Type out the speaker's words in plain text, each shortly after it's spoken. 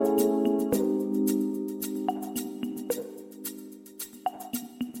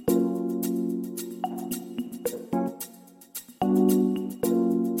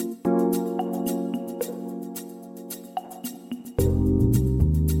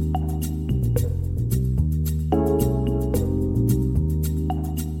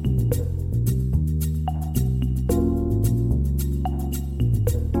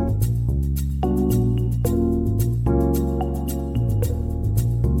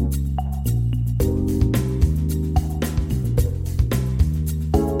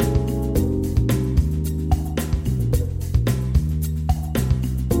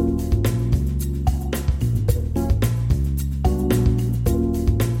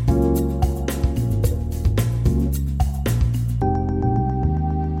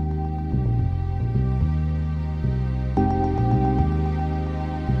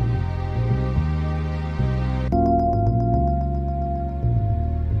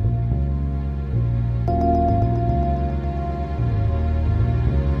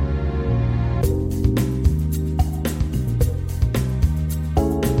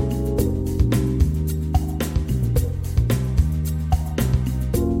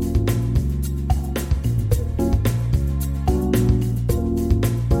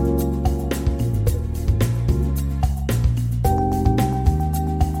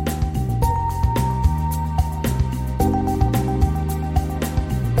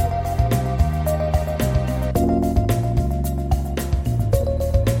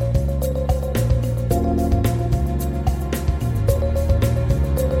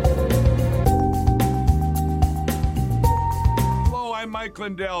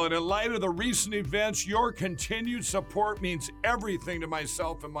Lindell, and in light of the recent events, your continued support means everything to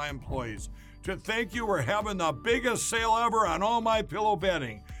myself and my employees. To thank you, we're having the biggest sale ever on all MyPillow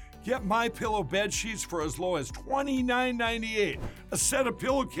bedding. Get MyPillow bed sheets for as low as $29.98. A set of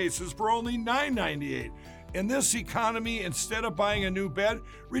pillowcases for only $9.98. In this economy, instead of buying a new bed,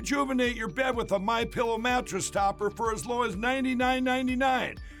 rejuvenate your bed with a MyPillow mattress topper for as low as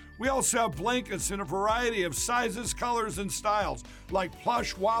 $99.99. We also have blankets in a variety of sizes, colors, and styles, like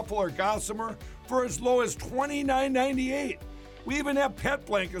plush, waffle, or gossamer, for as low as $29.98. We even have pet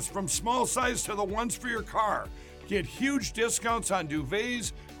blankets from small size to the ones for your car. Get huge discounts on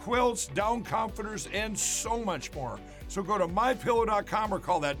duvets, quilts, down comforters, and so much more. So go to MyPillow.com or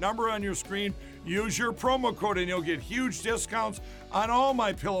call that number on your screen. Use your promo code and you'll get huge discounts on all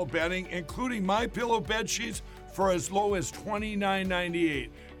MyPillow bedding, including MyPillow bed sheets for as low as $29.98.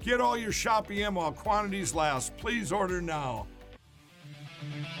 Get all your shopping in while quantities last. Please order now.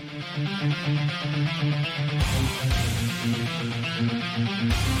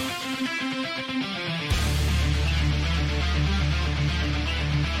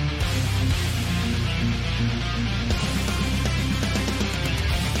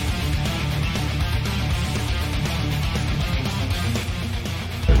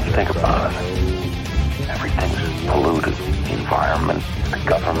 Think about it. Everything's polluted. The environment, the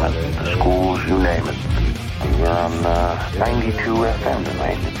government, the schools, you name it. And you're on 92 FM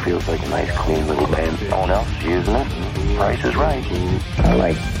tonight. It feels like a nice, clean little band. No one else is using it. Price is right. I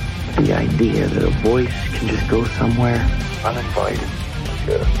like the idea that a voice can just go somewhere Uninvited. Like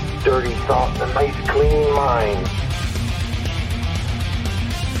a dirty thought in a nice, clean mind.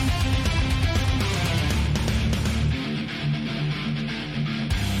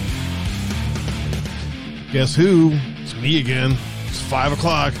 Guess who? It's me again. It's 5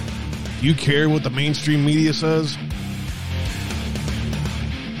 o'clock. Do you care what the mainstream media says?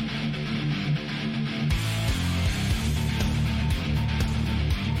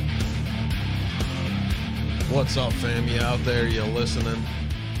 What's up, fam? You out there? You listening?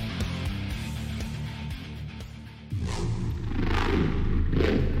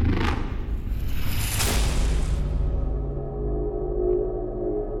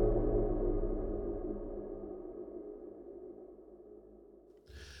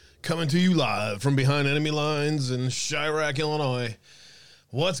 Coming to you live from behind enemy lines in Chirac, Illinois.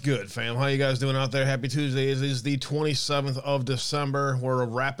 What's good, fam? How you guys doing out there? Happy Tuesday. It is the 27th of December. We're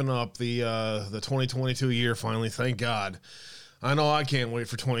wrapping up the 2022 year finally. Thank God. I know I can't wait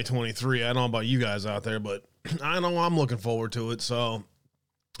for 2023. I don't know about you guys out there, but I know I'm looking forward to it. So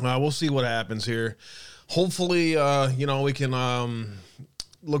we'll see what happens here. Hopefully, we can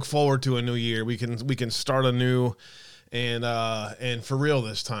look forward to a new year. We can start anew. And for real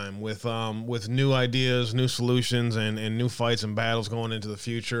this time with new ideas, new solutions, and new fights and battles going into the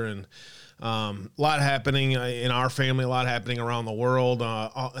future, and a lot happening in our family, a lot happening around the world.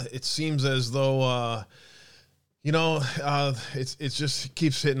 It seems as though it just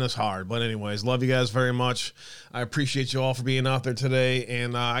keeps hitting us hard. But anyways, love you guys very much. I appreciate you all for being out there today,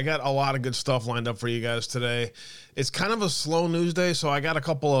 and I got a lot of good stuff lined up for you guys today. It's kind of a slow news day, so I got a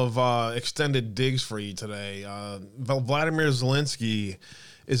couple of extended digs for you today. Vladimir Zelensky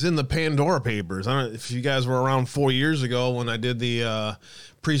is in the Pandora Papers. I don't know if you guys were around 4 years ago when I did the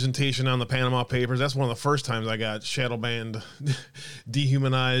presentation on the Panama Papers. That's one of the first times I got shadow banned,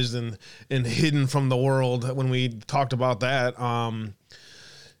 dehumanized, and hidden from the world when we talked about that.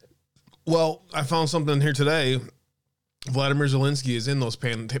 Well, I found something here today. Vladimir Zelensky is in those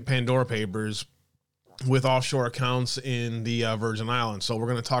Pandora Papers with offshore accounts in the Virgin Islands. So we're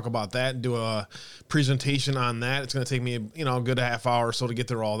going to talk about that and do a presentation on that. It's going to take me, a good half hour or so to get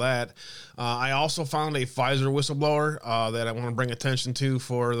through all that. I also found a Pfizer whistleblower that I want to bring attention to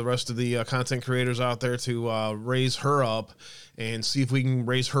for the rest of the content creators out there to raise her up and see if we can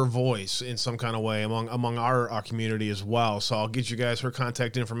raise her voice in some kind of way among our community as well. So I'll get you guys her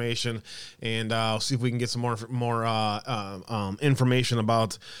contact information, and I'll see if we can get some more information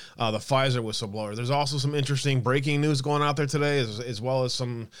about the Pfizer whistleblower. There's also some interesting breaking news going out there today, as well as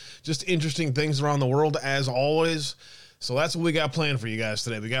some just interesting things around the world, as always. So that's what we got planned for you guys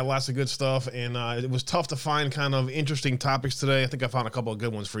today. We got lots of good stuff, and it was tough to find kind of interesting topics today. I think I found a couple of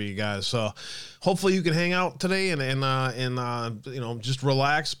good ones for you guys. So hopefully you can hang out today and just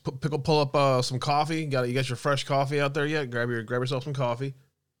relax. Pull up some coffee. You got your fresh coffee out there yet? Grab yourself some coffee.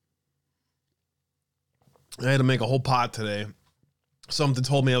 I had to make a whole pot today. Something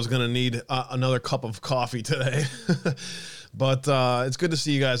told me I was going to need another cup of coffee today. But it's good to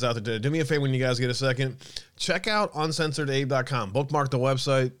see you guys out there today. Do me a favor when you guys get a second. Check out uncensoredabe.com. Bookmark the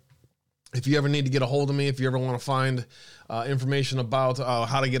website. If you ever need to get a hold of me, if you ever want to find information about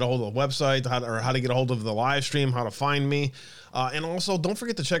how to get a hold of the website, how to get a hold of the live stream, how to find me. And also, don't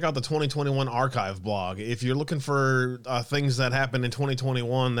forget to check out the 2021 archive blog. If you're looking for things that happened in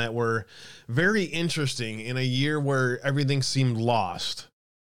 2021 that were very interesting in a year where everything seemed lost,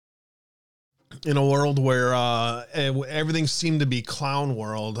 in a world where everything seemed to be clown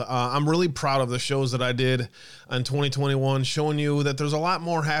world. I'm really proud of the shows that I did in 2021, showing you that there's a lot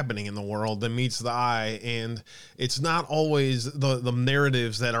more happening in the world than meets the eye, and it's not always the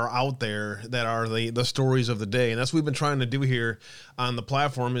narratives that are out there that are the stories of the day. And that's what we've been trying to do here on the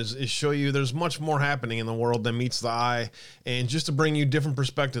platform is show you there's much more happening in the world than meets the eye, and just to bring you different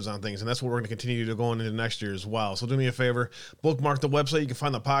perspectives on things. And that's what we're going to continue to go into next year as well. So do me a favor, bookmark the website. You can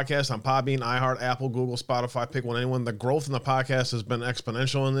find the podcast on Podbean, iHeart, Apple, Google, Spotify, pick one, anyone. The growth in the podcast has been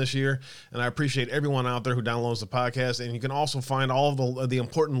exponential in this year, and I appreciate everyone out there who downloads the podcast. And you can also find all of the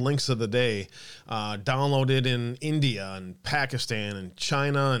important links of the day downloaded in India and Pakistan and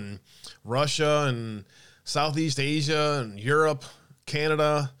China and Russia and Southeast Asia and Europe,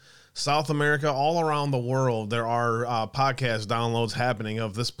 Canada, South America, all around the world. There are podcast downloads happening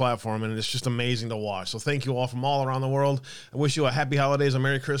of this platform, and it's just amazing to watch. So thank you all from all around the world. I wish you a happy holidays, a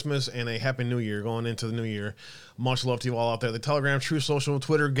Merry Christmas, and a Happy New Year going into the new year. Much love to you all out there. The Telegram, True Social,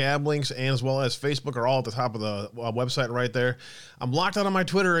 Twitter, Gab links, and as well as Facebook are all at the top of the website right there. I'm locked out of my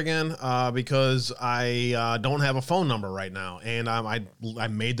Twitter again because I don't have a phone number right now, and I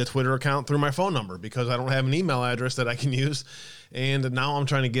made the Twitter account through my phone number because I don't have an email address that I can use. And now I'm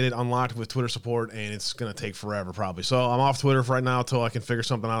trying to get it unlocked with Twitter support, and it's going to take forever probably. So I'm off Twitter for right now until I can figure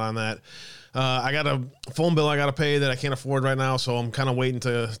something out on that. I got a phone bill I got to pay that I can't afford right now, so I'm kind of waiting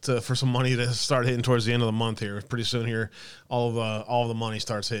for some money to start hitting towards the end of the month here. Pretty soon here, all of the money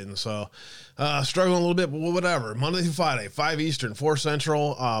starts hitting. So struggling a little bit, but whatever. Monday through Friday, 5 Eastern, 4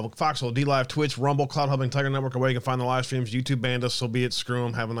 Central, Foxhole, D-Live, Twitch, Rumble, Cloud Hub, and Tiger Network are where you can find the live streams. YouTube banned us, so be it. Screw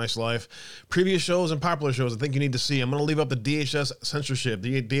them. Have a nice life. Previous shows and popular shows I think you need to see. I'm going to leave up the DHS censorship,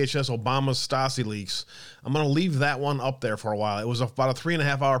 the DHS Obama's Stasi leaks. I'm going to leave that one up there for a while. It was about a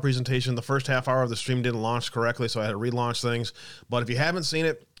 3.5 hour presentation. The first half hour of the stream didn't launch correctly, so I had to relaunch things. But if you haven't seen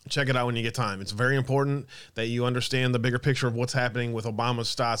it, check it out when you get time. It's very important that you understand the bigger picture of what's happening with Obama's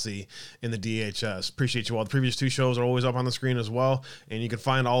Stasi in the DHS. Appreciate you all. The previous 2 shows are always up on the screen as well, and you can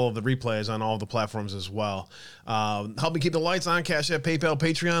find all of the replays on all of the platforms as well. Help me keep the lights on. Cash App, PayPal,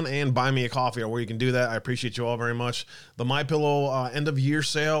 Patreon, and Buy Me a Coffee are where you can do that. I appreciate you all very much. The MyPillow end-of-year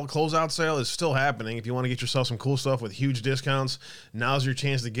sale, closeout sale is still happening. If you want to get yourself some cool stuff with huge discounts, now's your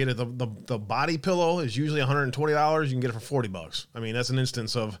chance to get it. The body pillow is usually $120. You can get it for $40. I mean, that's an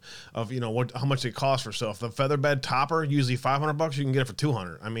instance of how much it costs for stuff. The feather bed topper, usually $500. You can get it for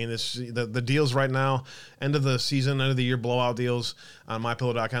 $200. I mean, it's the deals right now. End of the season, end of the year blowout deals on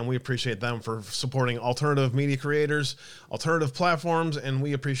MyPillow.com. We appreciate them for supporting alternative media creators, alternative platforms, and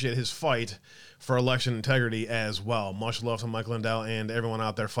we appreciate his fight for election integrity as well. Much love to Mike Lindell and everyone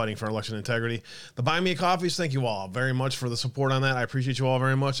out there fighting for election integrity. The Buy Me a Coffees, thank you all very much for the support on that. I appreciate you all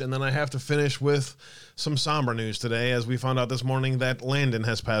very much. And then I have to finish with some somber news today, as we found out this morning that Landon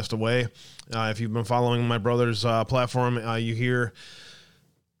has passed away. If you've been following my brother's platform, you hear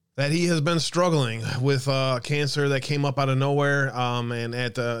that he has been struggling with cancer that came up out of nowhere, and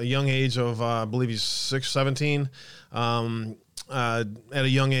at a young age of, I believe he's 17, at a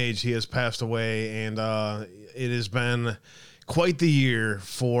young age, he has passed away, and it has been quite the year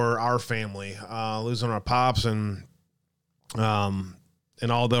for our family, losing our pops and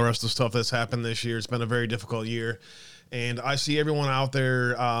all the rest of the stuff that's happened this year. It's been a very difficult year. And I see everyone out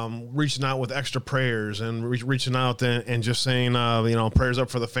there reaching out with extra prayers and reaching out and just saying, prayers up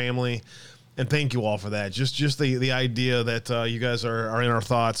for the family. And thank you all for that. Just the idea that you guys are in our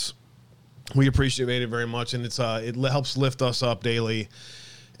thoughts. We appreciate it very much. And it helps lift us up daily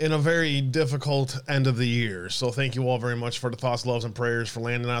in a very difficult end of the year. So thank you all very much for the thoughts, loves, and prayers for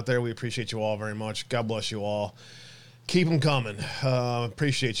Landon out there. We appreciate you all very much. God bless you all. Keep them coming.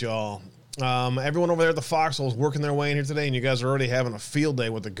 Appreciate you all. Everyone over there at the Foxhole is working their way in here today, and you guys are already having a field day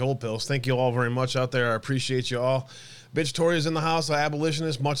with the gold pills. Thank you all very much out there. I appreciate you all. Bitch Toria's in the house,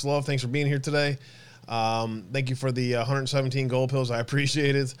 abolitionist. Much love. Thanks for being here today. Thank you for the 117 gold pills. I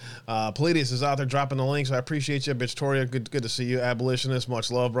appreciate it. Palladius is out there dropping the links. I appreciate you. Bitch Toria, good to see you. Abolitionist,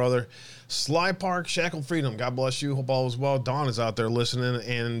 much love, brother. Sly Park, Shackled Freedom, God bless you. Hope all is well. Dawn is out there listening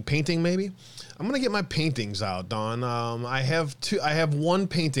and painting, maybe. I'm gonna get my paintings out, Dawn. I have one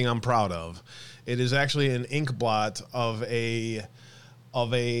painting I'm proud of. It is actually an ink blot of a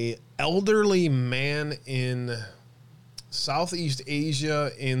elderly man in Southeast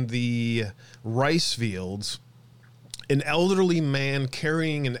Asia in the rice fields, an elderly man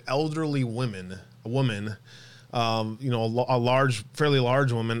carrying an elderly woman, a large, fairly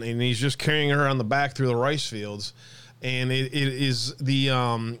large woman, and he's just carrying her on the back through the rice fields. And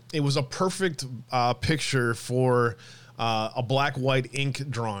it was a perfect picture for a black-white ink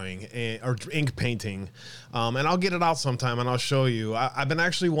drawing or ink painting. And I'll get it out sometime and I'll show you. I've been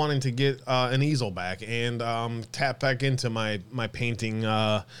actually wanting to get an easel back and tap back into my painting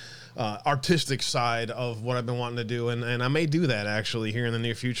artistic side of what I've been wanting to do. And I may do that actually here in the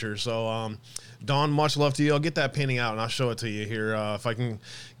near future. So, Dawn, much love to you. I'll get that painting out and I'll show it to you here. If I can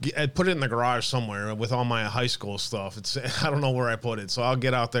put it in the garage somewhere with all my high school stuff. I don't know where I put it. So I'll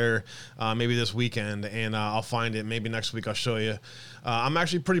get out there maybe this weekend and I'll find it. Maybe next week I'll show you. I'm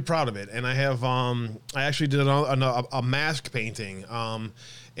actually pretty proud of it. And I have, I actually did a mask painting.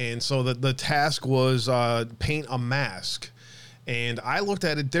 And so the task was paint a mask. And I looked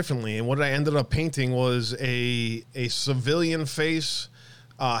at it differently. And what I ended up painting was a civilian face,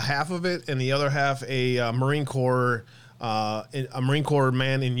 half of it, and the other half a Marine Corps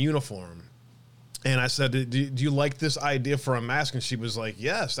man in uniform. And I said, do you like this idea for a mask? And she was like,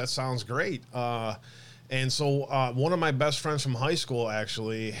 yes, that sounds great. And so one of my best friends from high school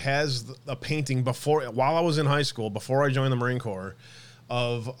actually has a painting while I was in high school, before I joined the Marine Corps,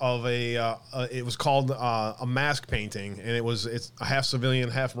 of it was called a mask painting, and it's a half civilian,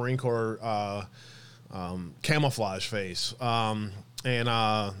 half Marine Corps camouflage face. So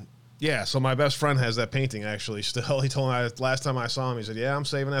my best friend has that painting actually still. He told me last time I saw him, he said, yeah, I'm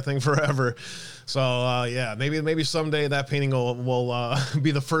saving that thing forever. So maybe someday that painting will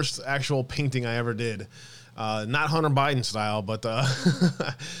be the first actual painting I ever did. Not Hunter Biden style, but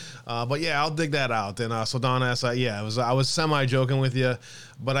yeah, I'll dig that out. And so Don asked, I was semi joking with you,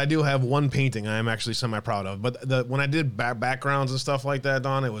 but I do have one painting I am actually semi proud of. But when I did backgrounds and stuff like that,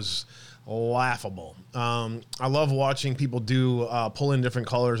 Don, it was laughable. I love watching people pull in different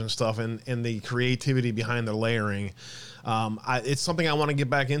colors and stuff, and the creativity behind the layering. It's something I want to get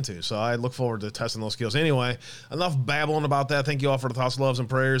back into, so I look forward to testing those skills. Anyway, enough babbling about that. Thank you all for the thoughts, loves, and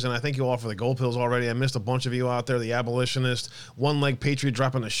prayers, and I thank you all for the gold pills already. I missed a bunch of you out there. The Abolitionist, One Leg Patriot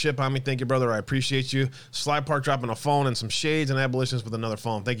dropping a ship on me. Thank you, brother. I appreciate you. Sly Park dropping a phone and some shades, and Abolitionist with another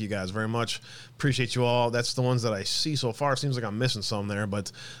phone. Thank you guys very much. Appreciate you all. That's the ones that I see so far. It seems like I'm missing some there,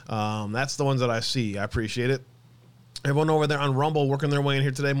 but that's the ones that I see. I appreciate it. Everyone over there on Rumble working their way in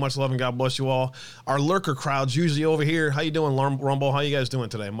here today. Much love and God bless you all. Our lurker crowd's usually over here. How you doing, Rumble? How you guys doing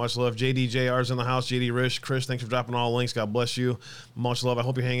today? Much love. JDJR's in the house. JD Rich. Chris, thanks for dropping all the links. God bless you. Much love. I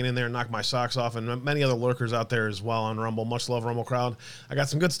hope you're hanging in there and knock my socks off, and many other lurkers out there as well on Rumble. Much love, Rumble crowd. I got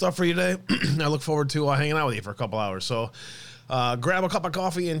some good stuff for you today. I look forward to hanging out with you for a couple hours. So grab a cup of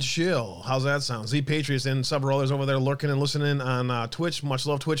coffee and chill. How's that sound? Z Patriots and several others over there lurking and listening on Twitch. Much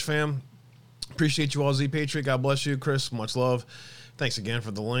love, Twitch fam. Appreciate you all, Z Patriot. God bless you, Chris. Much love. Thanks again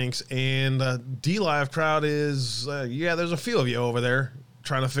for the links. And D Live crowd is, there's a few of you over there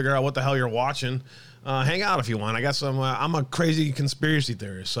trying to figure out what the hell you're watching. Hang out if you want. I got some, I'm a crazy conspiracy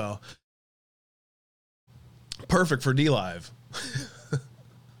theorist, so perfect for D Live.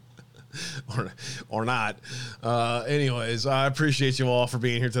 or not. Anyways, I appreciate you all for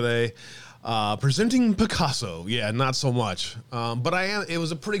being here today. Presenting Picasso. Yeah, not so much. But it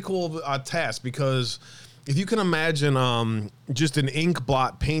was a pretty cool task, because if you can imagine just an ink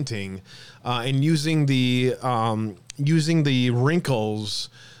blot painting and using the wrinkles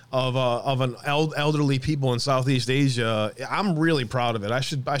of an elderly people in Southeast Asia, I'm really proud of it. I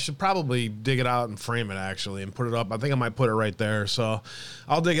should probably dig it out and frame it actually and put it up. I think I might put it right there. So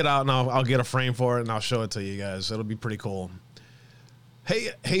I'll dig it out and I'll get a frame for it and I'll show it to you guys. It'll be pretty cool.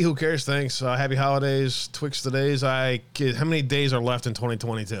 Hey, who cares? Thanks. Happy holidays. Twix the days. How many days are left in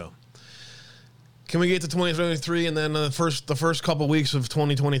 2022? Can we get to 2023? And then the first couple weeks of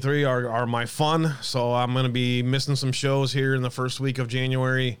 2023 are my fun. So I'm going to be missing some shows here in the first week of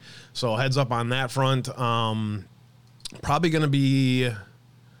January. So heads up on that front. Probably going to be,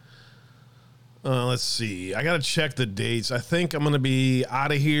 let's see. I got to check the dates. I think I'm going to be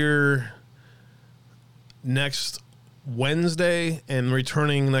out of here next Wednesday and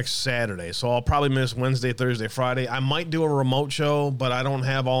returning next Saturday. So I'll probably miss Wednesday, Thursday, Friday. I might do a remote show, but I don't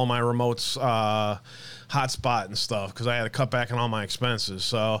have all of my remotes hotspot and stuff because I had to cut back on all my expenses.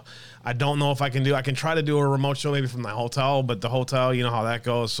 So I don't know if I can try to do a remote show maybe from the hotel, but the hotel, you know how that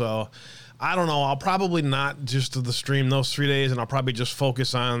goes. So I don't know. I'll probably not just do the stream those 3 days, and I'll probably just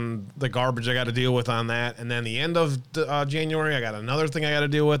focus on the garbage I got to deal with on that. And then the end of January, I got another thing I got to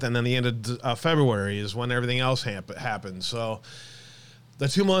deal with. And then the end of February is when everything else happens. So the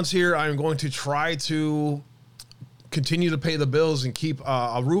 2 months here, I'm going to try to continue to pay the bills and keep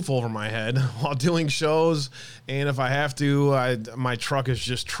a roof over my head while doing shows. And if I have to, my truck is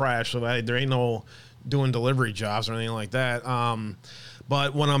just trash, so there ain't no doing delivery jobs or anything like that.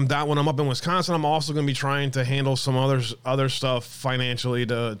 But when I'm up in Wisconsin, I'm also going to be trying to handle some other stuff financially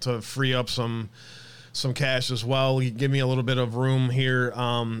to free up some cash as well. Give me a little bit of room here.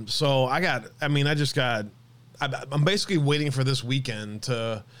 So I'm basically waiting for this weekend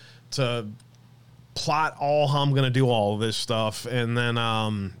to plot how I'm going to do all of this stuff. And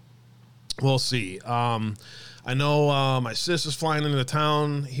then, we'll see. I know, my sister's flying into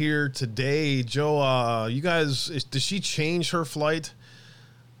town here today. Joe, you guys, did she change her flight?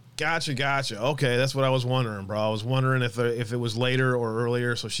 Gotcha. Okay, that's what I was wondering, bro. I was wondering if it was later or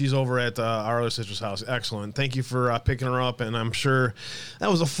earlier. So she's over at our other sister's house. Excellent. Thank you for picking her up, and I'm sure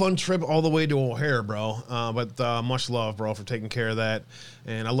that was a fun trip all the way to O'Hare, bro. But much love, bro, for taking care of that.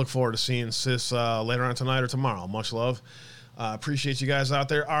 And I look forward to seeing sis later on tonight or tomorrow. Much love. Appreciate you guys out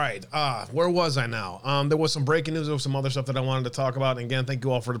there. All right, where was I now? There was some breaking news. There was some other stuff that I wanted to talk about. And again, thank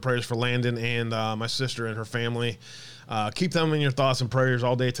you all for the prayers for Landon and my sister and her family. Keep them in your thoughts and prayers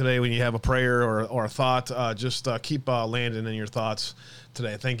all day today. When you have a prayer or a thought, just keep Landon in your thoughts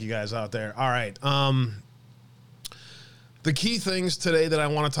today. Thank you guys out there. All right. The key things today that I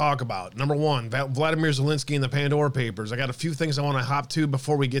want to talk about. Number one, Vladimir Zelensky and the Pandora Papers. I got a few things I want to hop to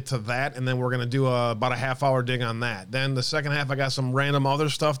before we get to that, and then we're going to do about a half-hour dig on that. Then the second half, I got some random other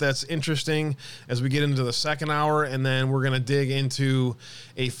stuff that's interesting as we get into the second hour, and then we're going to dig into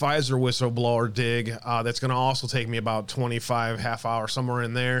a Pfizer whistleblower dig that's going to also take me about 25, half hour, somewhere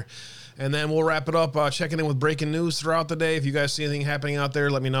in there. And then we'll wrap it up checking in with breaking news throughout the day. If you guys see anything happening out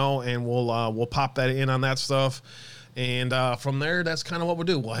there, let me know, and we'll pop that in on that stuff. And from there, that's kind of what we'll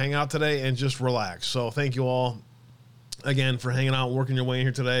do. We'll hang out today and just relax. So thank you all again for hanging out and working your way in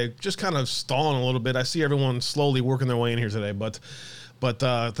here today. Just kind of stalling a little bit. I see everyone slowly working their way in here today, but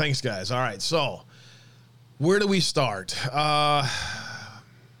thanks, guys. All right, so where do we start? Hey,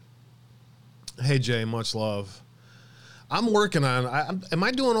 Jay, much love. I'm working on. Am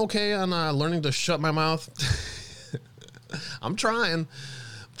I doing okay on learning to shut my mouth? I'm trying.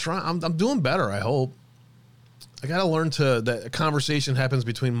 I'm doing better, I hope. I got to learn that a conversation happens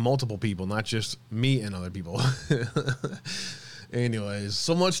between multiple people, not just me and other people. Anyways,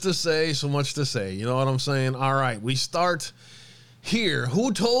 so much to say. You know what I'm saying? All right, we start here.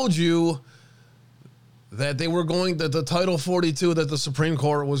 Who told you that they were going, that the Title 42, that the Supreme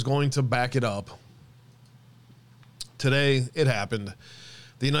Court was going to back it up? Today, it happened.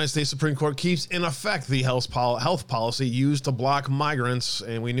 The United States Supreme Court keeps in effect the health policy used to block migrants,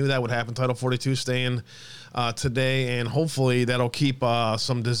 and we knew that would happen. Title 42 staying today, and hopefully that'll keep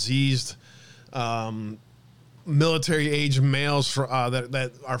some diseased military-age males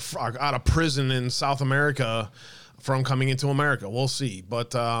that are out of prison in South America from coming into America. We'll see,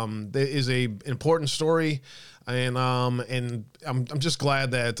 but there is a important story, and I'm just glad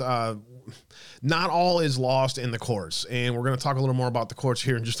that not all is lost in the courts, and we're going to talk a little more about the courts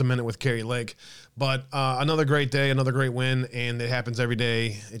here in just a minute with Carrie Lake. But another great day, another great win, and it happens every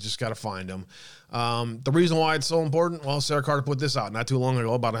day. You just got to find them. The reason why it's so important, well, Sarah Carter put this out not too long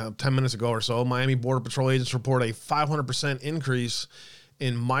ago, about 10 minutes ago or so. Miami Border Patrol agents report a 500% increase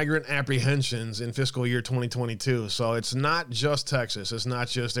in migrant apprehensions in fiscal year 2022. So it's not just Texas. It's not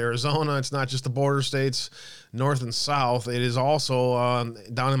just Arizona. It's not just the border states, north and south. It is also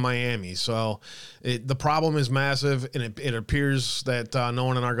down in Miami. So the problem is massive, and it appears that no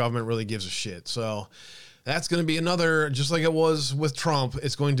one in our government really gives a shit. So that's going to be another, just like it was with Trump,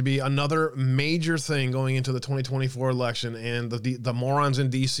 it's going to be another major thing going into the 2024 election. And the morons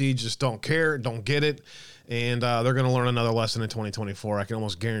in D.C. just don't care, don't get it. And they're going to learn another lesson in 2024. I can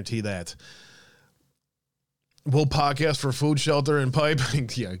almost guarantee that. We'll podcast for food, shelter, and pipe.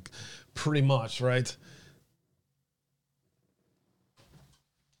 Yeah, pretty much, right?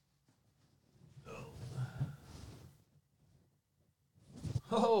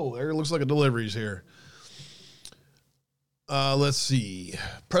 Oh, there looks like a delivery's here. Let's see.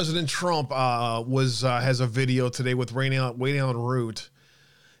 President Trump has a video today with waiting on route.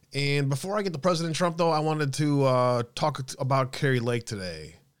 And before I get to President Trump, though, I wanted to talk about Carrie Lake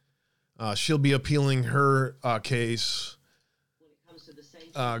today. She'll be appealing her case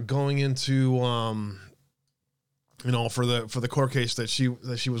going into, for the court case that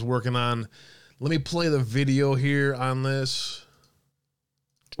she was working on. Let me play the video here on this.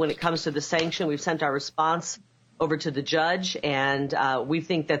 When it comes to the sanction, we've sent our response over to the judge, and we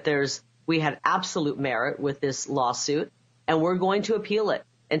think that we had absolute merit with this lawsuit, and we're going to appeal it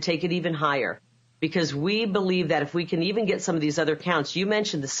and take it even higher. because we believe that if we can even get some of these other counts, you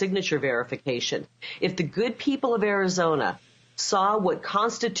mentioned the signature verification. If the good people of Arizona saw what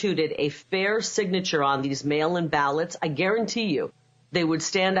constituted a fair signature on these mail-in ballots, I guarantee you they would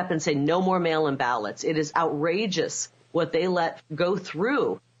stand up and say no more mail-in ballots. It is outrageous what they let go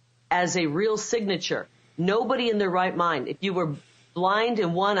through as a real signature. Nobody in their right mind, if you were blind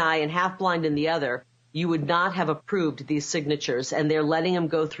in one eye and half blind in the other, you would not have approved these signatures, and they're letting them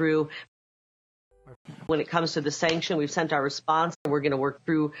go through. When it comes to the sanction, we've sent our response. We're going to work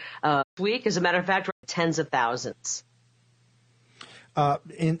through this week. As a matter of fact, we're tens of thousands.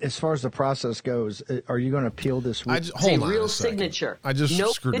 As far as the process goes, are you going to appeal this week? It's a real signature. I just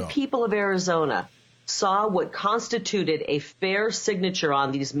screwed good up. People of Arizona saw what constituted a fair signature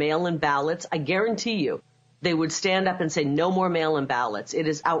on these mail-in ballots. I guarantee you they would stand up and say no more mail-in ballots. It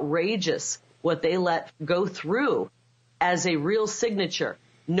is outrageous what they let go through as a real signature.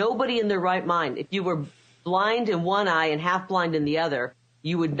 Nobody in their right mind, if you were blind in one eye and half blind in the other,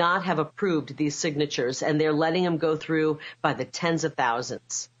 you would not have approved these signatures, and they're letting them go through by the tens of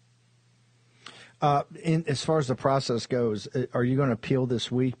thousands. As far as the process goes, are you going to appeal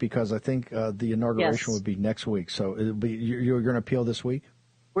this week? Because I think the inauguration would be next week. So you're going to appeal this week?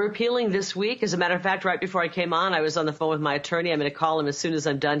 We're appealing this week. As a matter of fact, right before I came on, I was on the phone with my attorney. I'm going to call him as soon as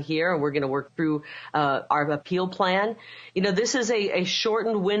I'm done here, and we're going to work through our appeal plan. You know, this is a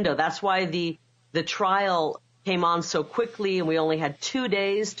shortened window. That's why the trial came on so quickly, and we only had 2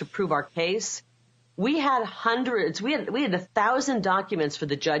 days to prove our case. We had hundreds. We had 1,000 documents for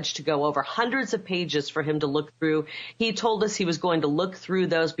the judge to go over, hundreds of pages for him to look through. He told us he was going to look through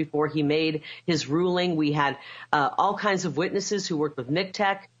those before he made his ruling. We had all kinds of witnesses who worked with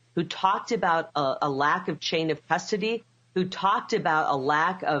MCTEC, who talked about a lack of chain of custody, who talked about a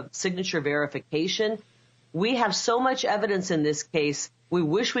lack of signature verification. We have so much evidence in this case. We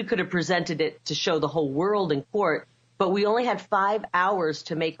wish we could have presented it to show the whole world in court, but we only had 5 hours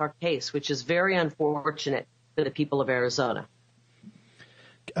to make our case, which is very unfortunate for the people of Arizona.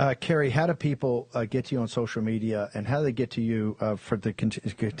 Carrie, how do people get to you on social media, and how do they get to you for the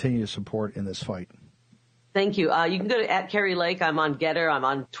continued support in this fight? Thank you. You can go to @Carrie Lake. I'm on Getter. I'm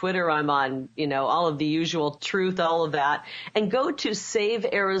on Twitter. I'm on, all of the usual Truth, all of that. And go to Save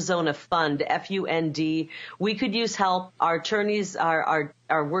Arizona Fund, FUND. We could use help. Our attorneys are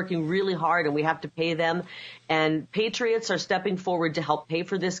working really hard, and we have to pay them. And patriots are stepping forward to help pay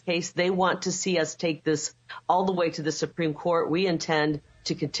for this case. They want to see us take this all the way to the Supreme Court. We intend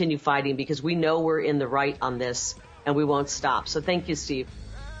to continue fighting because we know we're in the right on this, and we won't stop. So thank you, Steve.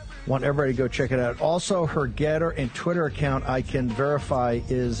 Want everybody to go check it out. Also, her Getter and Twitter account, I can verify,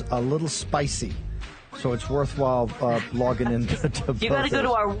 is a little spicy. So it's worthwhile logging in. You got to go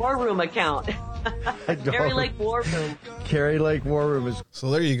to our War Room account. Carrie Lake War Room. Carrie Lake War Room is. So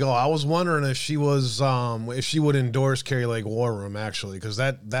there you go. I was wondering if she was, if she would endorse Carrie Lake War Room, actually, because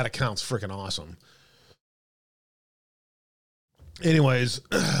that account's freaking awesome. Anyways,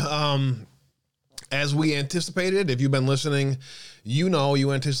 as we anticipated, if you've been listening,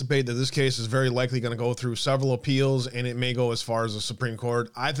 you anticipate that this case is very likely going to go through several appeals, and it may go as far as the Supreme Court.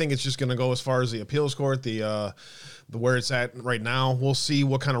 I think it's just going to go as far as the appeals court, the where it's at right now. We'll see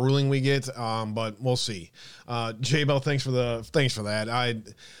what kind of ruling we get, but we'll see. J-Bell, thanks for that.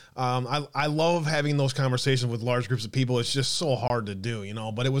 I love having those conversations with large groups of people. It's just so hard to do,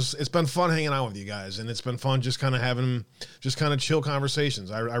 but it's been fun hanging out with you guys, and it's been fun just kind of having chill conversations.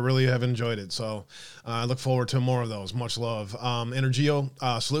 I really have enjoyed it. So I look forward to more of those. Much love. Energio,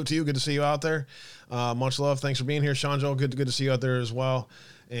 salute to you. Good to see you out there. Much love. Thanks for being here, Shanjo. Good to see you out there as well.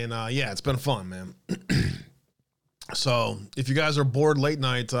 And yeah, it's been fun, man. So if you guys are bored late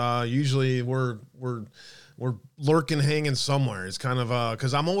night, usually we're lurking, hanging somewhere. It's kind of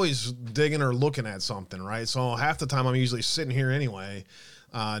because I'm always digging or looking at something, right? So half the time I'm usually sitting here anyway,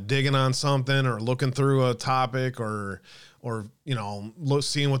 digging on something or looking through a topic or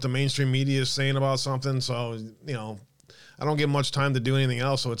seeing what the mainstream media is saying about something. So I don't get much time to do anything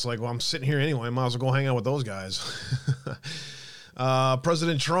else. So it's like, well, I'm sitting here anyway. I might as well go hang out with those guys.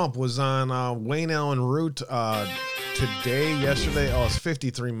 President Trump was on Wayne Allen Root yesterday. Oh, it's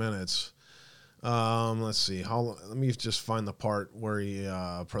 53 minutes. Let's see. Let me just find the part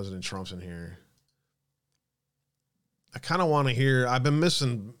where President Trump's in here. I kind of want to hear. I've been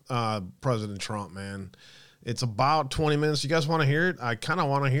missing President Trump, man. It's about 20 minutes. You guys want to hear it? I kind of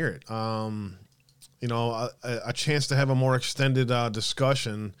want to hear it. A chance to have a more extended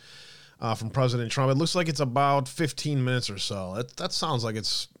discussion from President Trump. It looks like it's about 15 minutes or so. That sounds like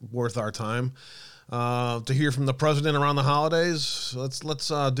it's worth our time. To hear from the president around the holidays. Let's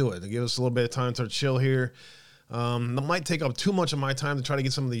do it. To give us a little bit of time to chill here. That might take up too much of my time to try to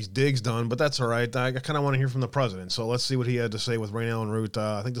get some of these digs done, but that's all right. I kind of want to hear from the president. So let's see what he had to say with Rain Allen Root.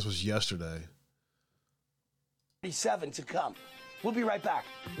 I think this was yesterday. 37 to come. We'll be right back.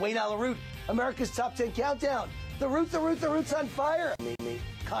 Wayne Allen Root, America's Top 10 Countdown. The Root's on fire.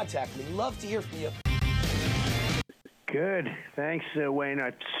 Contact me. Love to hear from you. Good. Thanks, Wayne.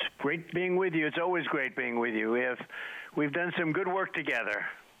 It's great being with you. It's always great being with you. We've done some good work together.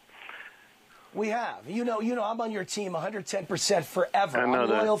 We have. You know, I'm on your team 110% forever. I know I'm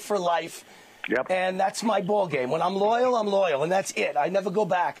loyal for life. Yep. And that's my ball game. When I'm loyal, and that's it. I never go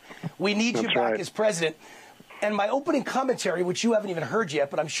back. We need you back as president. And my opening commentary, which you haven't even heard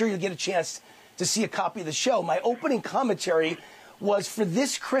yet, but I'm sure you'll get a chance to see a copy of the show. My opening commentary was, for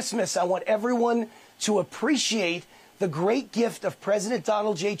this Christmas, I want everyone to appreciate the great gift of President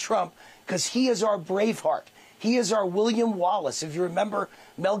Donald J. Trump, because he is our Braveheart. He is our William Wallace. If you remember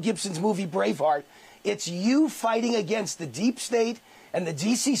Mel Gibson's movie Braveheart, it's you fighting against the deep state and the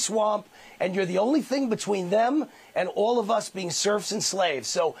D.C. swamp, and you're the only thing between them and all of us being serfs and slaves.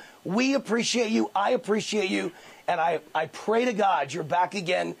 So we appreciate you. I appreciate you. And I pray to God you're back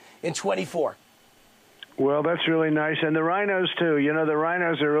again in 24. Well, that's really nice. And the rhinos, too. You know, the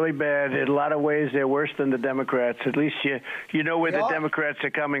rhinos are really bad. In a lot of ways, they're worse than the Democrats. At least you know where the Democrats are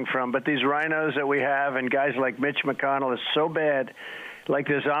coming from. But these rhinos that we have, and guys like Mitch McConnell, is so bad. Like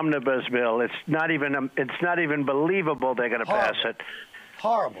this omnibus bill, it's not even believable they're going to pass it.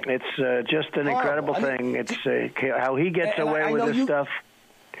 Horrible. It's just an incredible thing. It's how he gets away with this stuff.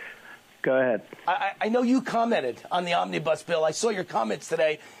 Go ahead. I know you commented on the omnibus bill. I saw your comments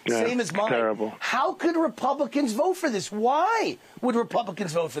today. Same as mine. Terrible. How could Republicans vote for this? Why would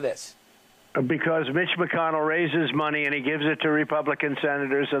Republicans vote for this? Because Mitch McConnell raises money and he gives it to Republican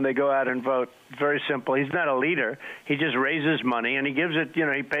senators and they go out and vote. It's very simple. He's not a leader. He just raises money and he gives it,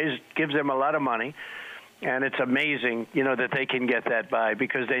 gives them a lot of money. And it's amazing, that they can get that by,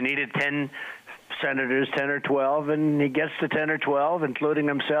 because they needed 10 senators, 10 or 12, and he gets to 10 or 12, including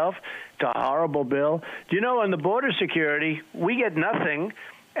himself. It's a horrible bill. Do you know, on the border security, we get nothing.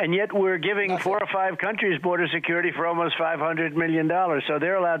 And yet we're giving 4 or 5 countries border security for almost $500 million. So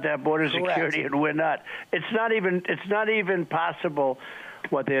they're allowed to have border security, and we're not. It's not even possible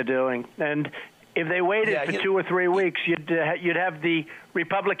what they're doing. And if they waited for 2 or 3 weeks, you'd have the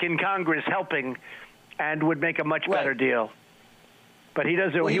Republican Congress helping, and would make a much better deal. But he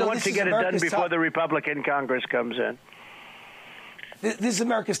doesn't. He wants to get it done before the Republican Congress comes in. This is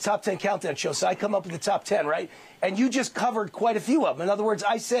America's Top 10 Countdown show, so I come up with the top 10, right? And you just covered quite a few of them. In other words,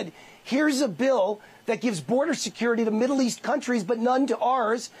 I said, here's a bill that gives border security to Middle East countries, but none to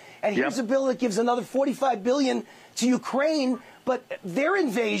ours. And here's a bill that gives another $45 billion to Ukraine, but their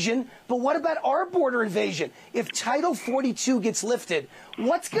invasion. But what about our border invasion? If Title 42 gets lifted,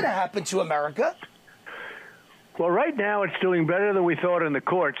 what's going to happen to America? Well, right now it's doing better than we thought in the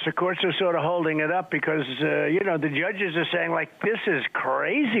courts. The courts are sort of holding it up because, the judges are saying, like, this is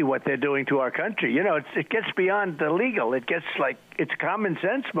crazy what they're doing to our country. It gets beyond the legal. It gets like it's common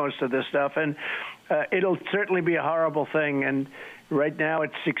sense, most of this stuff. And it'll certainly be a horrible thing. And right now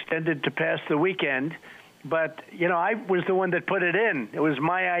it's extended to past the weekend. But, I was the one that put it in. It was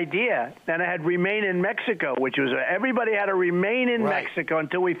my idea. And I had remain in Mexico, which was everybody had to remain in Mexico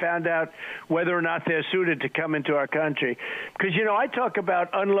until we found out whether or not they're suited to come into our country. Because, I talk about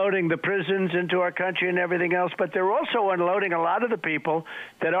unloading the prisons into our country and everything else, but they're also unloading a lot of the people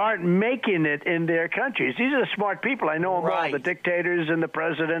that aren't making it in their countries. These are smart people. I know them all, the dictators and the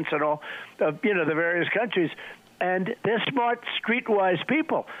presidents and all, the various countries. And they're smart, streetwise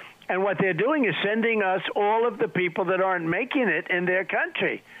people. And what they're doing is sending us all of the people that aren't making it in their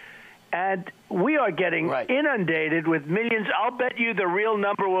country. And we are getting inundated with millions. I'll bet you the real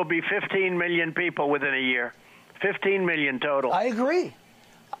number will be 15 million people within a year. 15 million total. I agree.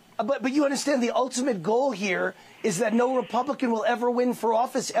 But you understand the ultimate goal here is that no Republican will ever win for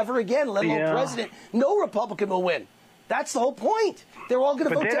office ever again, let alone president. No Republican will win. That's the whole point. They're all going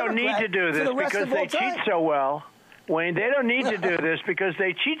to vote Democrat. But they don't need to do this because they cheat so well. Wayne, they don't need to do this because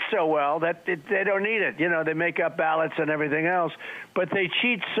they cheat so well that they don't need it. They make up ballots and everything else, but they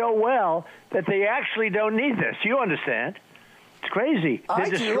cheat so well that they actually don't need this. You understand? It's crazy. They're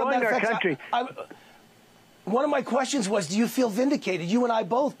destroying our country. One of my questions was, do you feel vindicated? You and I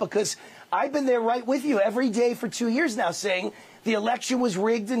both, because I've been there right with you every day for 2 years now saying the election was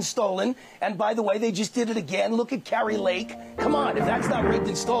rigged and stolen. And by the way, they just did it again. Look at Carrie Lake. Come on, if that's not rigged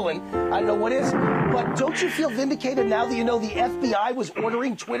and stolen, I don't know what is. But don't you feel vindicated now that you know the FBI was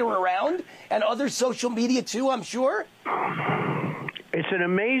ordering Twitter around and other social media too, I'm sure? It's an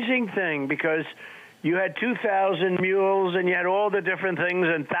amazing thing because You had 2,000 mules, and you had all the different things,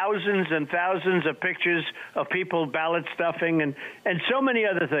 and thousands of pictures of people ballot stuffing, and so many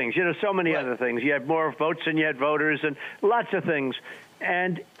other things. So many other things. You had more votes than you had voters, and lots of things.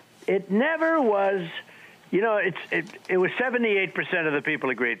 And it never was, it was 78% of the people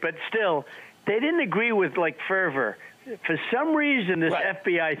agreed, but still, they didn't agree with fervor. For some reason, this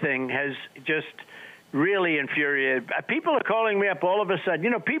FBI thing has just really infuriated. People are calling me up all of a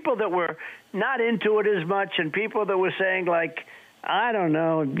sudden. People that were not into it as much, and people that were saying I don't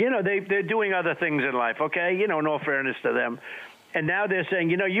know. They're doing other things in life. Okay, in all fairness to them. And now they're saying,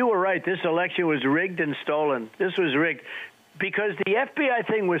 you were right. This election was rigged and stolen. This was rigged because the FBI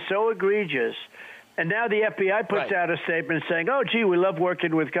thing was so egregious. And now the FBI puts out a statement saying, oh, gee, we love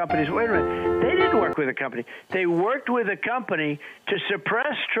working with companies. Wait a minute. They didn't work with a company. They worked with a company to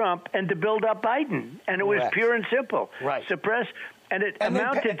suppress Trump and to build up Biden. And it was pure and simple. Right. Suppress. And it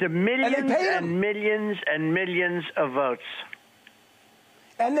amounted to millions and millions and millions of votes.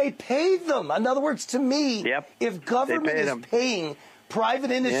 And they paid them. In other words, to me, if government is paying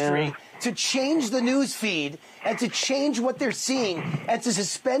private industry to change the news feed and to change what they're seeing and to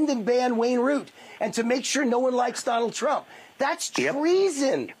suspend and ban Wayne Root and to make sure no one likes Donald Trump, that's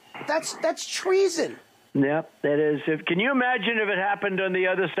treason. That's treason. Yep, that is. Can you imagine if it happened on the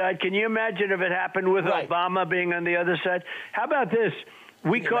other side? Can you imagine if it happened with Obama being on the other side? How about this?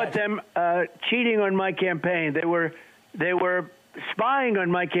 We caught them cheating on my campaign. They were spying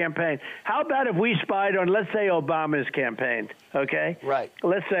on my campaign. How about if we spied on, let's say, Obama's campaign, okay? Right.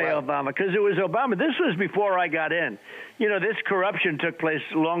 Let's say Obama, because it was Obama. This was before I got in. This corruption took place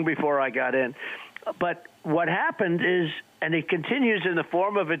long before I got in. But what happened is, and it continues in the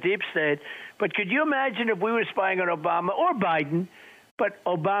form of a deep state, but could you imagine if we were spying on Obama or Biden, but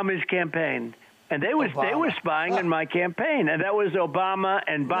Obama's campaign? And they were spying on my campaign, and that was Obama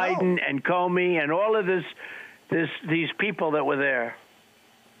and Biden and Comey and all of these people that were there.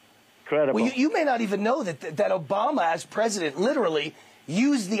 Incredible. Well, you may not even know that Obama, as president, literally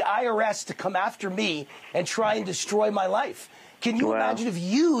used the IRS to come after me and try and destroy my life. Can you imagine if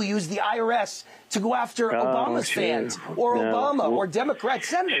you used the IRS to go after Obama's fans or Obama or Democrat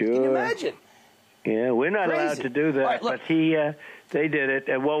senators? Can you imagine? Yeah, we're not allowed to do that, but they did it.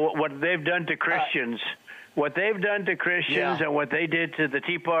 And what they've done to Christians, and what they did to the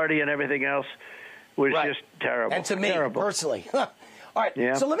Tea Party and everything else was just terrible. And to me, personally. All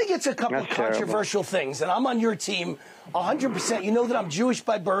right, so let me get to a couple of controversial things. And I'm on your team 100%. You know that I'm Jewish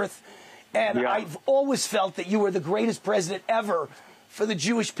by birth. And I've always felt that you were the greatest president ever for the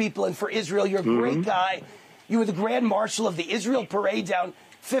Jewish people and for Israel. You're a great guy. You were the Grand Marshal of the Israel Parade down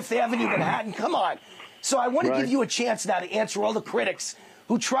Fifth Avenue, Manhattan. Come on. So I want to give you a chance now to answer all the critics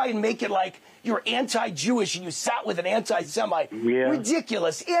who try and make it like you're anti-Jewish and you sat with an anti-Semite.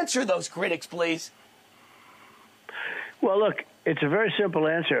 Ridiculous. Answer those critics, please. Well, look, it's a very simple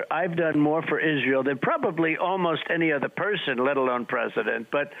answer. I've done more for Israel than probably almost any other person, let alone president,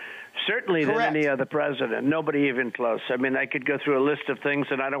 but certainly than any other president. Nobody even close. I mean, I could go through a list of things,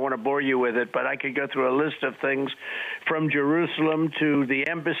 and I don't want to bore you with it, but I could go through a list of things from Jerusalem to the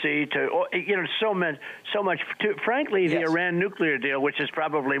embassy to, so much. Frankly, the Iran nuclear deal, which is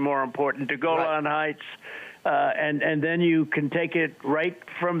probably more important, to Golan Heights, and then you can take it right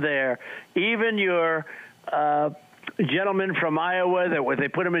from there. Even your gentleman from Iowa that they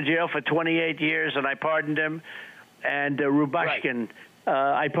put him in jail for 28 years, and I pardoned him, and Rubashkin.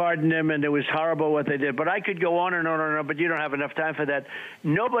 I pardoned him, and it was horrible what they did. But I could go on and on and on, but you don't have enough time for that.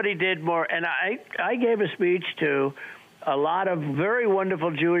 Nobody did more. And I gave a speech to a lot of very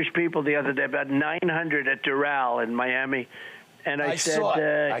wonderful Jewish people the other day, about 900 at Doral in Miami. And I said,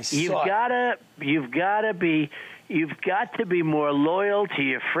 you've got to be more loyal to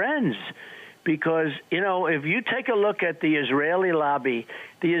your friends. Because, if you take a look at the Israeli lobby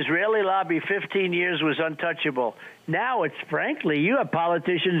 15 years was untouchable. Now it's, frankly, you have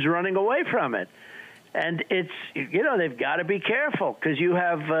politicians running away from it. And it's, they've got to be careful because you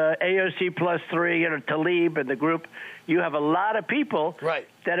have AOC plus 3, Tlaib and the group. You have a lot of people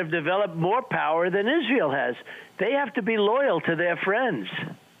that have developed more power than Israel has. They have to be loyal to their friends.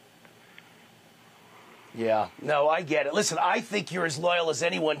 Yeah, no, I get it. Listen, I think you're as loyal as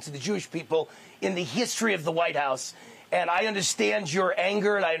anyone to the Jewish people in the history of the White House. And I understand your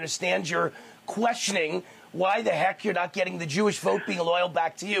anger and I understand your questioning why the heck you're not getting the Jewish vote being loyal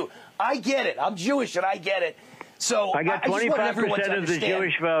back to you. I get it. I'm Jewish and I get it. So I got 25% of the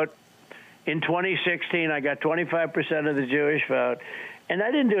Jewish vote. In 2016, I got 25% of the Jewish vote. And I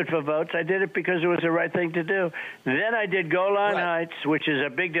didn't do it for votes. I did it because it was the right thing to do. Then I did Golan Heights, which is a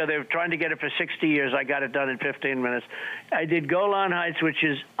big deal. They were trying to get it for 60 years. I got it done in 15 minutes. I did Golan Heights, which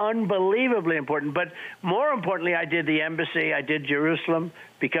is unbelievably important. But more importantly, I did the embassy. I did Jerusalem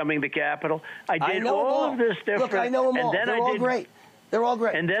becoming the capital. I did all of this different. Look, I know them all. They're all great. They're all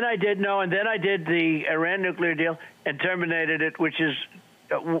great. And then I did the Iran nuclear deal and terminated it, which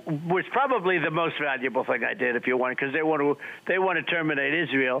was probably the most valuable thing I did, if you want, because they want to terminate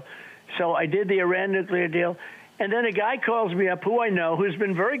Israel. So I did the Iran nuclear deal, and then a guy calls me up who I know, who's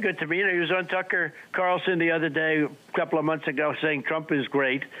been very good to me. You know, he was on Tucker Carlson the other day, a couple of months ago, saying Trump is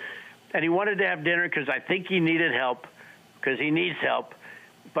great, and he wanted to have dinner because I think he needed help, because he needs help.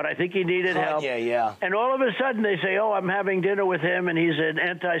 But I think he needed help. Yeah. And all of a sudden they say, oh, I'm having dinner with him, and he's an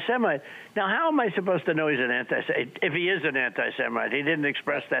anti-Semite. Now, how am I supposed to know he's an anti-Semite? If he is an anti-Semite. He didn't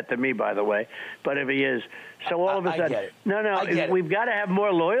express that to me, by the way, but if he is. So all of a sudden, we've got to have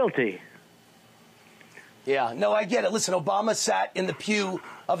more loyalty. Yeah, no, I get it. Listen, Obama sat in the pew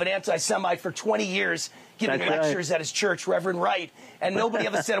of an anti-Semite for 20 years giving lectures at his church, Reverend Wright, and nobody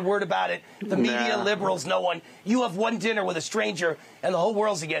ever said a word about it. The media, liberals, no one. You have one dinner with a stranger, and the whole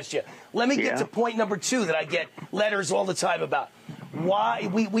world's against you. Let me get to point number 2 that I get letters all the time about. Why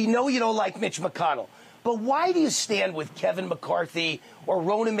we know you don't like Mitch McConnell, but why do you stand with Kevin McCarthy or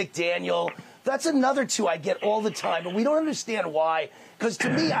Ronna McDaniel? That's another 2 I get all the time, and we don't understand why. Because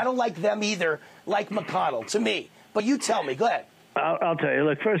to me, I don't like them either, like McConnell, to me. But you tell me. Go ahead. I'll tell you.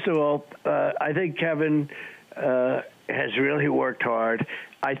 Look, first of all, I think Kevin has really worked hard.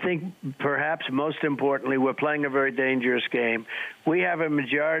 I think perhaps most importantly, we're playing a very dangerous game. We have a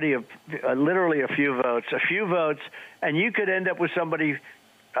majority of literally a few votes, and you could end up with somebody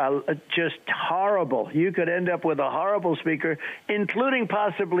just horrible. You could end up with a horrible speaker, including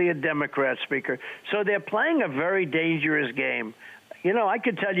possibly a Democrat speaker. So they're playing a very dangerous game. You know, I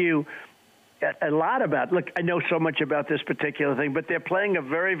could tell you a lot about. Look, I know so much about this particular thing, but they're playing a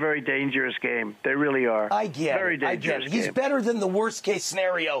very, very dangerous game. They really are. I get very it. dangerous He's game. better than the worst case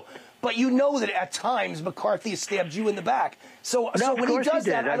scenario, but you know that at times McCarthy stabbed you in the back. So when he does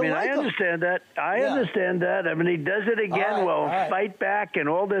that, I don't like him. I understand that. I understand that. I mean, he does it again. Fight back and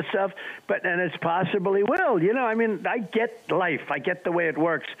all this stuff. And it's possible he will. You know, I mean, I get life. I get the way it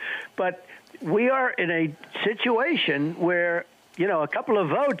works. But we are in a situation where, you know, a couple of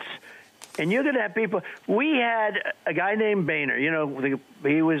votes, and you're going to have people. We had a guy named Boehner. You know,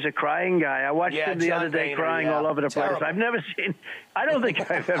 he was a crying guy. I watched him the other day crying all over the place. I've never seen. I don't think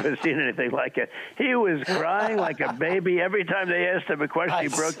I've ever seen anything like it. He was crying like a baby every time they asked him a question.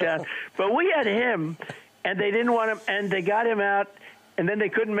 He broke down. But we had him, and they didn't want him, and they got him out. And then they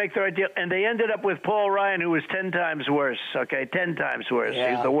couldn't make the right deal, and they ended up with Paul Ryan, who was 10 times worse. Okay, 10 times worse. Yeah.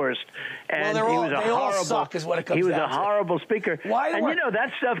 He was the worst, and he was a horrible. Suck is what it comes he was down a horrible speaker. And you know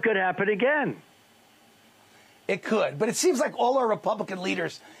that stuff could happen again. It could, but it seems like all our Republican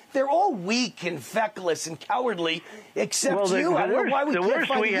leaders, they're all weak and feckless and cowardly, except you. I don't know why we can't worst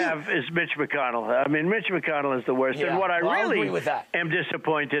find we have is Mitch McConnell. I mean, Mitch McConnell is the worst. Yeah. And what I really agree with that. am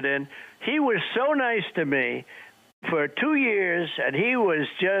disappointed in, he was so nice to me for 2 years, and he was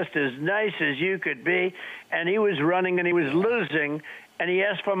just as nice as you could be, and he was running and he was losing, and he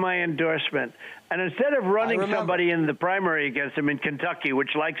asked for my endorsement. And instead of running somebody in the primary against him in Kentucky,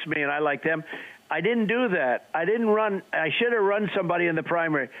 which likes me and I like them, I didn't do that. I didn't run. I should have run somebody in the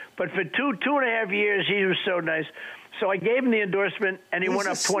primary. But for two and a half years, he was so nice. So I gave him the endorsement, and he went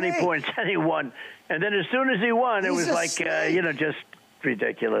up 20 points, and he won. And then as soon as he won, it was like, just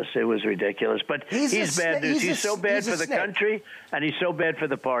ridiculous. It was ridiculous. But he's bad news. He's so bad for the country, and he's so bad for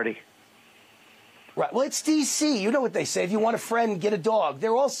the party. Right. Well, it's D.C. You know what they say. If you want a friend, get a dog.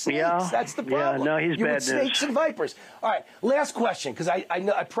 They're all snakes. Yeah. That's the problem. Yeah, no, he's bad news. Snakes and vipers. All right. Last question, because I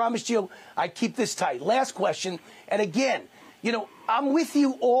know I promised you I'd keep this tight. Last question. And again, you know, I'm with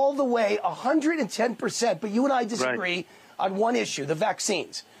you all the way, 110%. But you and I disagree on one issue, the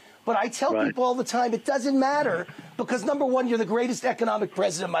vaccines. But I tell people all the time, it doesn't matter because, number one, you're the greatest economic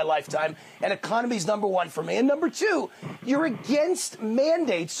president of my lifetime, and economy's number one for me. And number two, you're against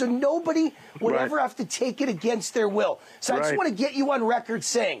mandates, so nobody would ever have to take it against their will. So I just want to get you on record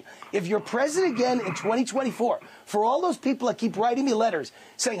saying, if you're president again in 2024, for all those people that keep writing me letters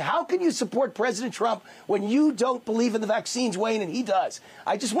saying, how can you support President Trump when you don't believe in the vaccines, Wayne, and he does?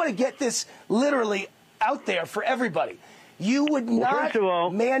 I just want to get this literally out there for everybody. You would not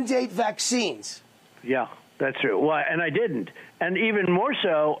mandate vaccines. Yeah, that's true. Well, and I didn't. And even more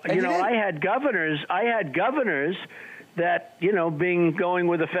so, I had governors that, going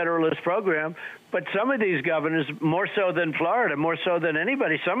with the Federalist program, But some of these governors, more so than Florida, more so than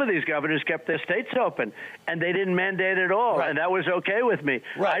anybody, some of these governors kept their states open, and they didn't mandate at all, Right. and that was okay with me.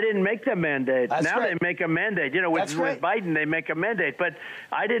 Right. I didn't make them mandate. That's now right. they make a mandate. You know, with Biden, they make a mandate, but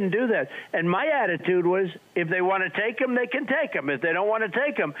I didn't do that. And my attitude was, if they want to take them, they can take them. If they don't want to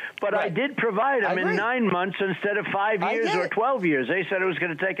take them, but I did provide them in 9 months instead of 5 years or 12 years. They said it was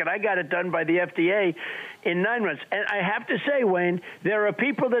going to take it. I got it done by the FDA in 9 months. And I have to say, Wayne, there are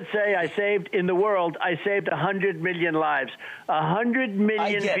people that say I saved 100 million lives. 100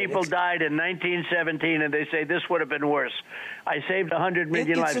 million people died in 1917, and they say this would have been worse. I saved 100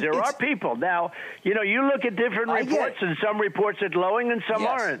 million lives. There are people. Now, you know, you look at different reports, and some reports are glowing and some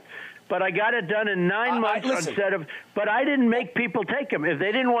aren't. But I got it done in 9 months instead of. But I didn't make people take them. If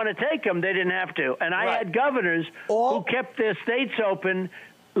they didn't want to take them, they didn't have to. And I had governors who kept their states open.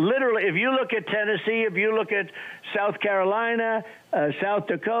 Literally, if you look at Tennessee, if you look at South Carolina, South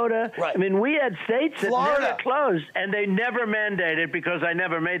Dakota, I mean, we had states that never closed, and they never mandated because I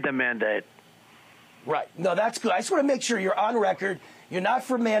never made them mandate. Right. No, that's good. I just want to make sure you're on record. You're not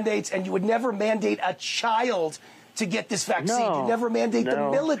for mandates, and you would never mandate a child to get this vaccine. No, you never mandate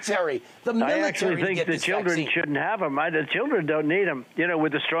the military. The military I actually think the children shouldn't have them. The children don't need them. You know,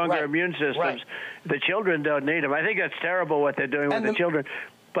 with the stronger immune systems, the children don't need them. I think that's terrible what they're doing with the children.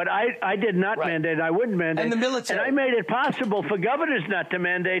 But I did not mandate. I wouldn't mandate. And the military. And I made it possible for governors not to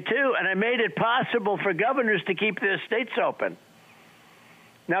mandate, too. And I made it possible for governors to keep their states open.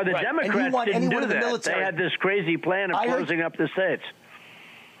 Now, the Democrats didn't do that. They had this crazy plan of closing up the states.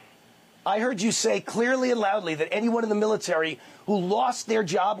 I heard you say clearly and loudly that anyone in the military who lost their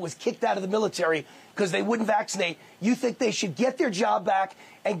job, was kicked out of the military because they wouldn't vaccinate, you think they should get their job back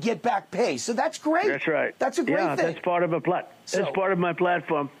and get back pay. So that's great. That's right. That's a great thing. Yeah, that's part of a that's part of my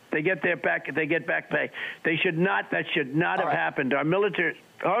platform. They get back pay. They should not. That should not have happened. Our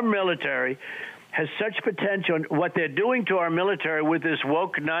military has such potential. What they're doing to our military with this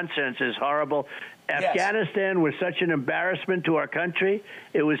woke nonsense is horrible. Afghanistan was such an embarrassment to our country.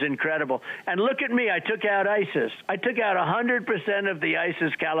 It was incredible. And look at me. I took out ISIS. I took out 100% of the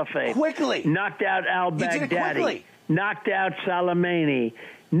ISIS caliphate. Quickly. Knocked out al-Baghdadi. Knocked out Soleimani.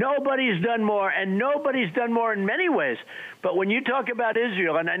 Nobody's done more, and nobody's done more in many ways. But when you talk about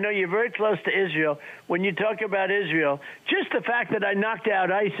Israel, and I know you're very close to Israel, when you talk about Israel, just the fact that I knocked out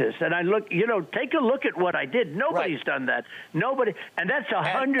ISIS, and I look, take a look at what I did. Nobody's done that. Nobody, and that's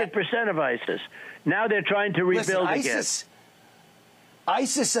 100% of ISIS. Now they're trying to rebuild again.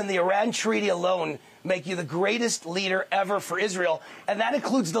 ISIS and the Iran treaty alone make you the greatest leader ever for Israel, and that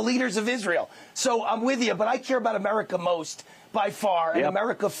includes the leaders of Israel. So I'm with you, but I care about America most by far, and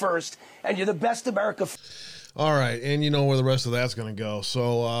America first, and you're the best America. All right, and you know where the rest of that's going to go,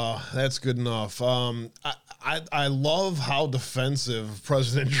 so that's good enough. I love how defensive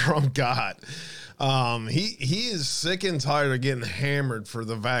President Trump got. He is sick and tired of getting hammered for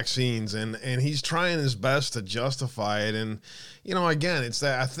the vaccines, and he's trying his best to justify it. And again, it's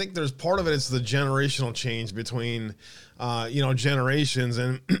that I think there's part of it. It's the generational change between generations,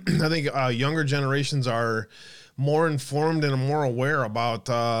 and I think younger generations are more informed and more aware about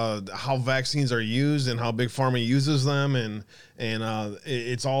how vaccines are used and how Big Pharma uses them, and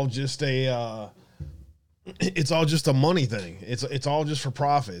it's all just a money thing. It's all just for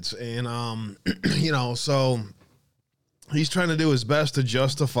profits, and so he's trying to do his best to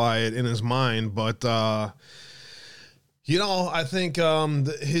justify it in his mind, but I think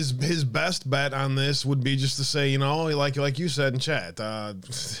his best bet on this would be just to say, like you said in chat,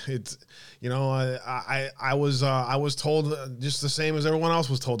 it's. I was told just the same as everyone else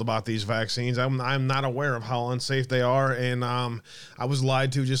was told about these vaccines. I'm not aware of how unsafe they are, and I was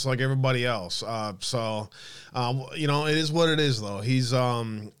lied to just like everybody else. It is what it is, though. He's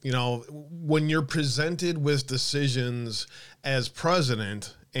when you're presented with decisions as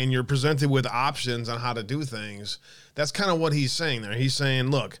president and you're presented with options on how to do things, that's kind of what he's saying there. He's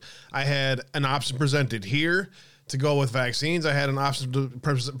saying, look, I had an option presented here to go with vaccines. I had an option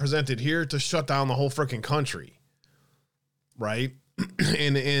presented here to shut down the whole freaking country, right?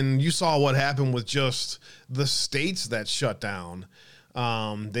 and you saw what happened with just the states that shut down.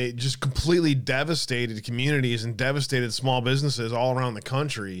 They just completely devastated communities and devastated small businesses all around the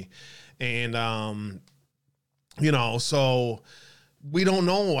country. And, so we don't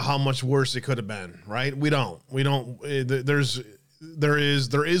know how much worse it could have been, right? We don't, there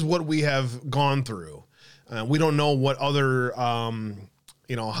is what we have gone through. We don't know what other,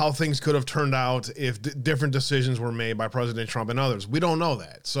 how things could have turned out if different decisions were made by President Trump and others. We don't know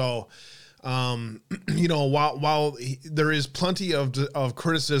that. So, while there is plenty of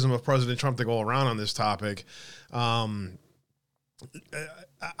criticism of President Trump to go around on this topic, I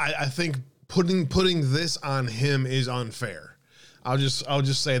think putting this on him is unfair. I'll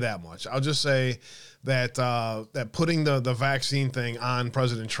just say that much. I'll just say that that putting the vaccine thing on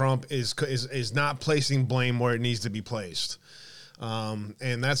President Trump is not placing blame where it needs to be placed.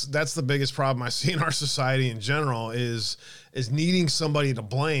 And that's the biggest problem I see in our society in general is needing somebody to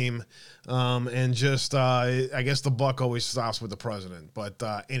blame. And just, I guess the buck always stops with the president. But,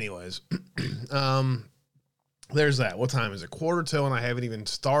 anyways, there's that. What time is it? 1:45, and I haven't even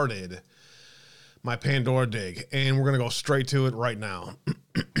started my Pandora dig. And we're going to go straight to it right now.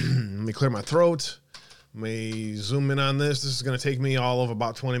 Let me clear my throat. Let me zoom in on this. This is going to take me all of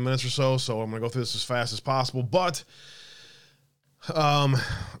about 20 minutes or so. So I'm going to go through this as fast as possible. But, all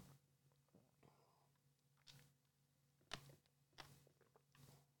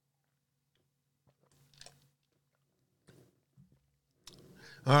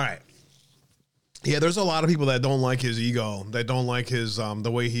right. Yeah, there's a lot of people that don't like his ego, that don't like his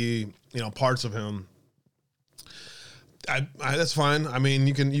the way he, parts of him. I that's fine. I mean,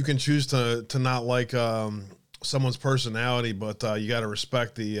 you can choose to not like someone's personality, but you got to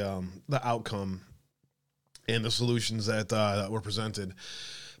respect the outcome and the solutions that were presented.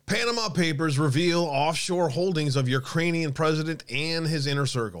 Panama Papers reveal offshore holdings of Ukrainian president and his inner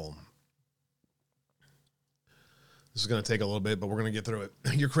circle. This is going to take a little bit, but we're going to get through it.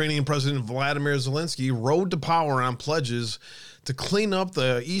 Ukrainian President Vladimir Zelensky rode to power on pledges to clean up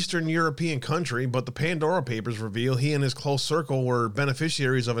the Eastern European country, but the Pandora Papers reveal he and his close circle were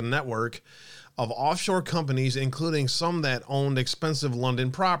beneficiaries of a network of offshore companies, including some that owned expensive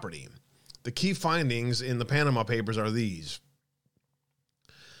London property. The key findings in the Panama Papers are these.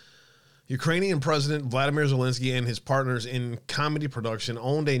 Ukrainian President Vladimir Zelensky and his partners in comedy production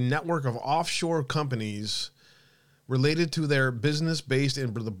owned a network of offshore companies related to their business based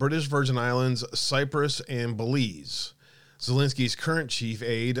in the British Virgin Islands, Cyprus, and Belize. Zelensky's current chief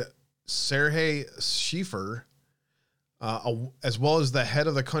aide, Sergei Schiffer, as well as the head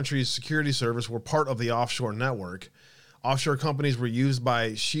of the country's security service, were part of the offshore network. Offshore companies were used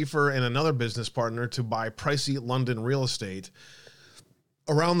by Schiffer and another business partner to buy pricey London real estate.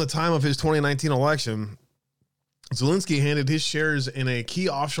 Around the time of his 2019 election, Zelensky handed his shares in a key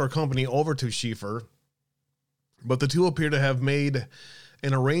offshore company over to Schiffer, but the two appear to have made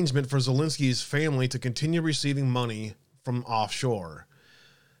an arrangement for Zelensky's family to continue receiving money from offshore.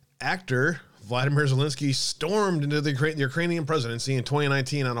 Actor Vladimir Zelensky stormed into the Ukrainian presidency in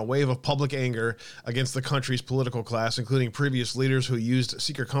 2019 on a wave of public anger against the country's political class, including previous leaders who used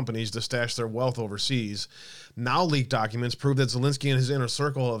secret companies to stash their wealth overseas. Now leaked documents prove that Zelensky and his inner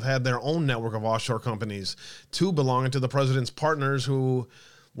circle have had their own network of offshore companies, two belonging to the president's partners who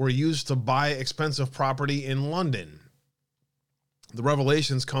were used to buy expensive property in London. The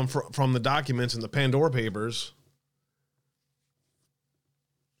revelations come from the documents in the Pandora Papers.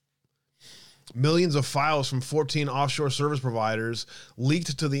 Millions of files from 14 offshore service providers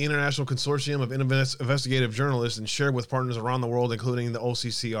leaked to the International Consortium of Investigative Journalists and shared with partners around the world, including the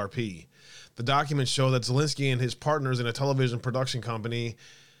OCCRP. The documents show that Zelensky and his partners in a television production company,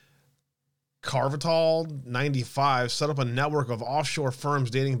 Carvital 95, set up a network of offshore firms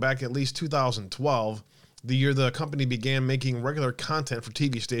dating back at least 2012, the year the company began making regular content for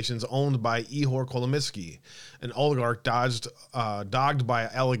TV stations owned by Ihor Kolomitsky, an oligarch dogged by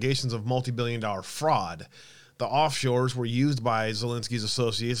allegations of multi-billion-dollar fraud. The offshores were used by Zelensky's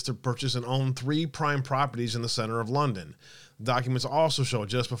associates to purchase and own 3 prime properties in the center of London. Documents also show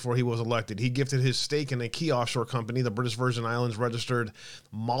just before he was elected, he gifted his stake in a key offshore company, the British Virgin Islands registered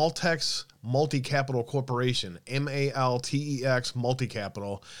Maltex Multi-Capital Corporation, Maltex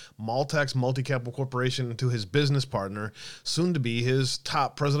Multi-Capital, Maltex Multi-Capital Corporation, to his business partner, soon to be his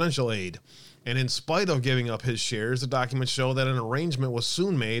top presidential aide. And in spite of giving up his shares, the documents show that an arrangement was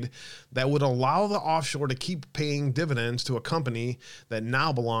soon made that would allow the offshore to keep paying dividends to a company that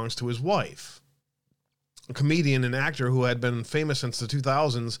now belongs to his wife. A comedian and actor who had been famous since the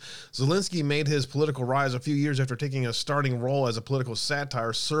 2000s, Zelensky made his political rise a few years after taking a starting role as a political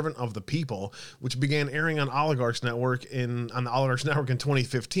satire, Servant of the People, which began airing on the Oligarchs Network in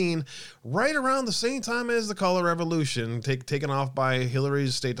 2015, right around the same time as the Color Revolution, taken off by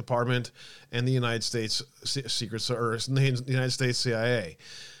Hillary's State Department and the United States the United States CIA.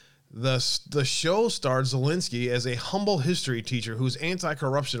 The show starred Zelensky as a humble history teacher whose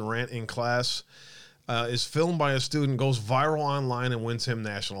anti-corruption rant in class is filmed by a student, goes viral online, and wins him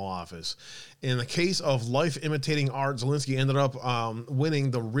national office. In the case of life imitating art, Zelensky ended up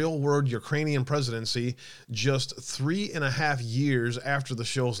winning the real-world Ukrainian presidency just 3.5 years after the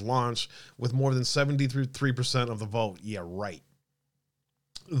show's launch, with more than 73% of the vote. Yeah, right.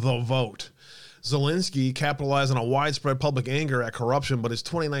 The vote. Zelensky capitalized on a widespread public anger at corruption, but his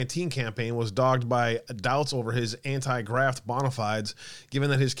 2019 campaign was dogged by doubts over his anti-graft bona fides, given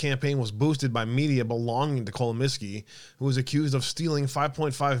that his campaign was boosted by media belonging to Kolomiski, who was accused of stealing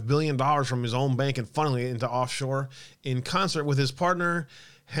 $5.5 billion from his own bank and funneling it into offshore in concert with his partner,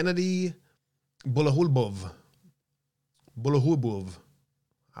 Hennady Bulahulbov.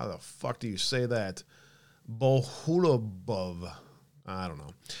 How the fuck do you say that? Bohulabov. I don't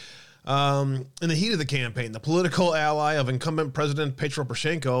know. In the heat of the campaign, the political ally of incumbent President Petro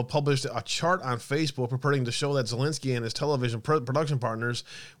Poroshenko published a chart on Facebook purporting to show that Zelensky and his television production partners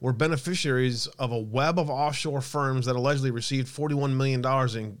were beneficiaries of a web of offshore firms that allegedly received $41 million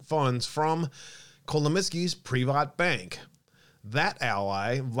in funds from Kolomiski's Privat Bank. That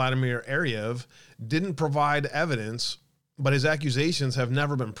ally, Vladimir Ariev, didn't provide evidence, but his accusations have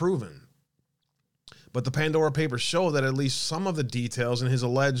never been proven. But the Pandora Papers show that at least some of the details in his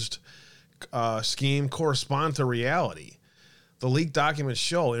alleged scheme correspond to reality. The leaked documents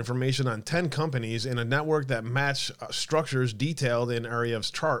show information on 10 companies in a network that match structures detailed in Ariev's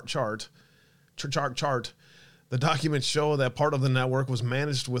chart. The documents show that part of the network was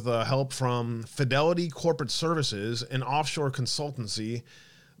managed with help from Fidelity Corporate Services, an offshore consultancy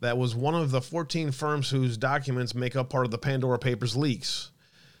that was one of the 14 firms whose documents make up part of the Pandora Papers leaks.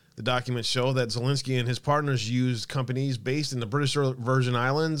 The documents show that Zelensky and his partners used companies based in the British Virgin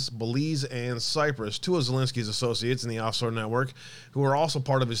Islands, Belize, and Cyprus. Two of Zelensky's associates in the offshore network, who are also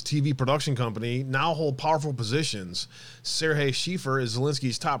part of his TV production company, now hold powerful positions. Sergei Shiffer is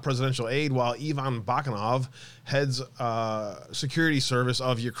Zelensky's top presidential aide, while Ivan Bakanov heads security service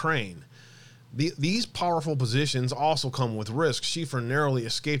of Ukraine. These powerful positions also come with risks. Shiffer narrowly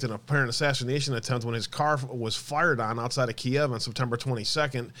escaped an apparent assassination attempt when his car was fired on outside of Kiev on September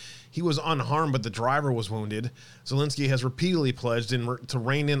 22nd. He was unharmed, but the driver was wounded. Zelensky has repeatedly pledged to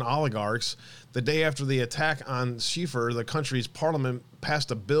rein in oligarchs. The day after the attack on Shiffer, the country's parliament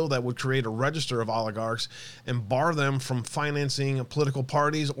passed a bill that would create a register of oligarchs and bar them from financing political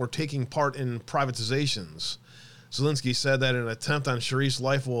parties or taking part in privatizations. Zelensky said that an attempt on Sharif's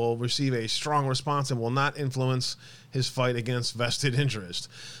life will receive a strong response and will not influence his fight against vested interest.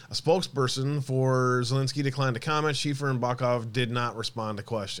 A spokesperson for Zelensky declined to comment. Shiffer and Bakov did not respond to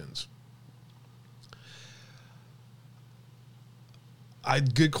questions.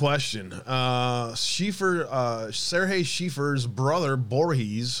 Good question. Sergei Shiffer's brother,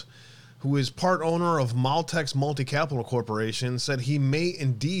 Borges, who is part owner of Maltex Multi-Capital Corporation, said he may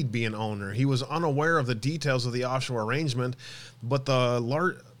indeed be an owner. He was unaware of the details of the offshore arrangement, but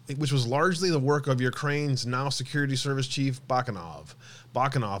which was largely the work of Ukraine's now security service chief, Bakanov.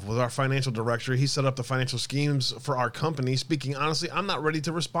 Bakanov was our financial director. He set up the financial schemes for our company. Speaking honestly, I'm not ready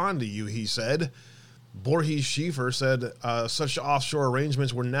to respond to you, he said. Borges Schiffer said such offshore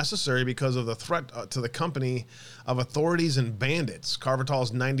arrangements were necessary because of the threat to the company of authorities and bandits.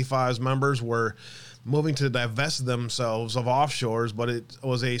 Carvital's 95 members were moving to divest themselves of offshores, but it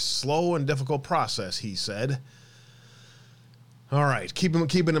was a slow and difficult process, he said. All right, keeping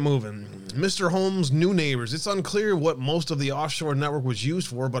it moving. Mr. Holmes' new neighbors. It's unclear what most of the offshore network was used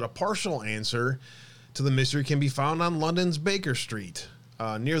for, but a partial answer to the mystery can be found on London's Baker Street,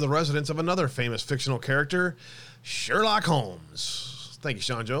 near the residence of another famous fictional character, Sherlock Holmes. Thank you,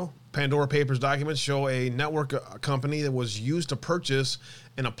 Sean Joe. Pandora Papers documents show a network company that was used to purchase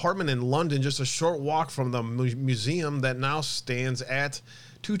an apartment in London, just a short walk from the museum that now stands at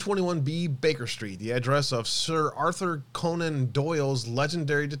 221B Baker Street, the address of Sir Arthur Conan Doyle's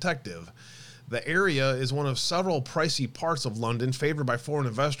legendary detective. The area is one of several pricey parts of London favored by foreign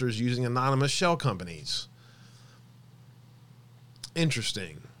investors using anonymous shell companies.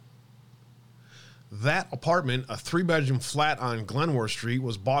 Interesting. That apartment, a 3-bedroom flat on Glenmore Street,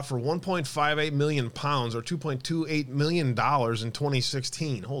 was bought for £1.58 million, or $2.28 million in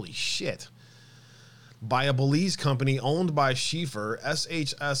 2016. Holy shit. By a Belize company owned by Schiffer,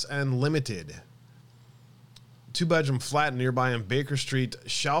 SHSN Limited. 2-bedroom flat nearby in Baker Street,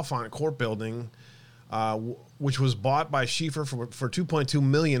 Chalfont Court Building, which was bought by Schiffer for £2.2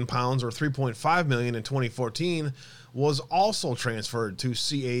 million, or $3.5 million in 2014, was also transferred to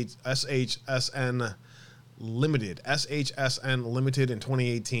SHSN Limited in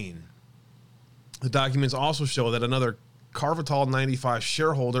 2018. The documents also show that another Carvital 95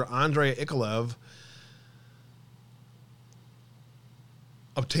 shareholder, Andrei Ikolev,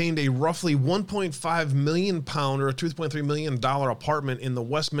 obtained a roughly £1.5 million or $2.3 million apartment in the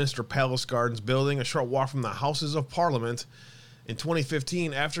Westminster Palace Gardens building, a short walk from the Houses of Parliament, in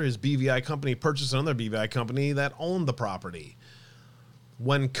 2015 after his BVI company purchased another BVI company that owned the property.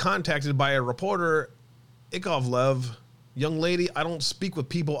 When contacted by a reporter, Ikovlev Young lady, I don't speak with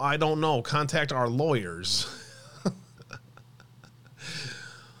people I don't know. Contact our lawyers.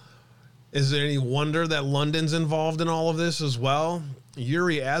 Is there any wonder that London's involved in all of this as well?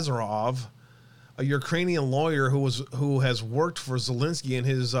 Yuri Azarov, a Ukrainian lawyer who has worked for Zelensky and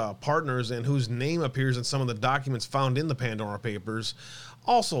his partners and whose name appears in some of the documents found in the Pandora Papers,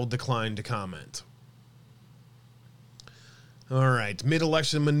 also declined to comment. All right,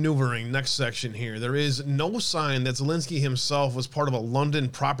 mid-election maneuvering, next section here. There is no sign that Zelensky himself was part of a London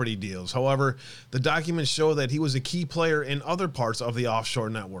property deals. However, the documents show that he was a key player in other parts of the offshore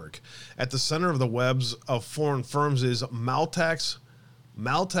network. At the center of the webs of foreign firms is Maltex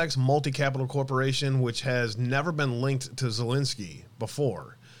Multi-Capital Corporation, which has never been linked to Zelensky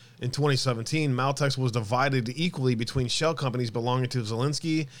before. In 2017, Maltex was divided equally between shell companies belonging to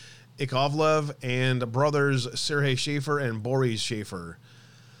Zelensky, Ikovlev, and brothers Sergei Schaefer and Boris Schaefer.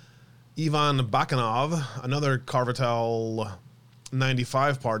 Ivan Bakanov, another Carvitel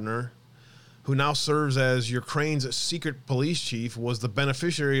 95 partner, who now serves as Ukraine's secret police chief, was the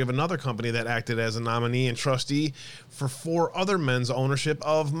beneficiary of another company that acted as a nominee and trustee for 4 other men's ownership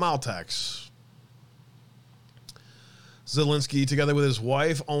of Maltex. Zelensky, together with his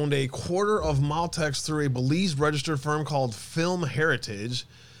wife, owned a quarter of Maltex through a Belize-registered firm called Film Heritage.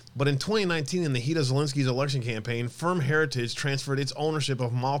 But in 2019, in the heat of Zelensky's election campaign, Firm Heritage transferred its ownership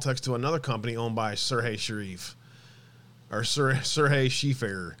of Maltex to another company owned by Sergei Schaefer,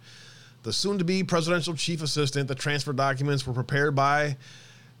 the soon-to-be presidential chief assistant. The transfer documents were prepared by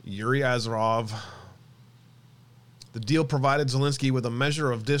Yuri Azarov. The deal provided Zelensky with a measure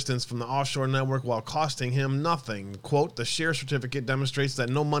of distance from the offshore network while costing him nothing. Quote, the share certificate demonstrates that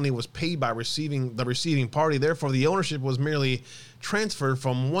no money was paid by the receiving party. Therefore, the ownership was merely transferred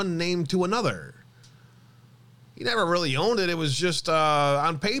from one name to another. He never really owned it. It was just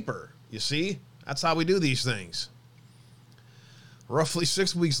on paper. You see? That's how we do these things. Roughly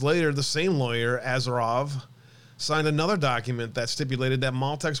 6 weeks later, the same lawyer, Azarov, signed another document that stipulated that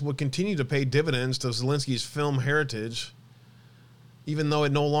Maltex would continue to pay dividends to Zelensky's Film Heritage, even though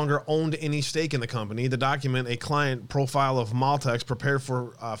it no longer owned any stake in the company. The document, a client profile of Maltex prepared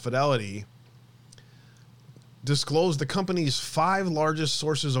for Fidelity, disclosed the company's 5 largest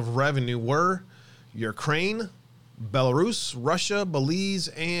sources of revenue were Ukraine, Belarus, Russia, Belize,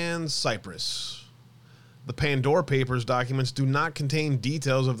 and Cyprus. The Pandora Papers documents do not contain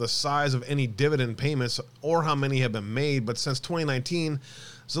details of the size of any dividend payments or how many have been made, but since 2019,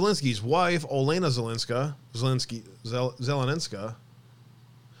 Zelensky's wife, Olena Zelenenska,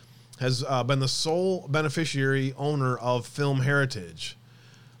 has been the sole beneficiary owner of Film Heritage,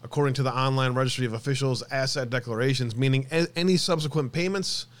 according to the online registry of officials' asset declarations, meaning any subsequent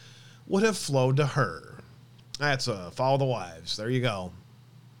payments would have flowed to her. That's follow the wives. There you go.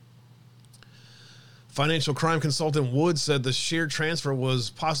 Financial crime consultant Wood said the share transfer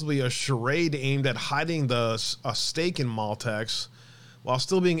was possibly a charade aimed at hiding a stake in Maltex while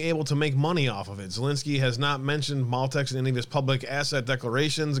still being able to make money off of it. Zelensky has not mentioned Maltex in any of his public asset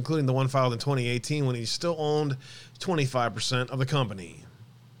declarations, including the one filed in 2018 when he still owned 25% of the company.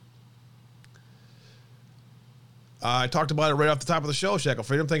 I talked about it right off the top of the show, Shackle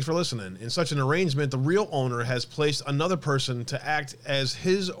Freedom. Thanks for listening. In such an arrangement, the real owner has placed another person to act as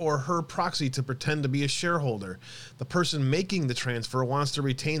his or her proxy to pretend to be a shareholder. The person making the transfer wants to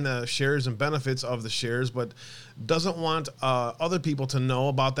retain the shares and benefits of the shares, but doesn't want other people to know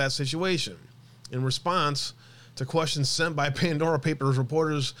about that situation. In response to questions sent by Pandora Papers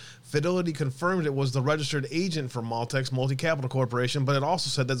reporters, Fidelity confirmed it was the registered agent for Maltex Multi-Capital Corporation, but it also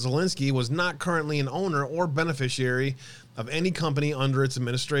said that Zelensky was not currently an owner or beneficiary of any company under its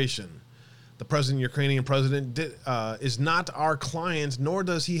administration. The Ukrainian president is not our client, nor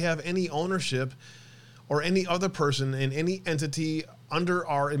does he have any ownership or any other person in any entity under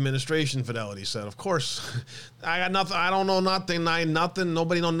our administration, Fidelity said. Of course, I got nothing. I don't know nothing.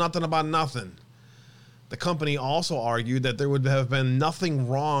 Nobody know nothing about nothing. The company also argued that there would have been nothing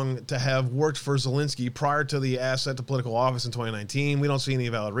wrong to have worked for Zelensky prior to the ascent to political office in 2019. We don't see any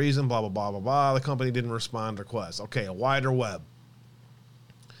valid reason, blah, blah, blah, blah, blah. The company didn't respond to requests. Okay, a wider web.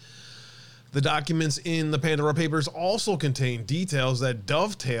 The documents in the Pandora Papers also contain details that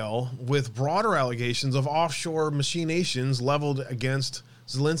dovetail with broader allegations of offshore machinations leveled against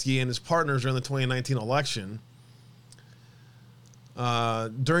Zelensky and his partners during the 2019 election.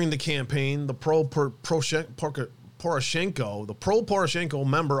 During the campaign, the pro-Poroshenko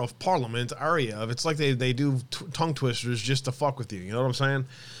member of parliament, Ariev, it's like they do tongue twisters just to fuck with you. You know what I'm saying?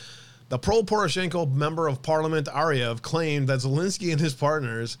 The pro-Poroshenko member of parliament, Ariev, claimed that Zelensky and his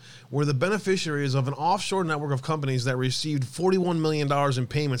partners were the beneficiaries of an offshore network of companies that received $41 million in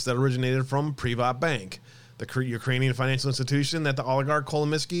payments that originated from Privat Bank. the Ukrainian financial institution that the oligarch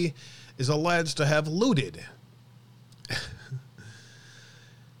Kolomoisky is alleged to have looted.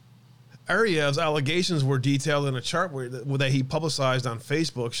 Aryev's allegations were detailed in a chart that he publicized on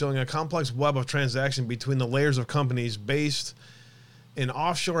Facebook, showing a complex web of transaction between the layers of companies based in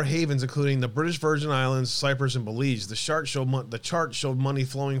offshore havens, including the British Virgin Islands, Cyprus, and Belize. The chart showed money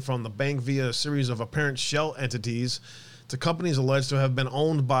flowing from the bank via a series of apparent shell entities to companies alleged to have been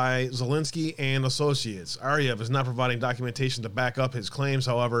owned by Zelensky and associates. Aryev is not providing documentation to back up his claims.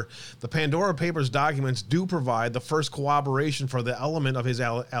 However, the Pandora Papers documents do provide the first corroboration for the element of his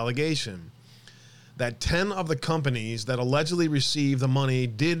allegation that 10 of the companies that allegedly received the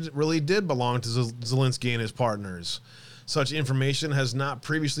money really did belong to Zelensky and his partners. Such information has not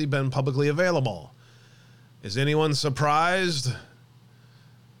previously been publicly available. Is anyone surprised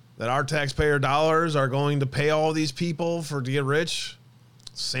that our taxpayer dollars are going to pay all these people to get rich?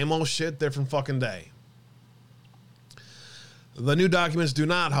 Same old shit, different fucking day. The new documents do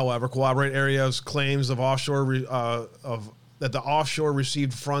not, however, corroborate Aryev's claims of that the offshore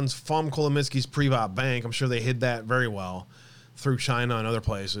received funds from Kolomoisky's Privat Bank. I'm sure they hid that very well through China and other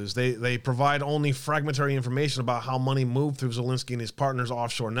places. They provide only fragmentary information about how money moved through Zelensky and his partner's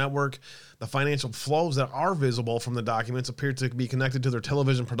offshore network. The financial flows that are visible from the documents appear to be connected to their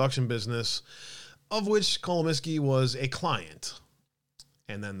television production business, of which Kolomoisky was a client.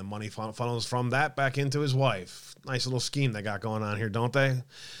 And then the money funnels from that back into his wife. Nice little scheme they got going on here, don't they?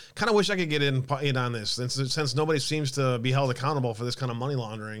 Kind of wish I could get in on this, since nobody seems to be held accountable for this kind of money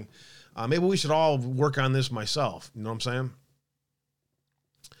laundering. Maybe we should all work on this myself. You know what I'm saying?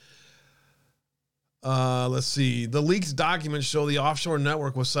 Let's see. The leaked documents show the offshore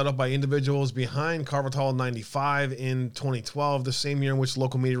network was set up by individuals behind Carvajal 95 in 2012, the same year in which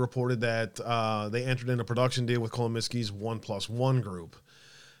local media reported that they entered into a production deal with Kolomoisky's 1+1 group.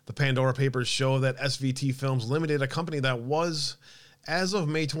 The Pandora Papers show that SVT Films Limited, a company that was, as of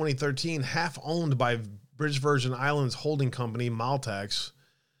May 2013, half owned by British Virgin Islands holding company Maltex,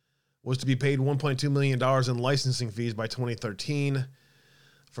 was to be paid $1.2 million in licensing fees by 2013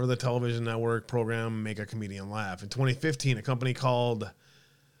 for the television network program Make a Comedian Laugh. In 2015, a company called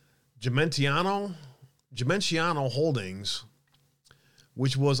Gementiano Holdings,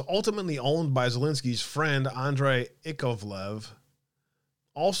 which was ultimately owned by Zelensky's friend Andrei Ikovlev,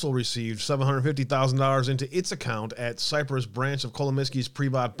 also received $750,000 into its account at Cyprus branch of Kolomoisky's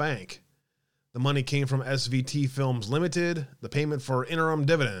Privat Bank. The money came from SVT Films Limited, the payment for interim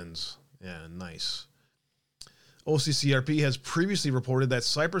dividends. Yeah, nice. OCCRP has previously reported that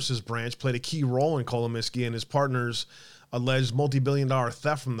Cyprus's branch played a key role in Kolomoisky and his partner's alleged multi-billion-dollar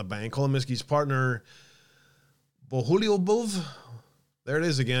theft from the bank. Kolomoisky's partner, Bohulyubov, there it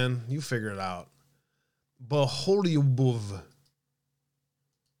is again. You figure it out. Bohulyubov.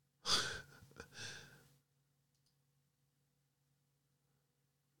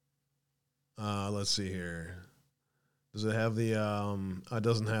 Let's see here. Does it have the, it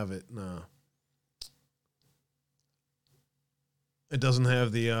doesn't have it, no. It doesn't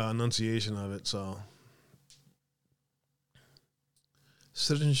have the enunciation of it, so.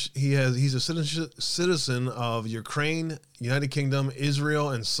 He's a citizen of Ukraine, United Kingdom, Israel,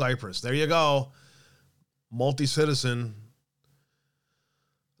 and Cyprus. There you go. Multi-citizen.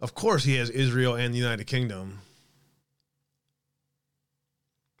 Of course he has Israel and the United Kingdom.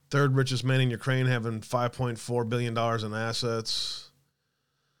 Third richest man in Ukraine, having $5.4 billion in assets.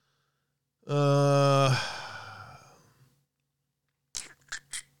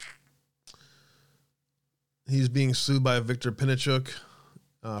 He's being sued by Viktor Pinichuk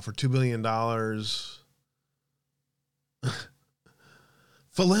for $2 billion.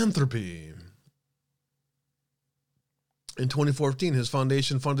 Philanthropy. In 2014, his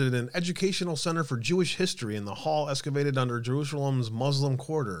foundation funded an educational center for Jewish history in the hall excavated under Jerusalem's Muslim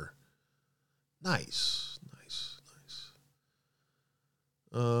quarter. Nice.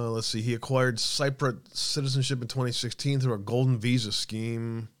 Let's see. He acquired Cypriot citizenship in 2016 through a golden visa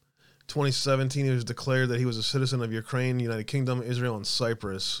scheme. 2017, he was declared that he was a citizen of Ukraine, United Kingdom, Israel, and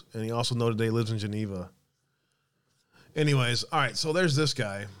Cyprus. And he also noted that he lives in Geneva. Anyways, all right, so there's this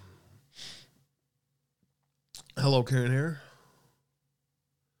guy. Hello, Karen here.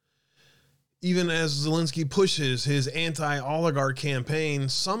 Even as Zelensky pushes his anti-oligarch campaign,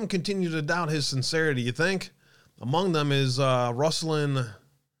 some continue to doubt his sincerity, you think? Among them is Ruslan.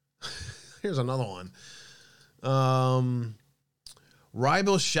 Here's another one.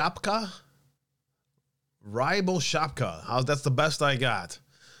 Rybal Shapka. That's the best I got.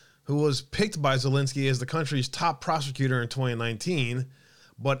 Who was picked by Zelensky as the country's top prosecutor in 2019,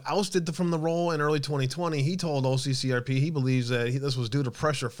 but ousted from the role in early 2020. He told OCCRP he believes that this was due to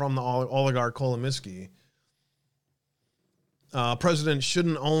pressure from the oligarch Kolomoisky. President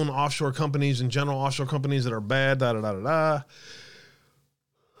shouldn't own offshore companies in general, offshore companies that are bad, da-da-da-da-da.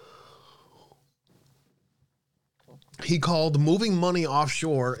 He called moving money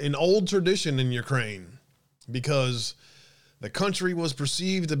offshore an old tradition in Ukraine because the country was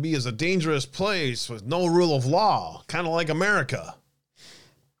perceived to be as a dangerous place with no rule of law, kind of like America.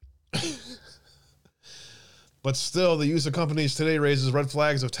 But still, the use of companies today raises red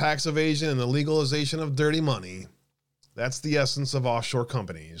flags of tax evasion and the legalization of dirty money. That's the essence of offshore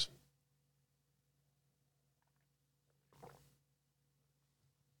companies.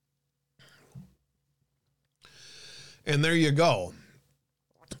 And there you go.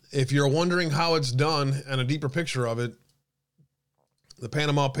 If you're wondering how it's done and a deeper picture of it, the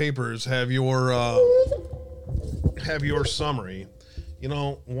Panama Papers have your summary. You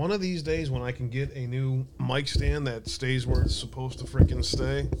know, one of these days when I can get a new mic stand that stays where it's supposed to freaking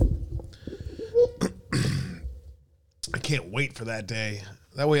stay, I can't wait for that day.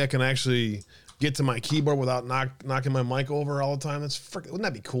 That way I can actually get to my keyboard without knocking my mic over all the time. Wouldn't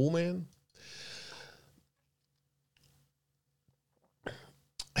that be cool, man?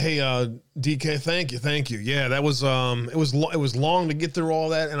 Hey, DK, thank you. Yeah, that was it was long to get through all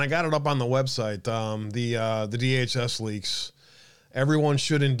that, and I got it up on the website. The DHS leaks. Everyone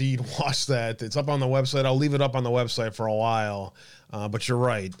should indeed watch that. It's up on the website. I'll leave it up on the website for a while. But you're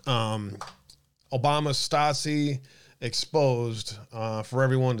right. Obama's Stasi exposed for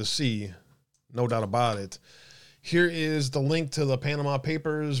everyone to see, no doubt about it. Here is the link to the Panama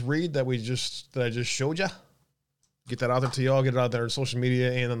Papers read that I just showed you. Get that out there to y'all. Get it out there on social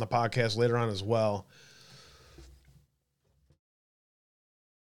media and on the podcast later on as well.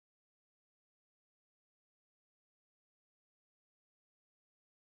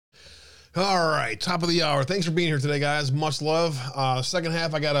 All right, top of the hour. Thanks for being here today, guys. Much love. Second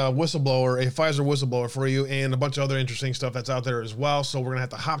half, I got a Pfizer whistleblower for you, and a bunch of other interesting stuff that's out there as well. So we're going to have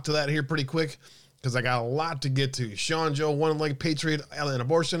to hop to that here pretty quick because I got a lot to get to. Sean Joe, one-leg patriot, and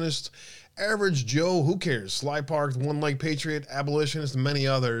abortionist. Average Joe, who cares? Sly Park, one-leg patriot, abolitionist, and many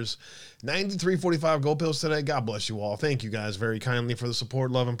others. 93.45 Gold Pills today. God bless you all. Thank you guys very kindly for the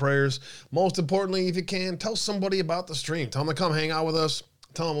support, love, and prayers. Most importantly, if you can, tell somebody about the stream. Tell them to come hang out with us.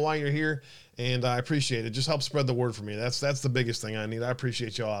 Tell them why you're here, and I appreciate it. Just help spread the word for me. That's the biggest thing I need. I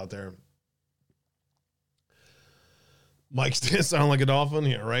appreciate y'all out there. Mike Stan sound like a dolphin?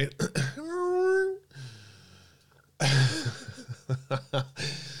 Yeah, right?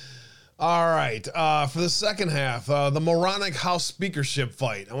 All right. For the second half, the moronic House speakership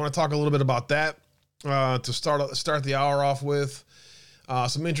fight. I want to talk a little bit about that to start the hour off with.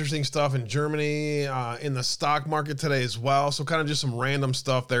 Some interesting stuff in Germany, in the stock market today as well. So kind of just some random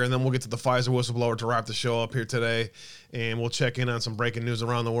stuff there. And then we'll get to the Pfizer whistleblower to wrap the show up here today. And we'll check in on some breaking news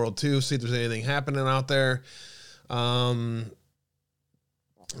around the world too. See if there's anything happening out there. I'm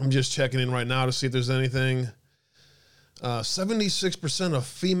just checking in right now to see if there's anything. 76% of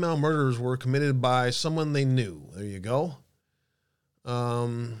female murders were committed by someone they knew. There you go.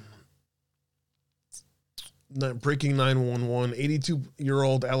 Breaking 911,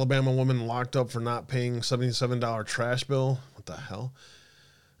 82-year-old Alabama woman locked up for not paying $77 trash bill. What the hell?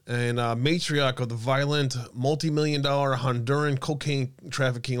 And matriarch of the violent multi-million-dollar Honduran cocaine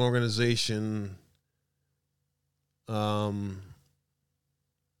trafficking organization. What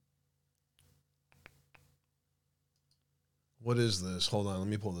is this? Hold on, let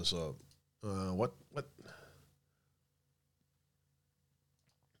me pull this up.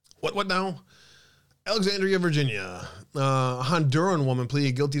 What now? Alexandria, Virginia. A Honduran woman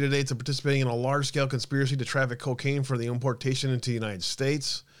pleaded guilty today to participating in a large-scale conspiracy to traffic cocaine for the importation into the United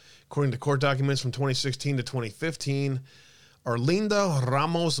States. According to court documents from 2016 to 2015, Orlinda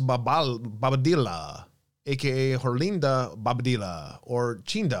Ramos Babadilla, a.k.a. Orlinda Babadilla, or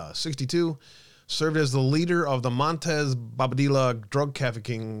Chinda, 62, served as the leader of the Montes Babadilla drug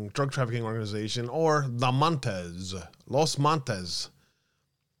trafficking organization, or the Montes, Los Montes.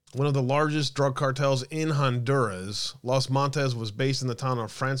 One of the largest drug cartels in Honduras. Los Montes was based in the town of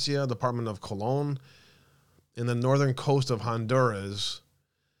Francia, department of Colón, in the northern coast of Honduras.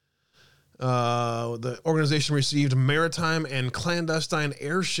 The organization received maritime and clandestine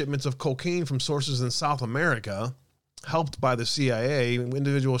air shipments of cocaine from sources in South America, helped by the CIA.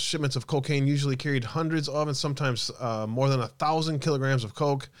 Individual shipments of cocaine usually carried hundreds of and sometimes more than 1,000 kilograms of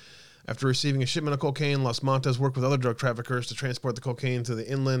coke. After receiving a shipment of cocaine, Los Montes worked with other drug traffickers to transport the cocaine to the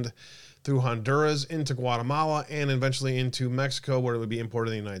inland through Honduras into Guatemala and eventually into Mexico, where it would be imported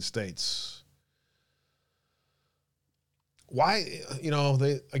in the United States. Why,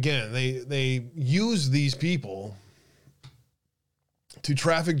 they use these people to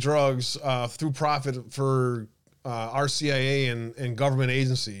traffic drugs through profit for our CIA and government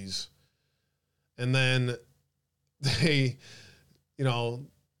agencies, and then they,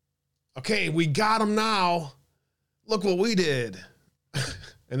 okay, we got them now. Look what we did.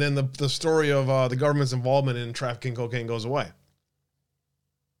 And then the story of the government's involvement in trafficking cocaine goes away.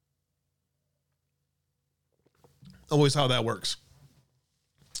 Always how that works.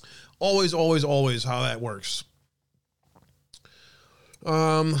 Always how that works.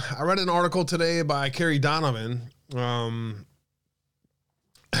 I read an article today by Carrie Donovan. Her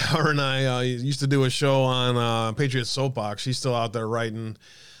and I used to do a show on Patriot Soapbox. She's still out there writing.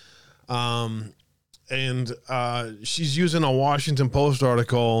 And she's using a Washington Post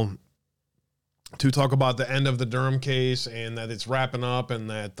article to talk about the end of the Durham case and that it's wrapping up and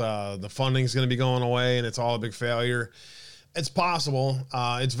that the funding's going to be going away and it's all a big failure. It's possible.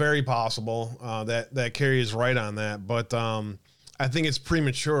 It's very possible that Carrie is right on that. But I think it's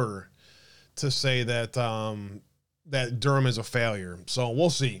premature to say that that Durham is a failure. So we'll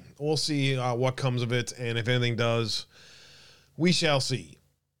see. We'll see what comes of it. And if anything does, we shall see.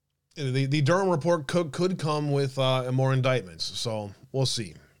 The Durham report could come with more indictments, so we'll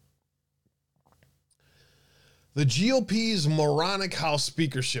see. The GOP's moronic House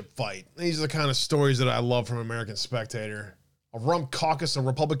speakership fight. These are the kind of stories that I love from American Spectator. A rump caucus of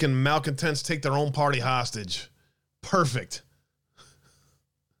Republican malcontents take their own party hostage. Perfect.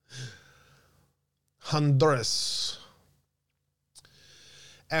 Honduras.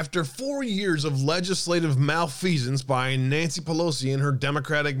 After 4 years of legislative malfeasance by Nancy Pelosi and her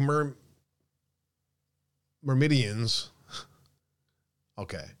Democratic myrmidons,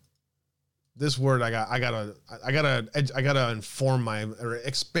 okay, this word I gotta inform or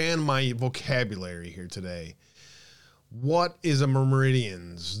expand my vocabulary here today. What is a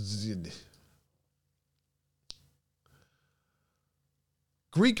myrmidons?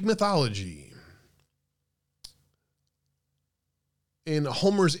 Greek mythology. In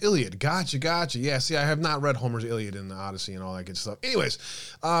Homer's Iliad. Gotcha. Yeah, see, I have not read Homer's Iliad and the Odyssey and all that good stuff. Anyways,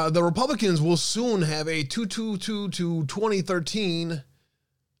 the Republicans will soon have a 222 to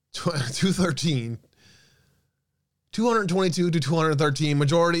 213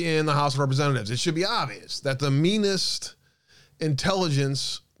 majority in the House of Representatives. It should be obvious that the meanest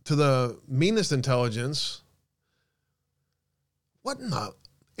intelligence to the meanest intelligence.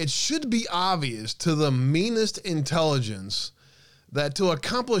 It should be obvious to the meanest intelligence that to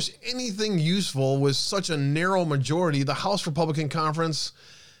accomplish anything useful with such a narrow majority, the House Republican Conference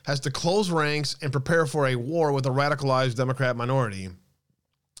has to close ranks and prepare for a war with a radicalized Democrat minority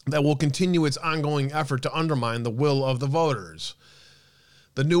that will continue its ongoing effort to undermine the will of the voters.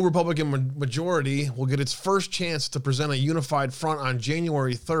 The new Republican majority will get its first chance to present a unified front on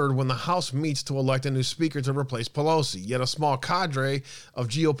January 3rd when the House meets to elect a new speaker to replace Pelosi. Yet a small cadre of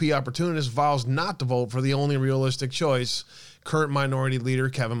GOP opportunists vows not to vote for the only realistic choice, current minority leader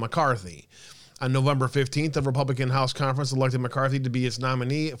Kevin McCarthy. On November 15th, the Republican House Conference elected McCarthy to be its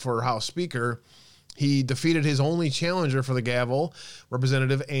nominee for House Speaker. He defeated his only challenger for the gavel,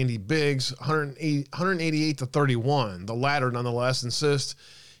 Representative Andy Biggs, 188 to 31. The latter, nonetheless, insists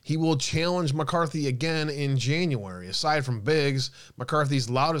he will challenge McCarthy again in January. Aside from Biggs, McCarthy's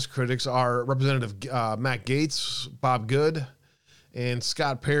loudest critics are Representative Matt Gaetz, Bob Good, and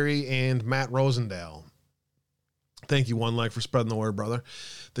Scott Perry and Matt Rosendale. Thank you, One Leg, for spreading the word, brother.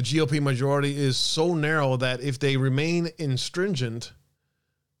 The GOP majority is so narrow that if they remain intransigent,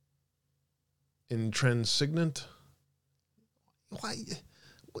 why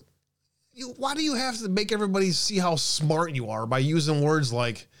do you have to make everybody see how smart you are by using words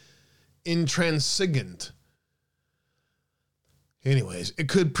like intransigent? Anyways, it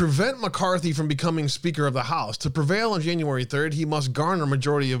could prevent McCarthy from becoming Speaker of the House. To prevail on January 3rd, he must garner a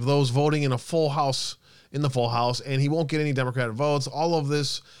majority of those voting in the full House, and he won't get any Democratic votes. All of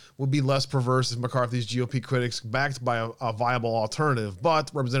this would be less perverse if McCarthy's GOP critics backed by a viable alternative. But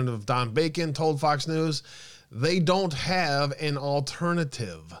Representative Don Bacon told Fox News they don't have an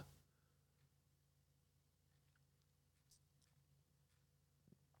alternative.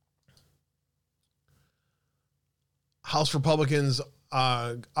 House Republicans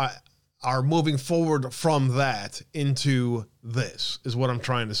are moving forward from that into this, is what I'm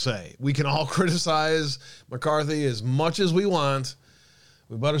trying to say. We can all criticize McCarthy as much as we want.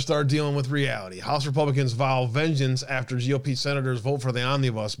 We better start dealing with reality. House Republicans vow vengeance after GOP senators vote for the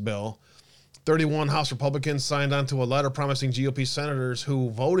omnibus bill. 31 House Republicans signed onto a letter promising GOP senators who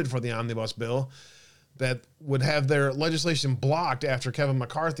voted for the omnibus bill that would have their legislation blocked after Kevin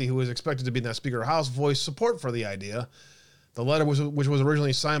McCarthy, who is expected to be the Speaker of the House, voiced support for the idea. The letter, which was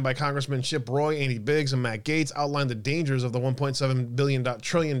originally signed by Congressman Chip Roy, Andy Biggs, and Matt Gaetz, outlined the dangers of the $1.7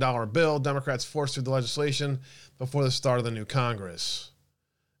 trillion bill Democrats forced through the legislation before the start of the new Congress.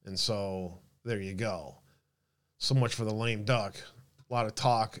 And so there you go. So much for the lame duck. A lot of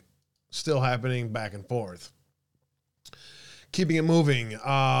talk still happening back and forth. Keeping it moving.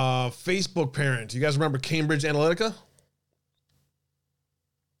 Facebook parent. You guys remember Cambridge Analytica?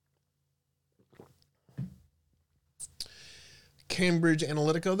 Cambridge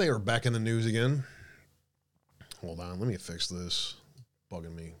Analytica, they are back in the news again. Hold on, let me fix this.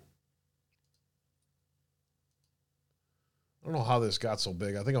 Bugging me. I don't know how this got so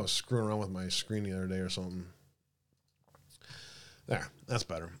big. I think I was screwing around with my screen the other day or something. There, that's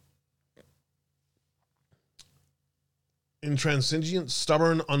better. Intransigent,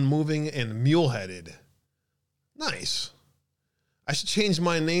 stubborn, unmoving, and mule-headed. Nice. I should change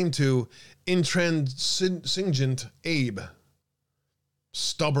my name to Intransigent Abe.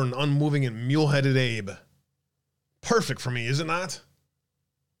 Stubborn, unmoving, and mule-headed Abe. Perfect for me, is it not?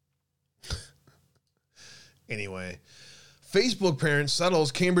 Anyway, Facebook parent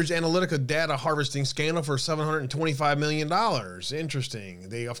settles Cambridge Analytica data harvesting scandal for $725 million. Interesting.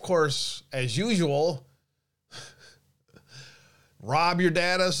 They, of course, as usual, rob your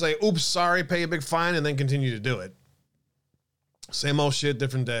data, say, oops, sorry, pay a big fine, and then continue to do it. Same old shit,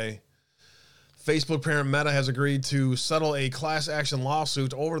 different day. Facebook parent Meta has agreed to settle a class action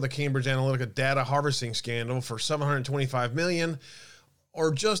lawsuit over the Cambridge Analytica data harvesting scandal for $725 million,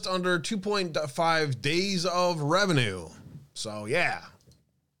 or just under 2.5 days of revenue. So yeah,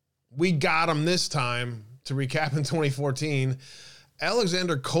 we got them this time. To recap, in 2014,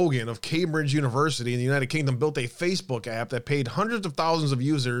 Alexander Kogan of Cambridge University in the United Kingdom built a Facebook app that paid hundreds of thousands of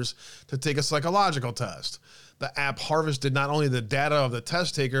users to take a psychological test. The app harvested not only the data of the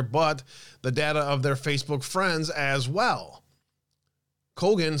test taker, but the data of their Facebook friends as well.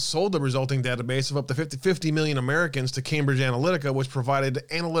 Kogan sold the resulting database of up to 50 million Americans to Cambridge Analytica, which provided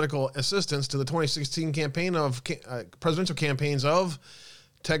analytical assistance to the 2016 presidential campaigns of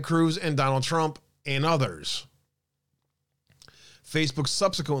Ted Cruz and Donald Trump and others. Facebook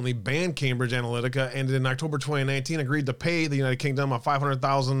subsequently banned Cambridge Analytica and in October 2019 agreed to pay the United Kingdom a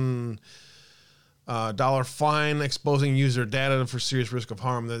 $500,000 fine exposing user data for serious risk of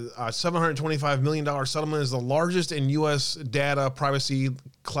harm. The $725 million settlement is the largest in U.S. data privacy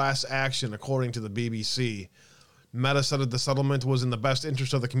class action, according to the BBC. Meta said that the settlement was in the best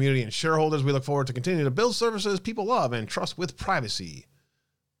interest of the community and shareholders. We look forward to continuing to build services people love and trust with privacy.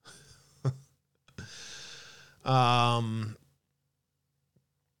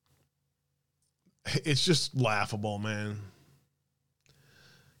 It's just laughable, man.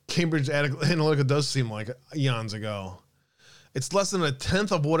 Cambridge Analytica does seem like eons ago. It's less than a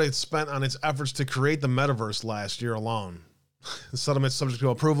tenth of what it spent on its efforts to create the metaverse last year alone. The settlement is subject to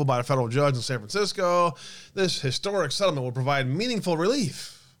approval by a federal judge in San Francisco. This historic settlement will provide meaningful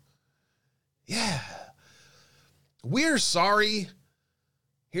relief. Yeah. We're sorry.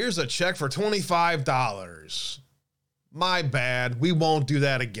 Here's a check for $25. My bad. We won't do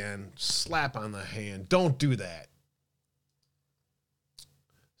that again. Slap on the hand. Don't do that.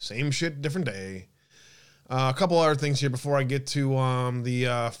 Same shit, different day. A couple other things here before I get to the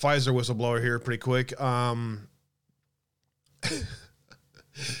Pfizer whistleblower here pretty quick. In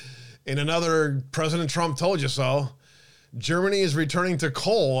another President Trump told you so, Germany is returning to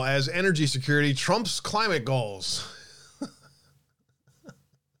coal as energy security trumps climate goals.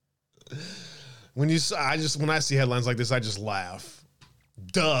 When I see headlines like this, I just laugh.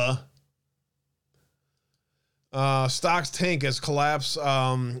 Duh. Stocks tank as collapse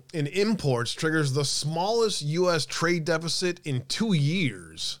in imports triggers the smallest U.S. trade deficit in 2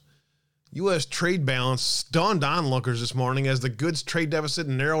 years. U.S. trade balance stunned onlookers this morning as the goods trade deficit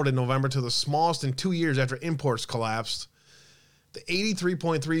narrowed in November to the smallest in 2 years after imports collapsed. The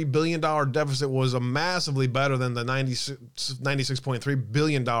 $83.3 billion deficit was massively better than the $96.3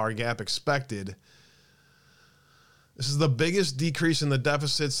 billion gap expected. This is the biggest decrease in the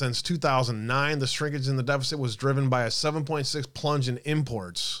deficit since 2009. The shrinkage in the deficit was driven by a 7.6 plunge in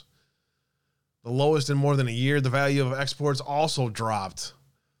imports, the lowest in more than a year. The value of exports also dropped.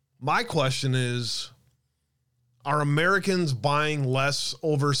 My question is, are Americans buying less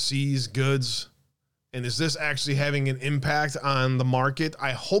overseas goods? And is this actually having an impact on the market?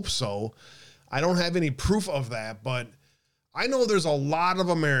 I hope so. I don't have any proof of that, but I know there's a lot of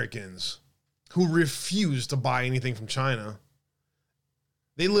Americans who refuse to buy anything from China.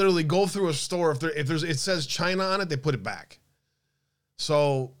 They literally go through a store. If it says China on it, they put it back.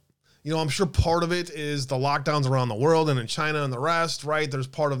 So You know, I'm sure part of it is the lockdowns around the world and in China and the rest, right? There's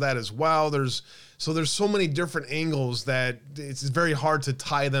part of that as well. There's so many different angles that it's very hard to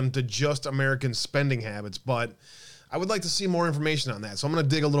tie them to just American spending habits, but I would like to see more information on that. So I'm going to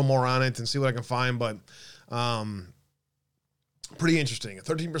dig a little more on it and see what I can find, but pretty interesting. A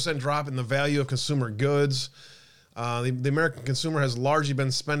 13% drop in the value of consumer goods. The American consumer has largely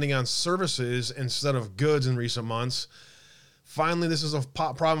been spending on services instead of goods in recent months. Finally, this is a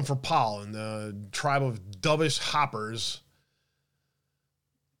problem for Paul and the tribe of dovish hoppers.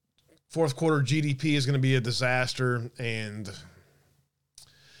 Fourth quarter GDP is going to be a disaster, and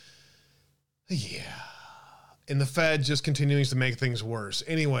yeah. And the Fed just continues to make things worse.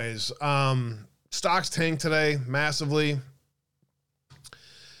 Anyways, stocks tanked today massively.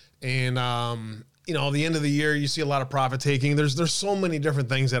 And, you know, the end of the year, you see a lot of profit taking. There's so many different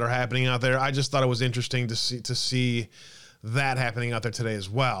things that are happening out there. I just thought it was interesting to see that happening out there today as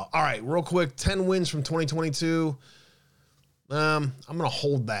well. All right, real quick, 10 wins from 2022. I'm going to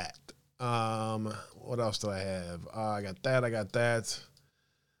hold that. What else do I have? I got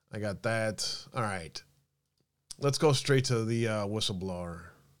that. All right. Let's go straight to the whistleblower.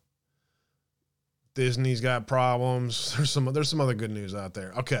 Disney's got problems. There's some other good news out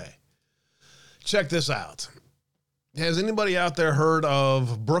there. Okay. Check this out. Has anybody out there heard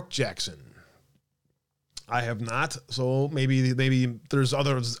of Brooke Jackson? I have not. So maybe there's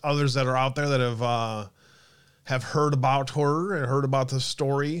others that are out there that have heard about her and heard about the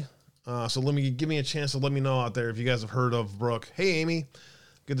story. So give me a chance to let me know out there if you guys have heard of Brooke. Hey, Amy.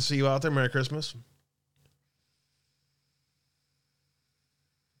 Good to see you out there. Merry Christmas.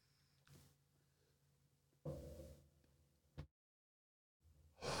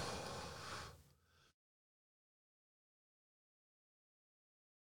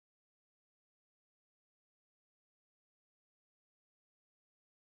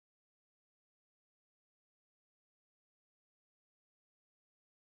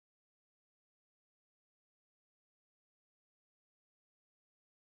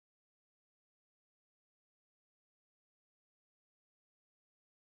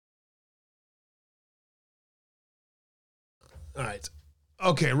 All right.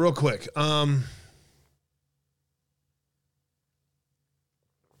 Okay, real quick. I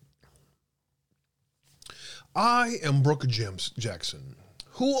am Brooke Jackson.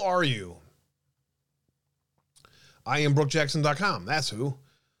 Who are you? I am BrookeJackson.com. That's who.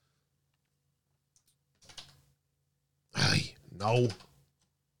 Hey, no.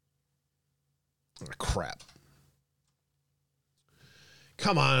 Oh, crap.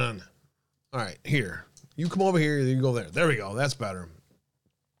 Come on. All right, here. You come over here, you go there. There we go. That's better.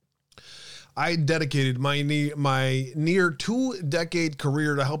 I dedicated my near 2-decade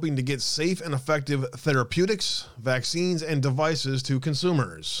career to helping to get safe and effective therapeutics, vaccines, and devices to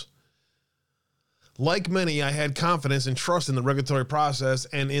consumers. Like many, I had confidence and trust in the regulatory process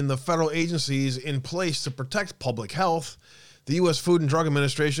and in the federal agencies in place to protect public health. The U.S. Food and Drug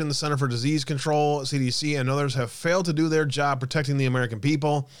Administration, the Center for Disease Control, CDC, and others have failed to do their job protecting the American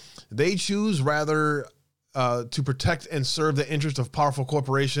people. They choose rather to protect and serve the interest of powerful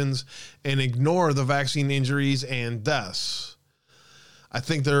corporations and ignore the vaccine injuries and deaths. I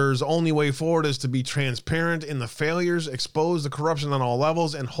think there's only way forward is to be transparent in the failures, expose the corruption on all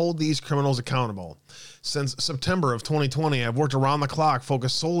levels, and hold these criminals accountable. Since September of 2020, I've worked around the clock,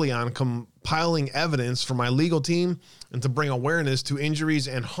 focused solely on compiling evidence for my legal team and to bring awareness to injuries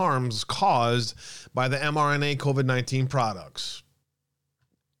and harms caused by the mRNA COVID-19 products.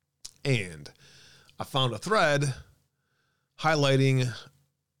 And I found a thread highlighting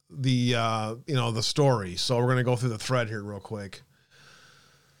the story. So we're going to go through the thread here real quick.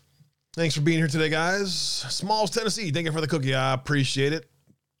 Thanks for being here today, guys. Smalls, Tennessee. Thank you for the cookie. I appreciate it.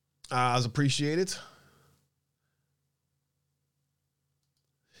 Appreciate it.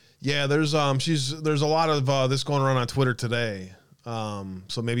 Yeah, there's a lot of this going around on Twitter today.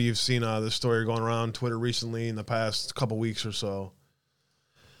 So maybe you've seen this story going around Twitter recently in the past couple weeks or so.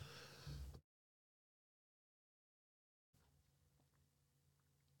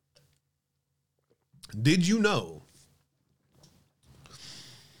 Did you know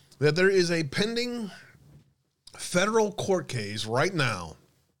that there is a pending federal court case right now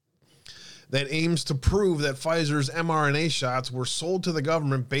that aims to prove that Pfizer's mRNA shots were sold to the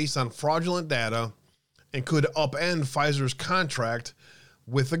government based on fraudulent data and could upend Pfizer's contract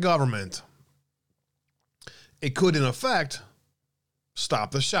with the government? It could, in effect,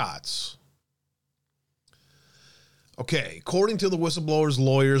 stop the shots. Okay, according to the whistleblower's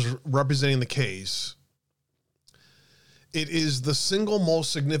lawyers representing the case, it is the single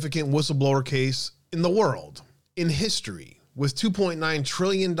most significant whistleblower case in the world, in history. with $2.9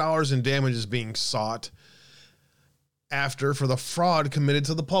 trillion in damages being sought for the fraud committed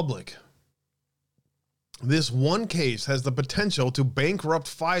to the public. This one case has the potential to bankrupt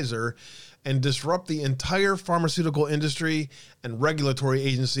Pfizer and disrupt the entire pharmaceutical industry and regulatory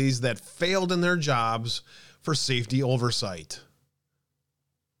agencies that failed in their jobs for safety oversight.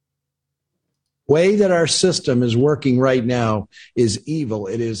 Way that our system is working right now is evil.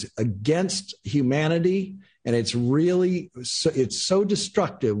 It is against humanity, and it's so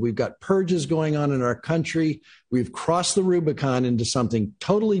destructive. We've got purges going on in our country. We've crossed the Rubicon into something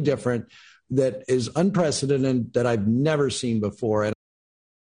totally different that is unprecedented, that I've never seen before. And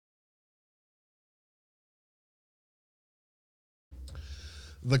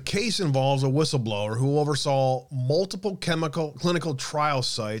the case involves a whistleblower who oversaw multiple clinical trial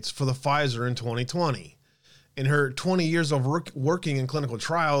sites for the Pfizer in 2020. In her 20 years of working in clinical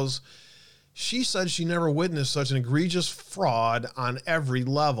trials, she said she never witnessed such an egregious fraud on every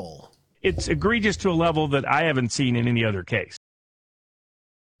level. It's egregious to a level that I haven't seen in any other case.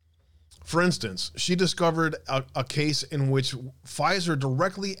 For instance, she discovered a case in which Pfizer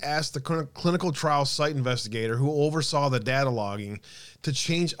directly asked the clinical trial site investigator who oversaw the data logging to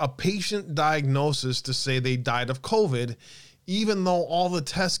change a patient diagnosis to say they died of COVID, even though all the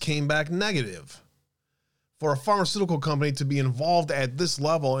tests came back negative. For a pharmaceutical company to be involved at this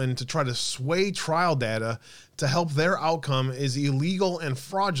level and to try to sway trial data to help their outcome is illegal and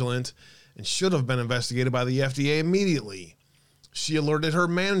fraudulent and should have been investigated by the FDA immediately. She alerted her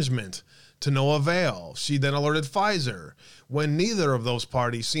management, to no avail. She then alerted Pfizer. When neither of those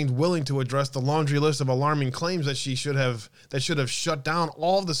parties seemed willing to address the laundry list of alarming claims that should have shut down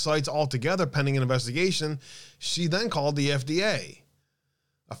all of the sites altogether pending an investigation, she then called the FDA.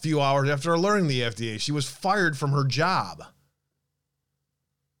 A few hours after alerting the FDA, she was fired from her job.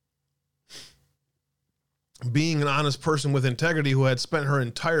 Being an honest person with integrity who had spent her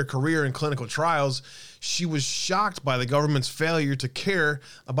entire career in clinical trials, she was shocked by the government's failure to care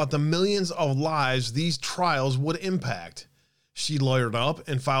about the millions of lives these trials would impact. She lawyered up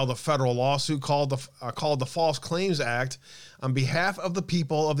and filed a federal lawsuit called the False Claims Act on behalf of the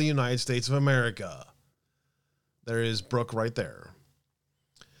people of the United States of America. There is Brooke right there.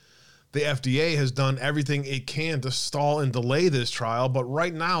 The FDA has done everything it can to stall and delay this trial, but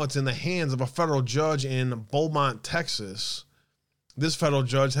right now it's in the hands of a federal judge in Beaumont, Texas. This federal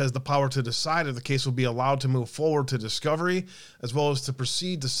judge has the power to decide if the case will be allowed to move forward to discovery, as well as to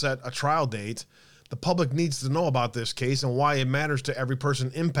proceed to set a trial date. The public needs to know about this case and why it matters to every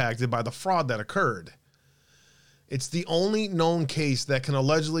person impacted by the fraud that occurred. It's the only known case that can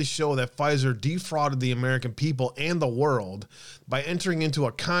allegedly show that Pfizer defrauded the American people and the world by entering into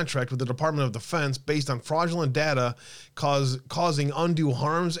a contract with the Department of Defense based on fraudulent data causing undue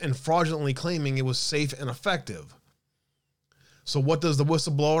harms and fraudulently claiming it was safe and effective. So what does the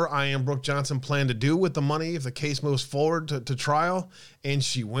whistleblower, I Am Brooke Johnson, plan to do with the money if the case moves forward to trial and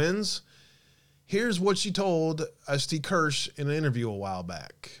she wins? Here's what she told St. Kirsch in an interview a while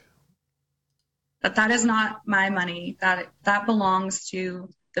back. That is not my money. That belongs to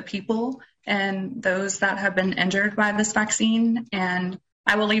the people and those that have been injured by this vaccine. And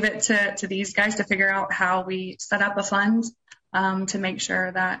I will leave it to these guys to figure out how we set up a fund to make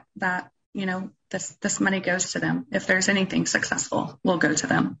sure that this money goes to them. If there's anything successful, we'll go to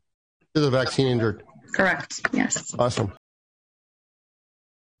them. To the vaccine injured. Correct. Yes. Awesome.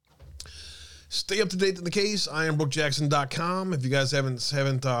 Stay up to date on the case. IamBrookeJackson.com. If you guys haven't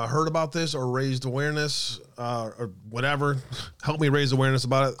heard about this or raised awareness or whatever, help me raise awareness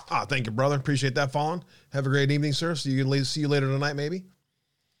about it. Thank you, brother. Appreciate that, Fallen. Have a great evening, sir. See you later tonight, maybe.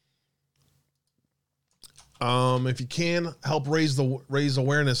 If you can, help raise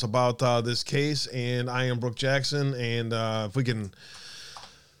awareness about this case and I Am Brooke Jackson, and if we can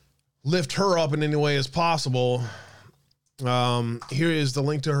lift her up in any way as possible. Here is the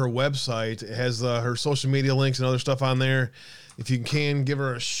link to her website. It has her social media links and other stuff on there. If you can, give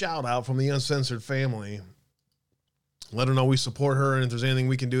her a shout out from the Uncensored family. Let her know we support her, and if there's anything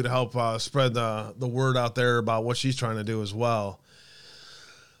we can do to help spread the word out there about what she's trying to do as well.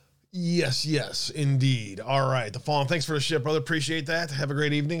 Yes, indeed. All right, the Fallen, thanks for the shit, brother. Appreciate that. Have a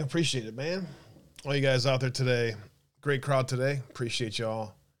great evening. Appreciate it, man. All you guys out there today. Great crowd today. Appreciate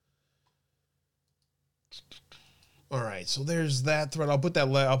y'all. All right, so there's that thread. I'll put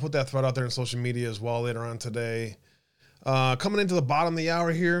that thread out there in social media as well later on today. Coming into the bottom of the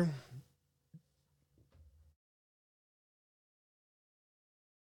hour here.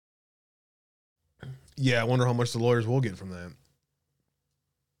 Yeah, I wonder how much the lawyers will get from that.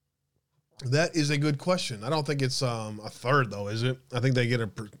 That is a good question. I don't think it's a third, though, is it? I think they get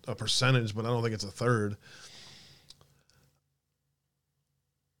a percentage, but I don't think it's a third.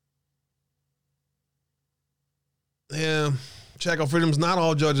 Yeah, Chaco Freedoms. Not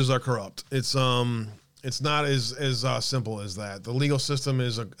all judges are corrupt. It's not as simple as that. The legal system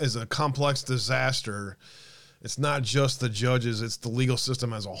is a complex disaster. It's not just the judges; it's the legal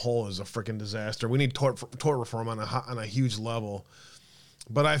system as a whole is a freaking disaster. We need tort reform on a huge level.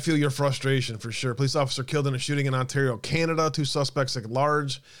 But I feel your frustration for sure. Police officer killed in a shooting in Ontario, Canada. 2 suspects at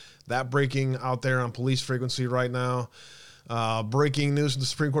large. That breaking out there on police frequency right now. Breaking news: the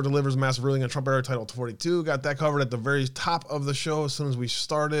Supreme Court delivers massive ruling on Trump era Title 42. Got that covered at the very top of the show as soon as we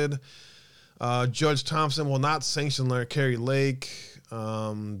started. Judge Thompson will not sanction Carrie Lake.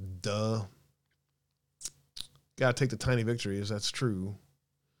 Duh. Gotta take the tiny victories. That's true.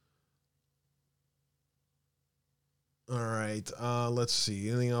 All right. Let's see.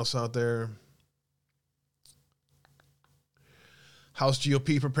 Anything else out there? House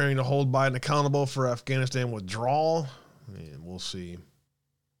GOP preparing to hold Biden accountable for Afghanistan withdrawal. And we'll see.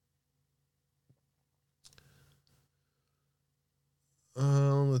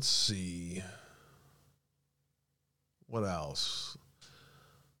 Let's see. What else?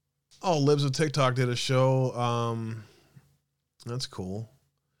 Oh, Libs of TikTok did a show. That's cool.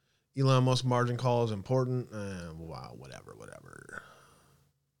 Elon Musk margin call is important. Wow, whatever.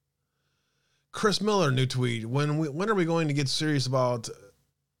 Chris Miller, new tweet. When are we going to get serious about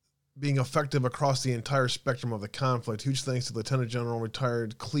being effective across the entire spectrum of the conflict? Huge thanks to Lieutenant General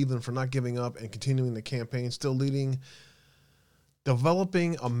retired Cleveland for not giving up and continuing the campaign, still leading,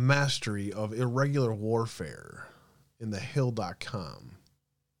 developing a mastery of irregular warfare in thehill.com.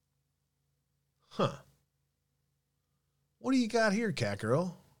 Huh. What do you got here, Cat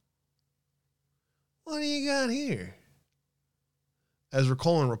Girl? What do you got here? Ezra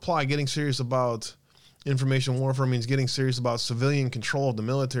Coleman reply, getting serious about information warfare means getting serious about civilian control of the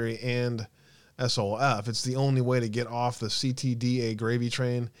military and SOF. It's the only way to get off the CTDA gravy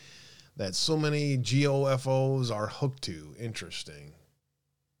train that so many GOFOs are hooked to. Interesting.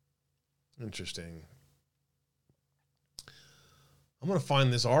 I'm going to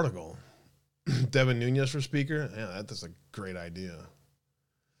find this article. Devin Nunes for speaker? Yeah, that's a great idea.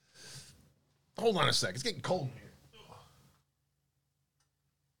 Hold on a sec. It's getting cold in here.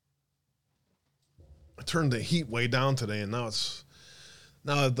 I turned the heat way down today, and now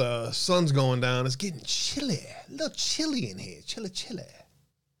that the sun's going down, it's getting chilly. A little chilly in here. Chilly.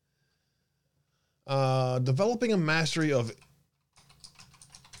 Developing a mastery of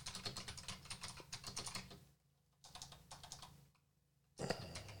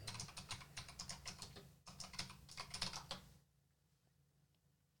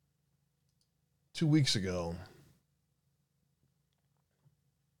 2 weeks ago.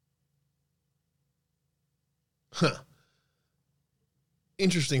 Huh.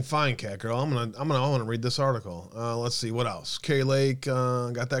 Interesting find, Cat Girl. I want to read this article. Let's see what else. Carrie Lake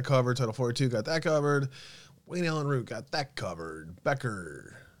got that covered. Title 42 got that covered. Wayne Allen Root got that covered.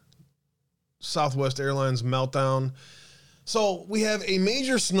 Becker. Southwest Airlines meltdown. So we have a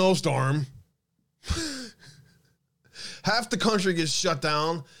major snowstorm. Half the country gets shut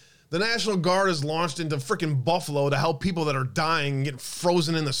down. The National Guard is launched into freaking Buffalo to help people that are dying and get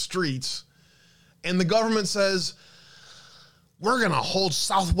frozen in the streets. And the government says, we're going to hold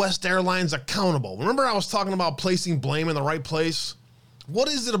Southwest Airlines accountable. Remember I was talking about placing blame in the right place? What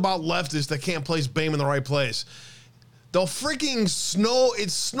is it about leftists that can't place blame in the right place? The freaking snow, it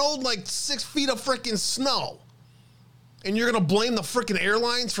snowed like 6 feet of freaking snow. And you're going to blame the freaking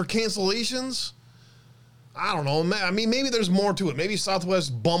airlines for cancellations? I don't know. I mean, maybe there's more to it. Maybe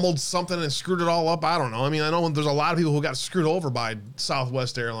Southwest bumbled something and screwed it all up. I don't know. I mean, I know there's a lot of people who got screwed over by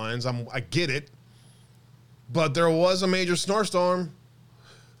Southwest Airlines. I get it. But there was a major snowstorm.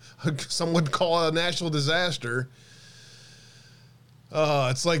 Some would call it a national disaster.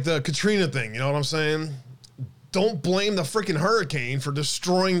 It's like the Katrina thing. You know what I'm saying? Don't blame the freaking hurricane for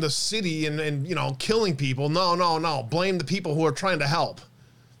destroying the city and you know, killing people. No. Blame the people who are trying to help.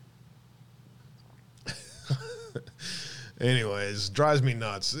 Anyways, drives me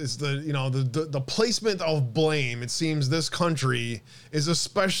nuts. It's the placement of blame. It seems this country is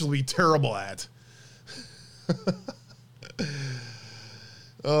especially terrible at.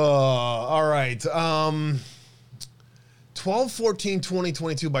 All right.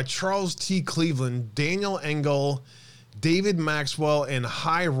 12/14/2022 by Charles T. Cleveland, Daniel Engel, David Maxwell, and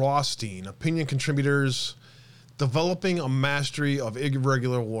Hy Rothstein, opinion contributors, developing a mastery of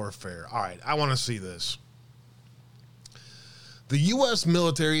irregular warfare. All right, I want to see this. The U.S.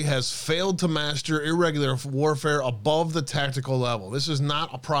 military has failed to master irregular warfare above the tactical level. This is not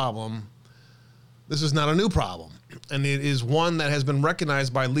a problem. This is not a new problem. And it is one that has been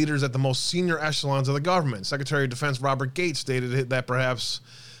recognized by leaders at the most senior echelons of the government. Secretary of Defense Robert Gates stated that perhaps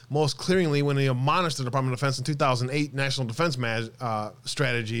most clearly when he admonished the Department of Defense in 2008 National Defense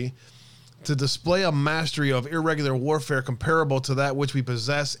Strategy to display a mastery of irregular warfare comparable to that which we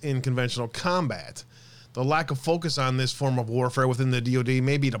possess in conventional combat. The lack of focus on this form of warfare within the DoD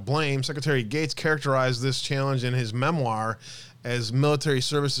may be to blame. Secretary Gates characterized this challenge in his memoir as military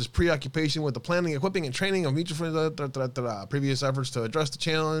service's preoccupation with the planning, equipping, and training of mutual previous efforts to address the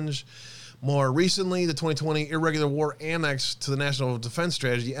challenge. More recently, the 2020 Irregular War Annex to the National Defense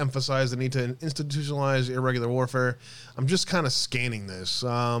Strategy emphasized the need to institutionalize irregular warfare. I'm just kind of scanning this.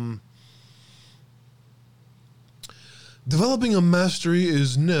 Developing a mastery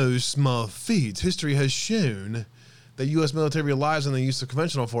is no small feat. History has shown that U.S. military relies on the use of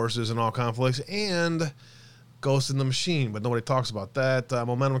conventional forces in all conflicts and Ghost in the Machine, but nobody talks about that.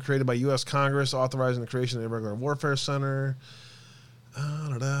 Momentum created by U.S. Congress authorizing the creation of the Irregular Warfare Center.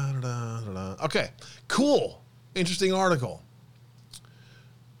 Okay, cool. Interesting article.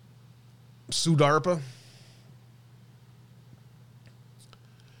 Sue DARPA.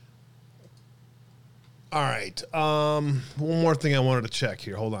 All right. One more thing I wanted to check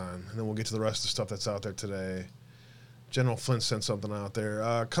here. Hold on. And then we'll get to the rest of the stuff that's out there today. General Flint sent something out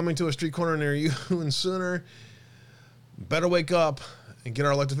there. Coming to a street corner near you and sooner. Better wake up and get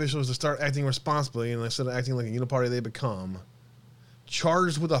our elected officials to start acting responsibly and instead of acting like a uniparty they become.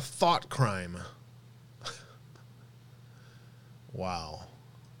 Charged with a thought crime. Wow.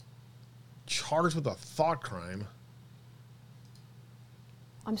 Charged with a thought crime.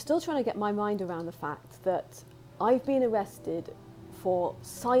 I'm still trying to get my mind around the fact that I've been arrested for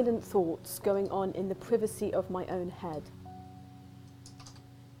silent thoughts going on in the privacy of my own head.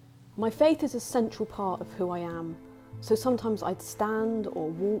 My faith is a central part of who I am, so sometimes I'd stand or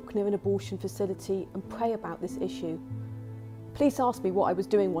walk near an abortion facility and pray about this issue. Police asked me what I was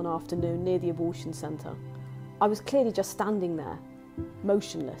doing one afternoon near the abortion centre. I was clearly just standing there,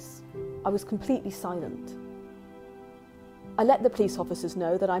 motionless. I was completely silent. I let the police officers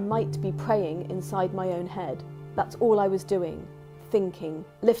know that I might be praying inside my own head. That's all I was doing, thinking,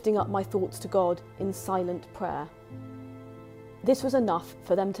 lifting up my thoughts to God in silent prayer. This was enough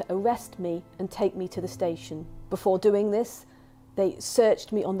for them to arrest me and take me to the station. Before doing this, they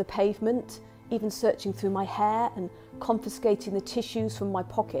searched me on the pavement, even searching through my hair and confiscating the tissues from my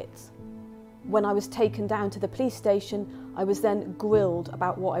pockets. When I was taken down to the police station, I was then grilled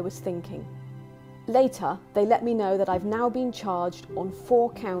about what I was thinking. Later, they let me know that I've now been charged on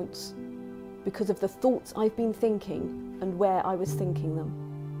 4 counts because of the thoughts I've been thinking and where I was thinking them.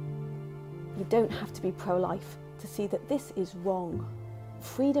 You don't have to be pro-life to see that this is wrong.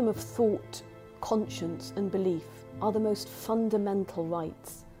 Freedom of thought, conscience and belief are the most fundamental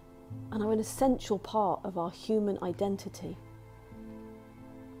rights and are an essential part of our human identity.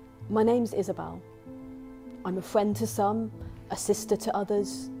 My name's Isabel. I'm a friend to some, a sister to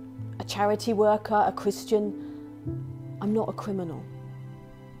others, a charity worker, a Christian. I'm not a criminal,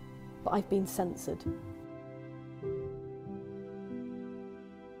 but I've been censored.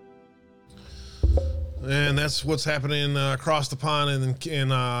 And that's what's happening across the pond in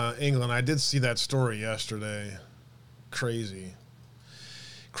England. I did see that story yesterday. Crazy.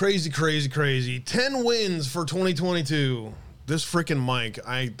 Crazy. 10 wins for 2022. This freaking mic,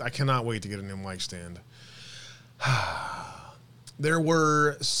 I cannot wait to get a new mic stand. There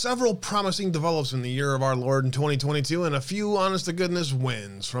were several promising develops in the year of our Lord in 2022 and a few honest-to-goodness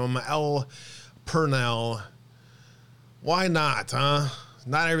wins from L. Purnell. Why not, huh?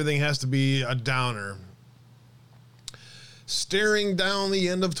 Not everything has to be a downer. Staring down the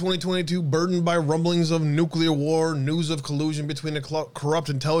end of 2022, burdened by rumblings of nuclear war, news of collusion between the corrupt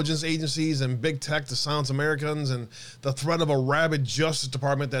intelligence agencies and big tech to silence Americans, and the threat of a rabid Justice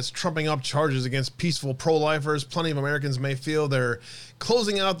Department that's trumping up charges against peaceful pro-lifers, plenty of Americans may feel they're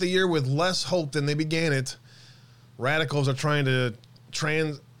closing out the year with less hope than they began it. Radicals are trying to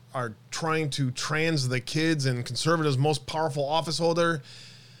trans the kids, and conservatives' most powerful office holder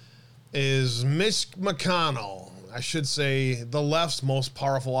is Mitch McConnell. I should say the left's most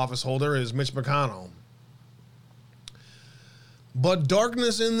powerful office holder is Mitch McConnell. But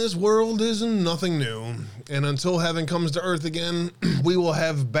darkness in this world is nothing new, and until heaven comes to earth again, we will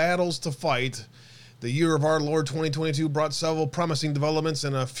have battles to fight. The year of our Lord 2022 brought several promising developments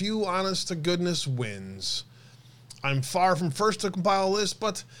and a few honest-to-goodness wins. I'm far from first to compile a list,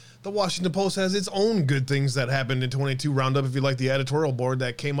 but the Washington Post has its own good things that happened in 22 roundup. If you like the editorial board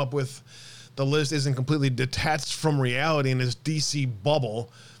that came up with the list isn't completely detached from reality in its DC bubble,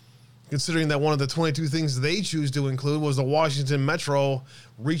 considering that one of the 22 things they choose to include was the Washington Metro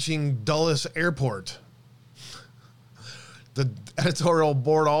reaching Dulles Airport. The editorial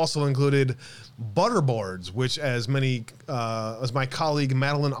board also included Butterboards, which as my colleague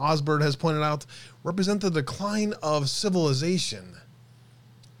Madeline Osbert has pointed out, represent the decline of civilization.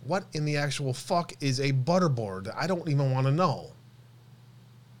 What in the actual fuck is a butterboard? I don't even want to know.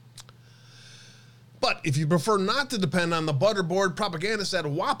 But if you prefer not to depend on the butterboard propagandists at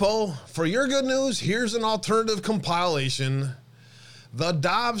WAPO, for your good news, here's an alternative compilation. The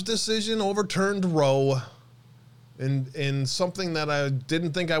Dobbs decision overturned Roe. In something that I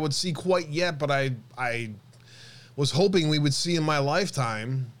didn't think I would see quite yet, but I was hoping we would see in my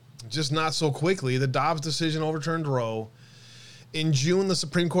lifetime, just not so quickly. The Dobbs decision overturned Roe. In June, the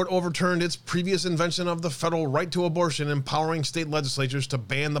Supreme Court overturned its previous invention of the federal right to abortion, empowering state legislatures to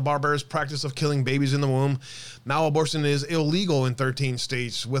ban the barbarous practice of killing babies in the womb. Now abortion is illegal in 13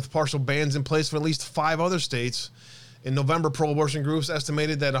 states, with partial bans in place for at least 5 other states. In November, pro-abortion groups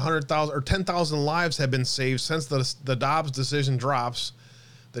estimated that 100,000 or 10,000 lives have been saved since the Dobbs decision drops.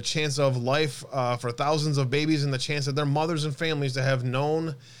 The chance of life for thousands of babies and the chance of their mothers and families to have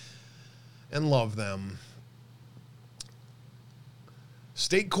known and loved them.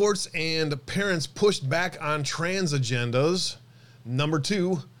 State courts and parents pushed back on trans agendas. Number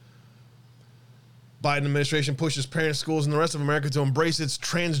 2, Biden administration pushes parents, schools, and the rest of America to embrace its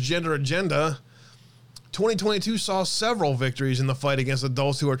transgender agenda. 2022 saw several victories in the fight against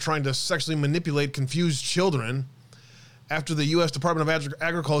adults who are trying to sexually manipulate confused children. After the U.S. Department of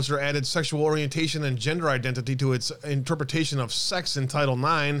Agriculture added sexual orientation and gender identity to its interpretation of sex in Title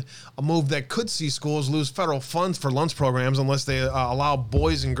IX, a move that could see schools lose federal funds for lunch programs unless they allow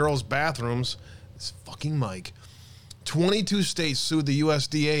boys and girls bathrooms. It's fucking Mike. 22 states sued the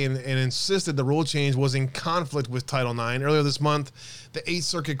USDA and insisted the rule change was in conflict with Title IX. Earlier this month, the 8th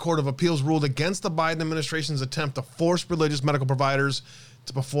Circuit Court of Appeals ruled against the Biden administration's attempt to force religious medical providers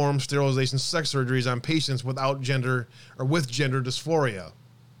to perform sterilization sex surgeries on patients without gender or with gender dysphoria.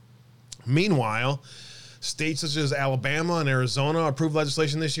 Meanwhile, states such as Alabama and Arizona approved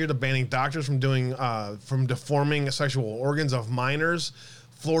legislation this year to banning doctors from deforming sexual organs of minors.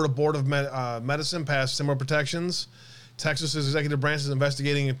 Florida Board of Medicine passed similar protections. Texas's executive branch is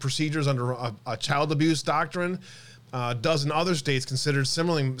investigating procedures under a child abuse doctrine. A dozen other states considered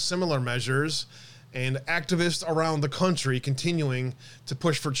similar measures, and activists around the country continuing to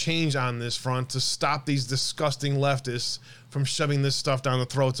push for change on this front to stop these disgusting leftists from shoving this stuff down the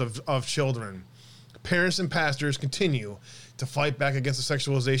throats of children. Parents and pastors continue to fight back against the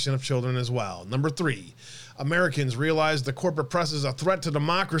sexualization of children as well. Number 3, Americans realize the corporate press is a threat to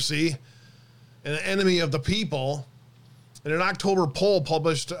democracy and an enemy of the people. In an October poll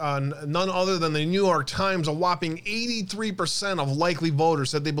published on none other than the New York Times, a whopping 83% of likely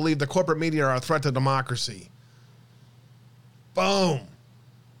voters said they believe the corporate media are a threat to democracy. Boom.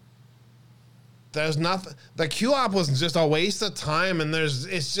 There's nothing. The Q-op was just a waste of time, and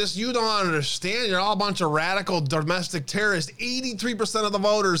it's just, you don't understand. You're all a bunch of radical domestic terrorists. 83% of the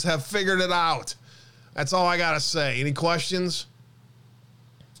voters have figured it out. That's all I got to say. Any questions?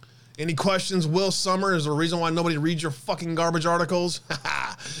 Any questions? Will Summer is the reason why nobody reads your fucking garbage articles?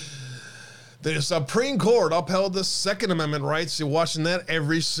 The Supreme Court upheld the Second Amendment rights. You're watching that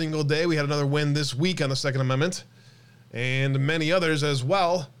every single day. We had another win this week on the Second Amendment, and many others as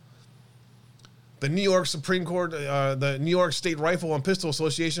well. The New York Supreme Court, the New York State Rifle and Pistol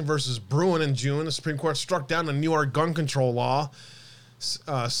Association versus Bruin in June, the Supreme Court struck down the New York gun control law,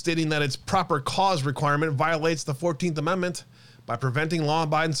 stating that its proper cause requirement violates the 14th Amendment by preventing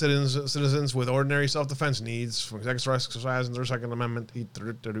law-abiding citizens with ordinary self-defense needs from exercising their Second Amendment.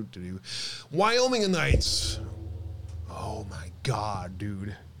 Wyoming Knights. Oh my God,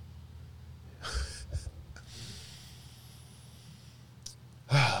 dude.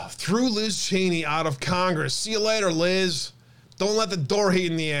 Threw Liz Cheney out of Congress. See you later, Liz. Don't let the door hit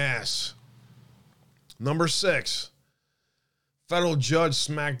in the ass. Number 6. Federal judge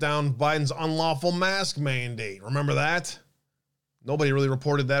smacked down Biden's unlawful mask mandate. Remember that? Nobody really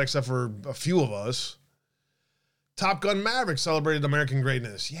reported that except for a few of us. Top Gun Maverick celebrated American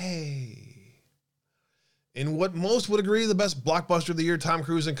greatness. Yay. In what most would agree the best blockbuster of the year, Tom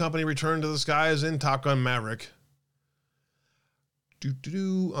Cruise and company returned to the skies in Top Gun Maverick.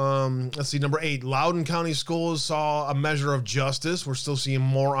 Let's see, number 8. Loudoun County schools saw a measure of justice. We're still seeing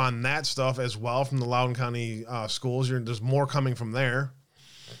more on that stuff as well from the Loudoun County schools. There's more coming from there.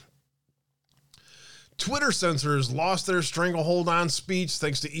 Twitter censors lost their stranglehold on speech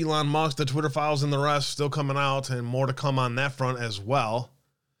thanks to Elon Musk, the Twitter files, and the rest still coming out, and more to come on that front as well.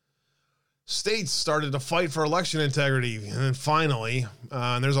 States started to fight for election integrity, and finally,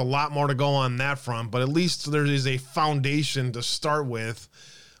 and there's a lot more to go on that front, but at least there is a foundation to start with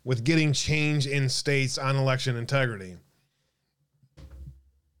getting change in states on election integrity.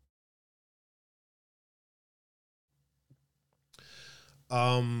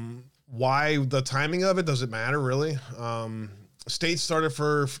 Why the timing of it? Does it matter, really? States started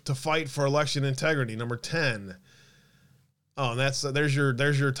to fight for election integrity. Number 10. Oh, and there's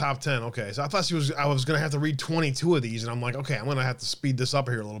your top 10. Okay, so I thought I was gonna have to read 22 of these, and I'm like, okay, I'm gonna have to speed this up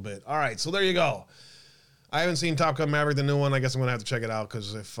here a little bit. All right, so there you go. I haven't seen Top Gun Maverick, the new one. I guess I'm gonna have to check it out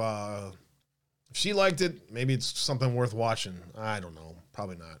because if she liked it, maybe it's something worth watching. I don't know,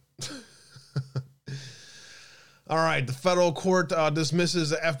 probably not. All right, the federal court dismisses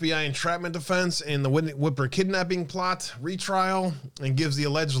the FBI entrapment defense in the Whipper kidnapping plot retrial and gives the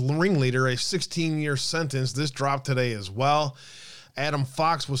alleged ringleader a 16-year sentence. This dropped today as well. Adam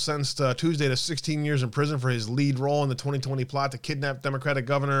Fox was sentenced Tuesday to 16 years in prison for his lead role in the 2020 plot to kidnap Democratic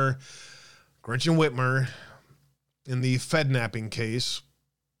Governor Gretchen Whitmer in the Fednapping case.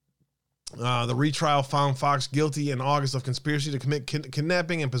 The retrial found Fox guilty in August of conspiracy to commit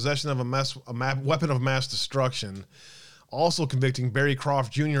kidnapping and possession of a weapon of mass destruction, also convicting Barry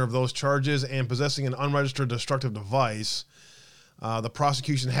Croft Jr. of those charges and possessing an unregistered destructive device. The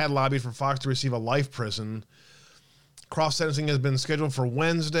prosecution had lobbied for Fox to receive a life prison. Croft's sentencing has been scheduled for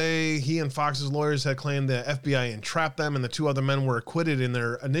Wednesday. He and Fox's lawyers had claimed the FBI entrapped them, and the two other men were acquitted in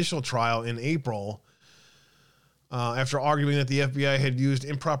their initial trial in April. After arguing that the FBI had used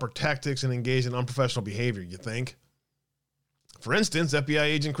improper tactics and engaged in unprofessional behavior, you think? For instance, FBI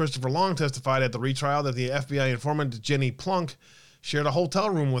agent Christopher Long testified at the retrial that the FBI informant Jenny Plunk shared a hotel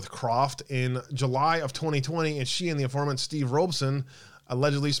room with Croft in July of 2020, and she and the informant Steve Robeson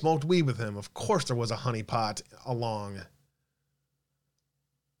allegedly smoked weed with him. Of course there was a honeypot along.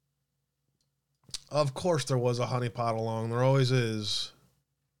 Of course there was a honeypot along. There always is.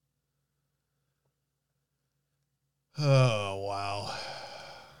 Oh, wow.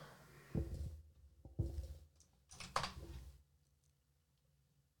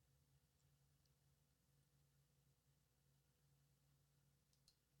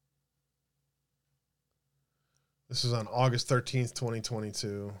 This is on August 13th,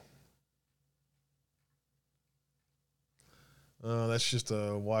 2022. That's just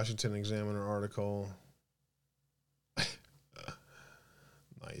a Washington Examiner article.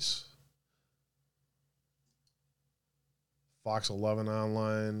 Nice. Fox 11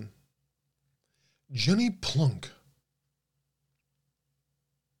 online. Jenny Plunk.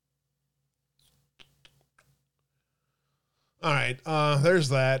 All right, there's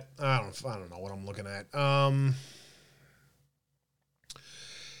that. I don't know what I'm looking at.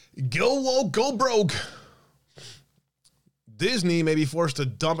 Go woke, go broke. Disney may be forced to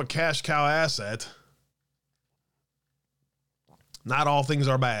dump a cash cow asset. Not all things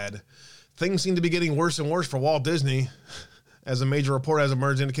are bad. Things seem to be getting worse and worse for Walt Disney, as a major report has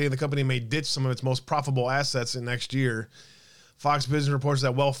emerged indicating the company may ditch some of its most profitable assets in next year. Fox Business reports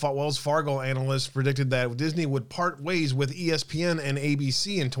that Wells Fargo analysts predicted that Disney would part ways with ESPN and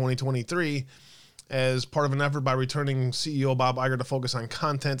ABC in 2023 as part of an effort by returning CEO Bob Iger to focus on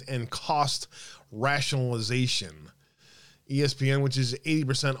content and cost rationalization. ESPN, which is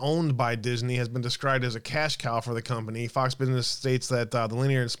 80% owned by Disney, has been described as a cash cow for the company. Fox Business states that the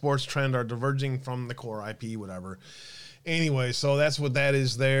linear and sports trend are diverging from the core IP, whatever. Anyway, so that's what that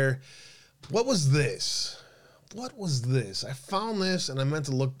is there. What was this? What was this? I found this and I meant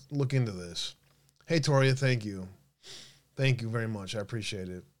to look into this. Hey, Toria, thank you. Thank you very much. I appreciate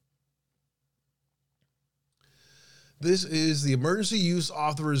it. This is the emergency use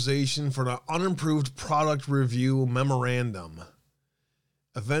authorization for the unimproved product review memorandum.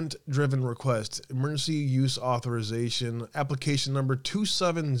 Event-driven request. Emergency use authorization. Application number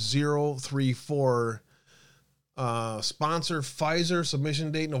 27034. Sponsor Pfizer.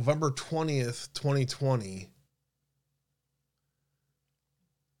 Submission date November 20th, 2020.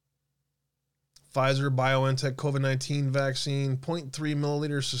 Pfizer BioNTech COVID-19 vaccine, 0.3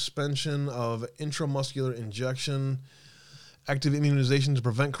 milliliter suspension of intramuscular injection, active immunization to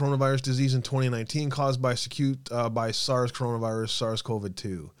prevent coronavirus disease in 2019 caused by by SARS coronavirus,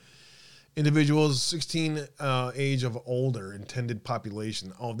 SARS-CoV-2. Individuals 16 age of older, intended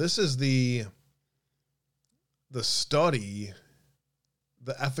population. Oh, this is the study,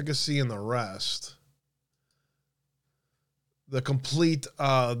 the efficacy and the rest. The complete,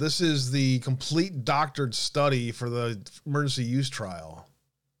 this is the complete doctored study for the emergency use trial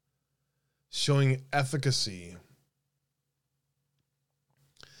showing efficacy,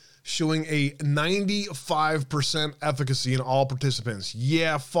 showing a 95% efficacy in all participants.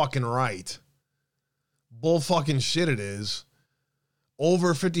 Yeah, fucking right. Bull fucking shit it is.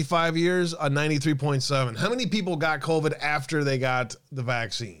 Over 55 years, a 93.7. How many people got COVID after they got the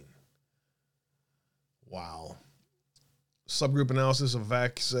vaccine? Wow. subgroup analysis of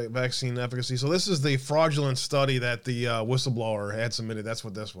vaccine efficacy. So this is the fraudulent study that the whistleblower had submitted. That's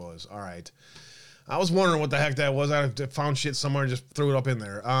what this was. All right. I was wondering what the heck that was. I found shit somewhere and just threw it up in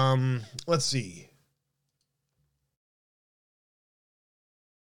there. Let's see.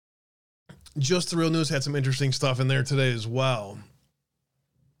 Just the Real News had some interesting stuff in there today as well.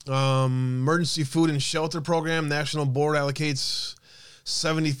 Emergency Food and Shelter Program. National Board allocates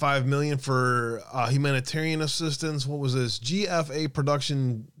 $75 million for humanitarian assistance. What was this? GFA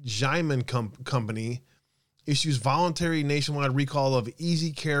Production Jaimin Company issues voluntary nationwide recall of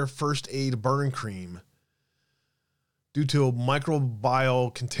Easy Care First Aid burn cream due to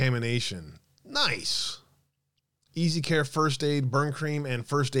microbial contamination. Nice. Easy Care First Aid burn cream and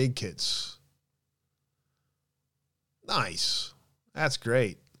first aid kits. Nice. That's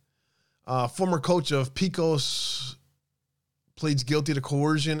great. Former coach of Pecos pleads guilty to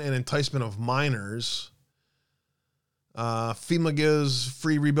coercion and enticement of minors. FEMA gives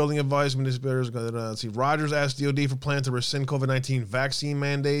free rebuilding advice. Let's see. Rogers asked DOD for plan to rescind COVID-19 vaccine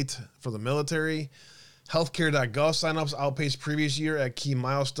mandate for the military. Healthcare.gov signups outpaced previous year at key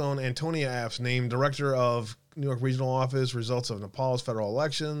milestone. Antonia Apps named director of New York Regional Office. Results of Nepal's federal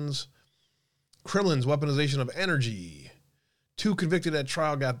elections. Kremlin's weaponization of energy. 2 convicted at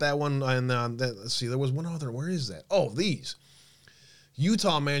trial. Got that one. And let's see. There was one other. Where is that? Oh, these.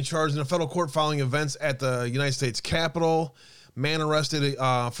 Utah man charged in a federal court following events at the United States Capitol. Man arrested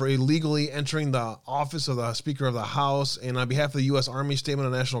for illegally entering the office of the Speaker of the House. And on behalf of the U.S. Army Statement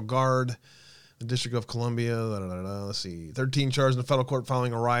of National Guard, the District of Columbia. Let's see. 13 charged in a federal court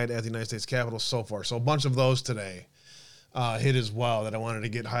following a riot at the United States Capitol so far. So a bunch of those today hit as well that I wanted to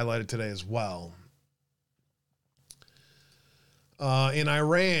get highlighted today as well. In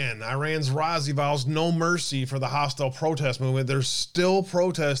Iran's Razi vows no mercy for the hostile protest movement. There's still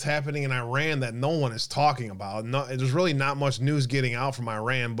protests happening in Iran that no one is talking about. There's really not much news getting out from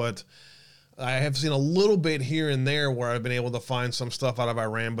Iran, but I have seen a little bit here and there where I've been able to find some stuff out of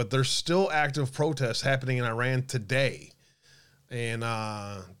Iran, but there's still active protests happening in Iran today. And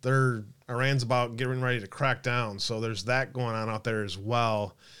Iran's about getting ready to crack down. So there's that going on out there as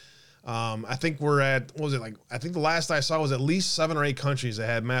well. I think we're at, I think the last I saw was at least 7 or 8 countries that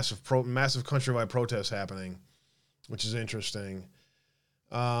had massive countrywide protests happening, which is interesting.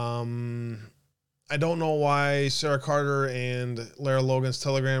 I don't know why Sarah Carter and Lara Logan's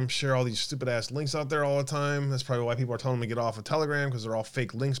Telegram share all these stupid ass links out there all the time. That's probably why people are telling them to get off of Telegram, because they're all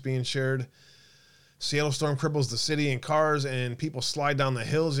fake links being shared. Seattle storm cripples the city in cars and people slide down the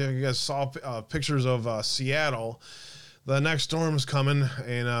hills. You guys saw pictures of Seattle. The next storm's coming,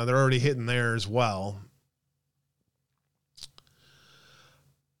 and they're already hitting there as well.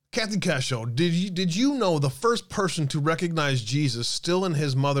 Captain Casho, did you know the first person to recognize Jesus still in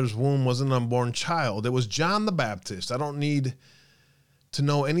his mother's womb was an unborn child? It was John the Baptist. I don't need to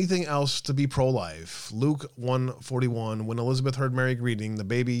know anything else to be pro-life. Luke 1:41. When Elizabeth heard Mary greeting, the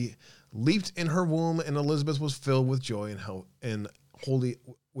baby leaped in her womb, and Elizabeth was filled with joy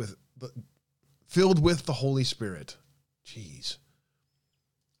filled with the Holy Spirit. Jeez.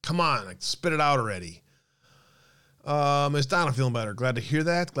 Come on, spit it out already. Is Donna feeling better? Glad to hear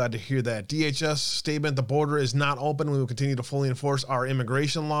that. DHS statement, the border is not open. We will continue to fully enforce our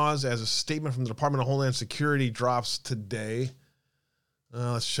immigration laws, as a statement from the Department of Homeland Security drops today.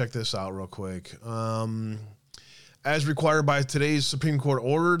 Let's check this out real quick. As required by today's Supreme Court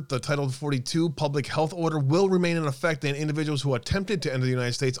order, the Title 42 public health order will remain in effect, and individuals who attempted to enter the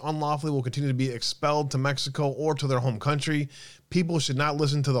United States unlawfully will continue to be expelled to Mexico or to their home country. People should not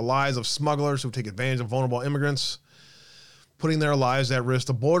listen to the lies of smugglers who take advantage of vulnerable immigrants, putting their lives at risk.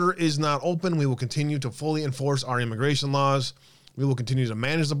 The border is not open. We will continue to fully enforce our immigration laws. We will continue to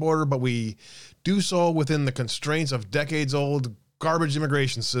manage the border, but we do so within the constraints of decades-old garbage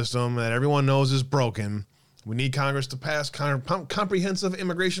immigration system that everyone knows is broken. We need Congress to pass comprehensive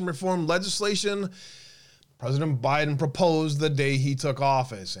immigration reform legislation President Biden proposed the day he took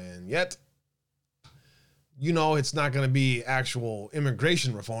office, and yet, it's not going to be actual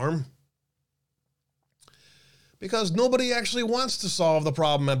immigration reform because nobody actually wants to solve the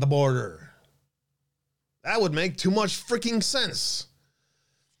problem at the border. That would make too much freaking sense.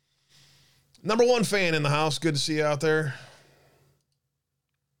 Number 1 fan in the house. Good to see you out there.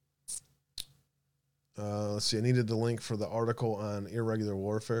 Let's see. I needed the link for the article on irregular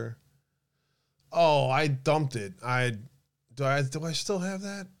warfare. Oh, I dumped it. Do I still have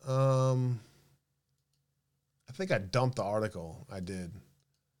that? I think I dumped the article. I did.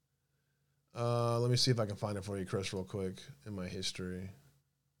 Let me see if I can find it for you, Chris, real quick in my history.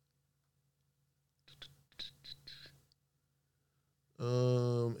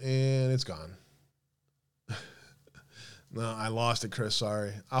 And it's gone. No, I lost it, Chris.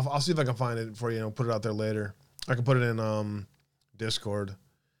 Sorry. I'll see if I can find it for you and put it out there later. I can put it in Discord.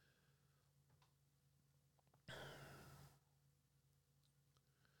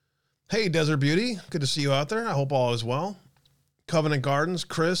 Hey, Desert Beauty. Good to see you out there. I hope all is well. Covenant Gardens,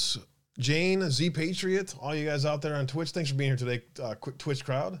 Chris, Jane, Z Patriot, all you guys out there on Twitch. Thanks for being here today, quick Twitch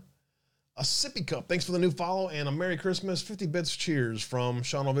crowd. A sippy cup. Thanks for the new follow and a Merry Christmas. 50 bits cheers from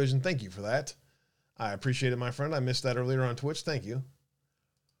Sean Vision. Thank you for that. I appreciate it, my friend. I missed that earlier on Twitch. Thank you.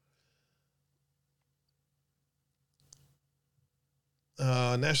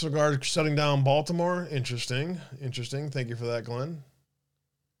 National Guard shutting down Baltimore. Interesting. Thank you for that, Glenn.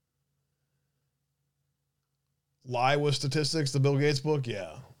 Lie with Statistics, the Bill Gates book.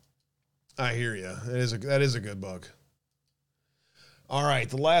 Yeah, I hear you. That is a good book. All right,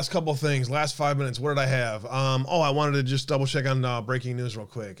 the last couple things, last 5 minutes. What did I have? I wanted to just double check on breaking news real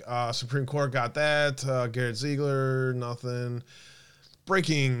quick. Supreme Court got that. Garrett Ziegler, nothing.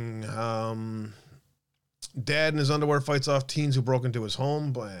 Breaking. Dad in his underwear fights off teens who broke into his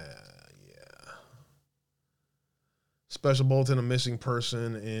home. But yeah. Special bulletin: a missing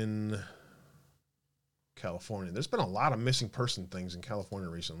person in California. There's been a lot of missing person things in California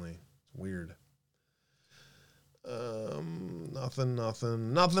recently. It's weird. Nothing for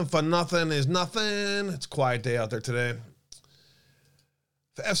nothing is nothing. It's a quiet day out there today.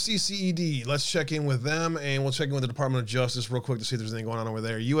 The FCCED, let's check in with them, and we'll check in with the Department of Justice real quick to see if there's anything going on over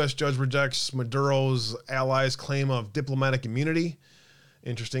there. U.S. judge rejects Maduro's allies' claim of diplomatic immunity.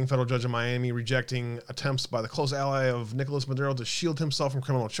 Interesting. Federal judge in Miami rejecting attempts by the close ally of Nicolas Maduro to shield himself from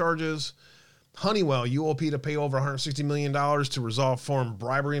criminal charges. Honeywell, UOP to pay over $160 million to resolve foreign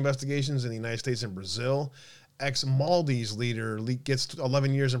bribery investigations in the United States and Brazil. Ex-Maldives leader gets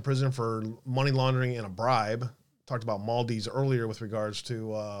 11 years in prison for money laundering and a bribe. Talked about Maldives earlier with regards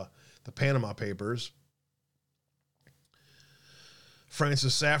to the Panama Papers.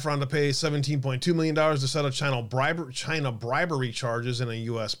 Francis Saffron to pay $17.2 million to settle China bribery charges in a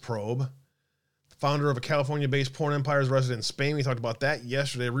U.S. probe. Founder of a California-based porn empire is arrested in Spain. We talked about that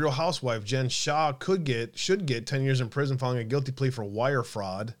yesterday. Real Housewife Jen Shah should get 10 years in prison following a guilty plea for wire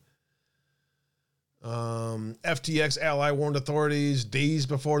fraud. FTX ally warned authorities days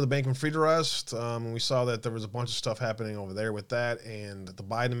before the Bankman-Fried arrest. We saw that there was a bunch of stuff happening over there with that, and the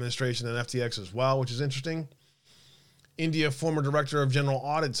Biden administration and FTX as well, which is interesting. India former director of general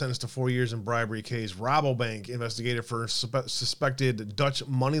audit sentenced to 4 years in bribery case. Rabobank investigated for suspected Dutch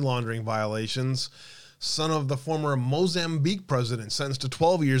money laundering violations. Son of the former Mozambique president sentenced to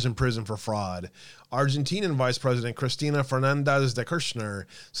 12 years in prison for fraud. Argentinian Vice President Cristina Fernandez de Kirchner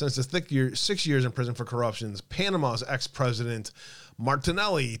sentenced to 6 years in prison for corruptions. Panama's ex-president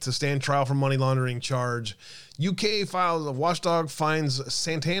Martinelli to stand trial for money laundering charge. UK files a watchdog fines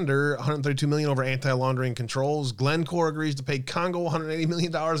Santander $132 million over anti-laundering controls. Glencore agrees to pay Congo $180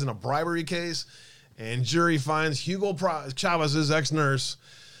 million in a bribery case. And jury finds Hugo Chavez's ex-nurse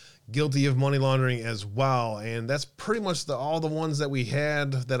guilty of money laundering as well. And that's pretty much all the ones that we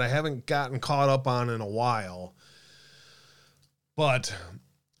had that I haven't gotten caught up on in a while. But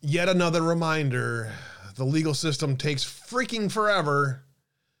yet another reminder, the legal system takes freaking forever.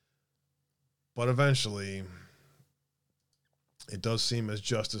 But eventually, it does seem as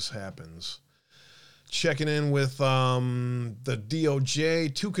justice happens. Checking in with the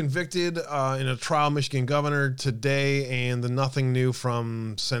DOJ, 2 convicted in a trial Michigan governor today, and the nothing new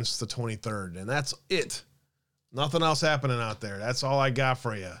from since the 23rd. And that's it. Nothing else happening out there. That's all I got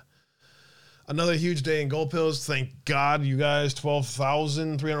for you. Another huge day in gold pills. Thank God, you guys,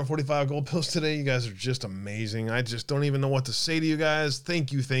 12,345 gold pills today. You guys are just amazing. I just don't even know what to say to you guys.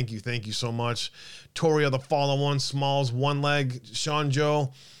 Thank you so much. Toria, the Fallen One, Smalls, One Leg, Sean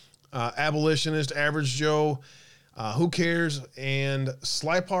Joe, Abolitionist, Average Joe, Who Cares, and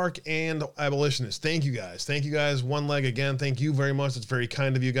Sly Park and Abolitionist. Thank you guys. One Leg again. Thank you very much. It's very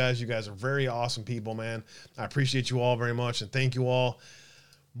kind of you guys. You guys are very awesome people, man. I appreciate you all very much, and thank you all.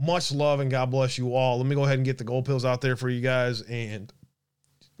 Much love and God bless you all. Let me go ahead and get the gold pills out there for you guys. And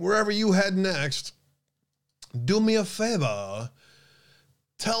wherever you head next, do me a favor.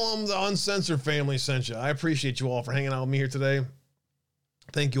 Tell them the Uncensored family sent you. I appreciate you all for hanging out with me here today.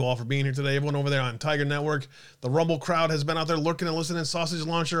 Thank you all for being here today. Everyone over there on Tiger Network. The Rumble crowd has been out there lurking and listening. Sausage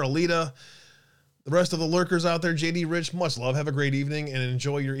Launcher, Alita, the rest of the lurkers out there, JD Rich, much love. Have a great evening and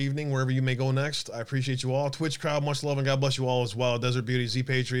enjoy your evening wherever you may go next. I appreciate you all. Twitch crowd, much love and God bless you all as well. Desert Beauty, Z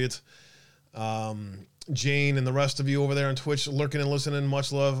Patriot, Jane, and the rest of you over there on Twitch lurking and listening,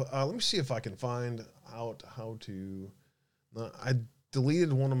 much love. Let me see if I can find out how to... I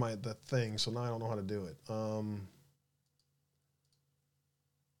deleted one of the things, so now I don't know how to do it.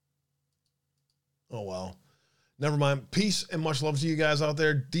 Oh, well. Never mind. Peace and much love to you guys out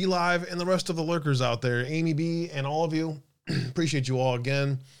there. D-Live and the rest of the lurkers out there. Amy B and all of you. Appreciate you all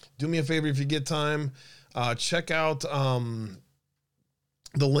again. Do me a favor if you get time. Check out the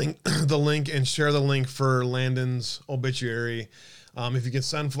link and share the link for Landon's obituary. If you can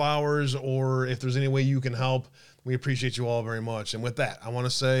send flowers or if there's any way you can help, we appreciate you all very much. And with that, I want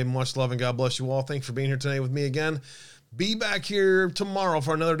to say much love and God bless you all. Thanks for being here today with me again. Be back here tomorrow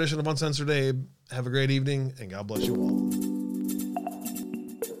for another edition of Uncensored Abe. Have a great evening, and God bless you all.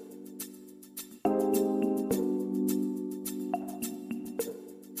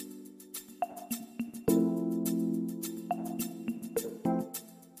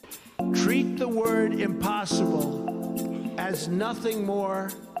 Treat the word impossible as nothing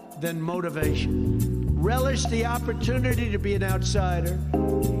more than motivation. Relish the opportunity to be an outsider.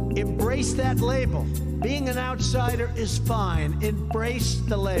 Embrace that label. Being an outsider is fine. Embrace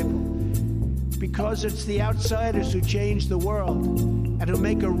the label. Because it's the outsiders who change the world and who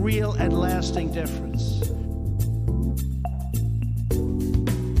make a real and lasting difference.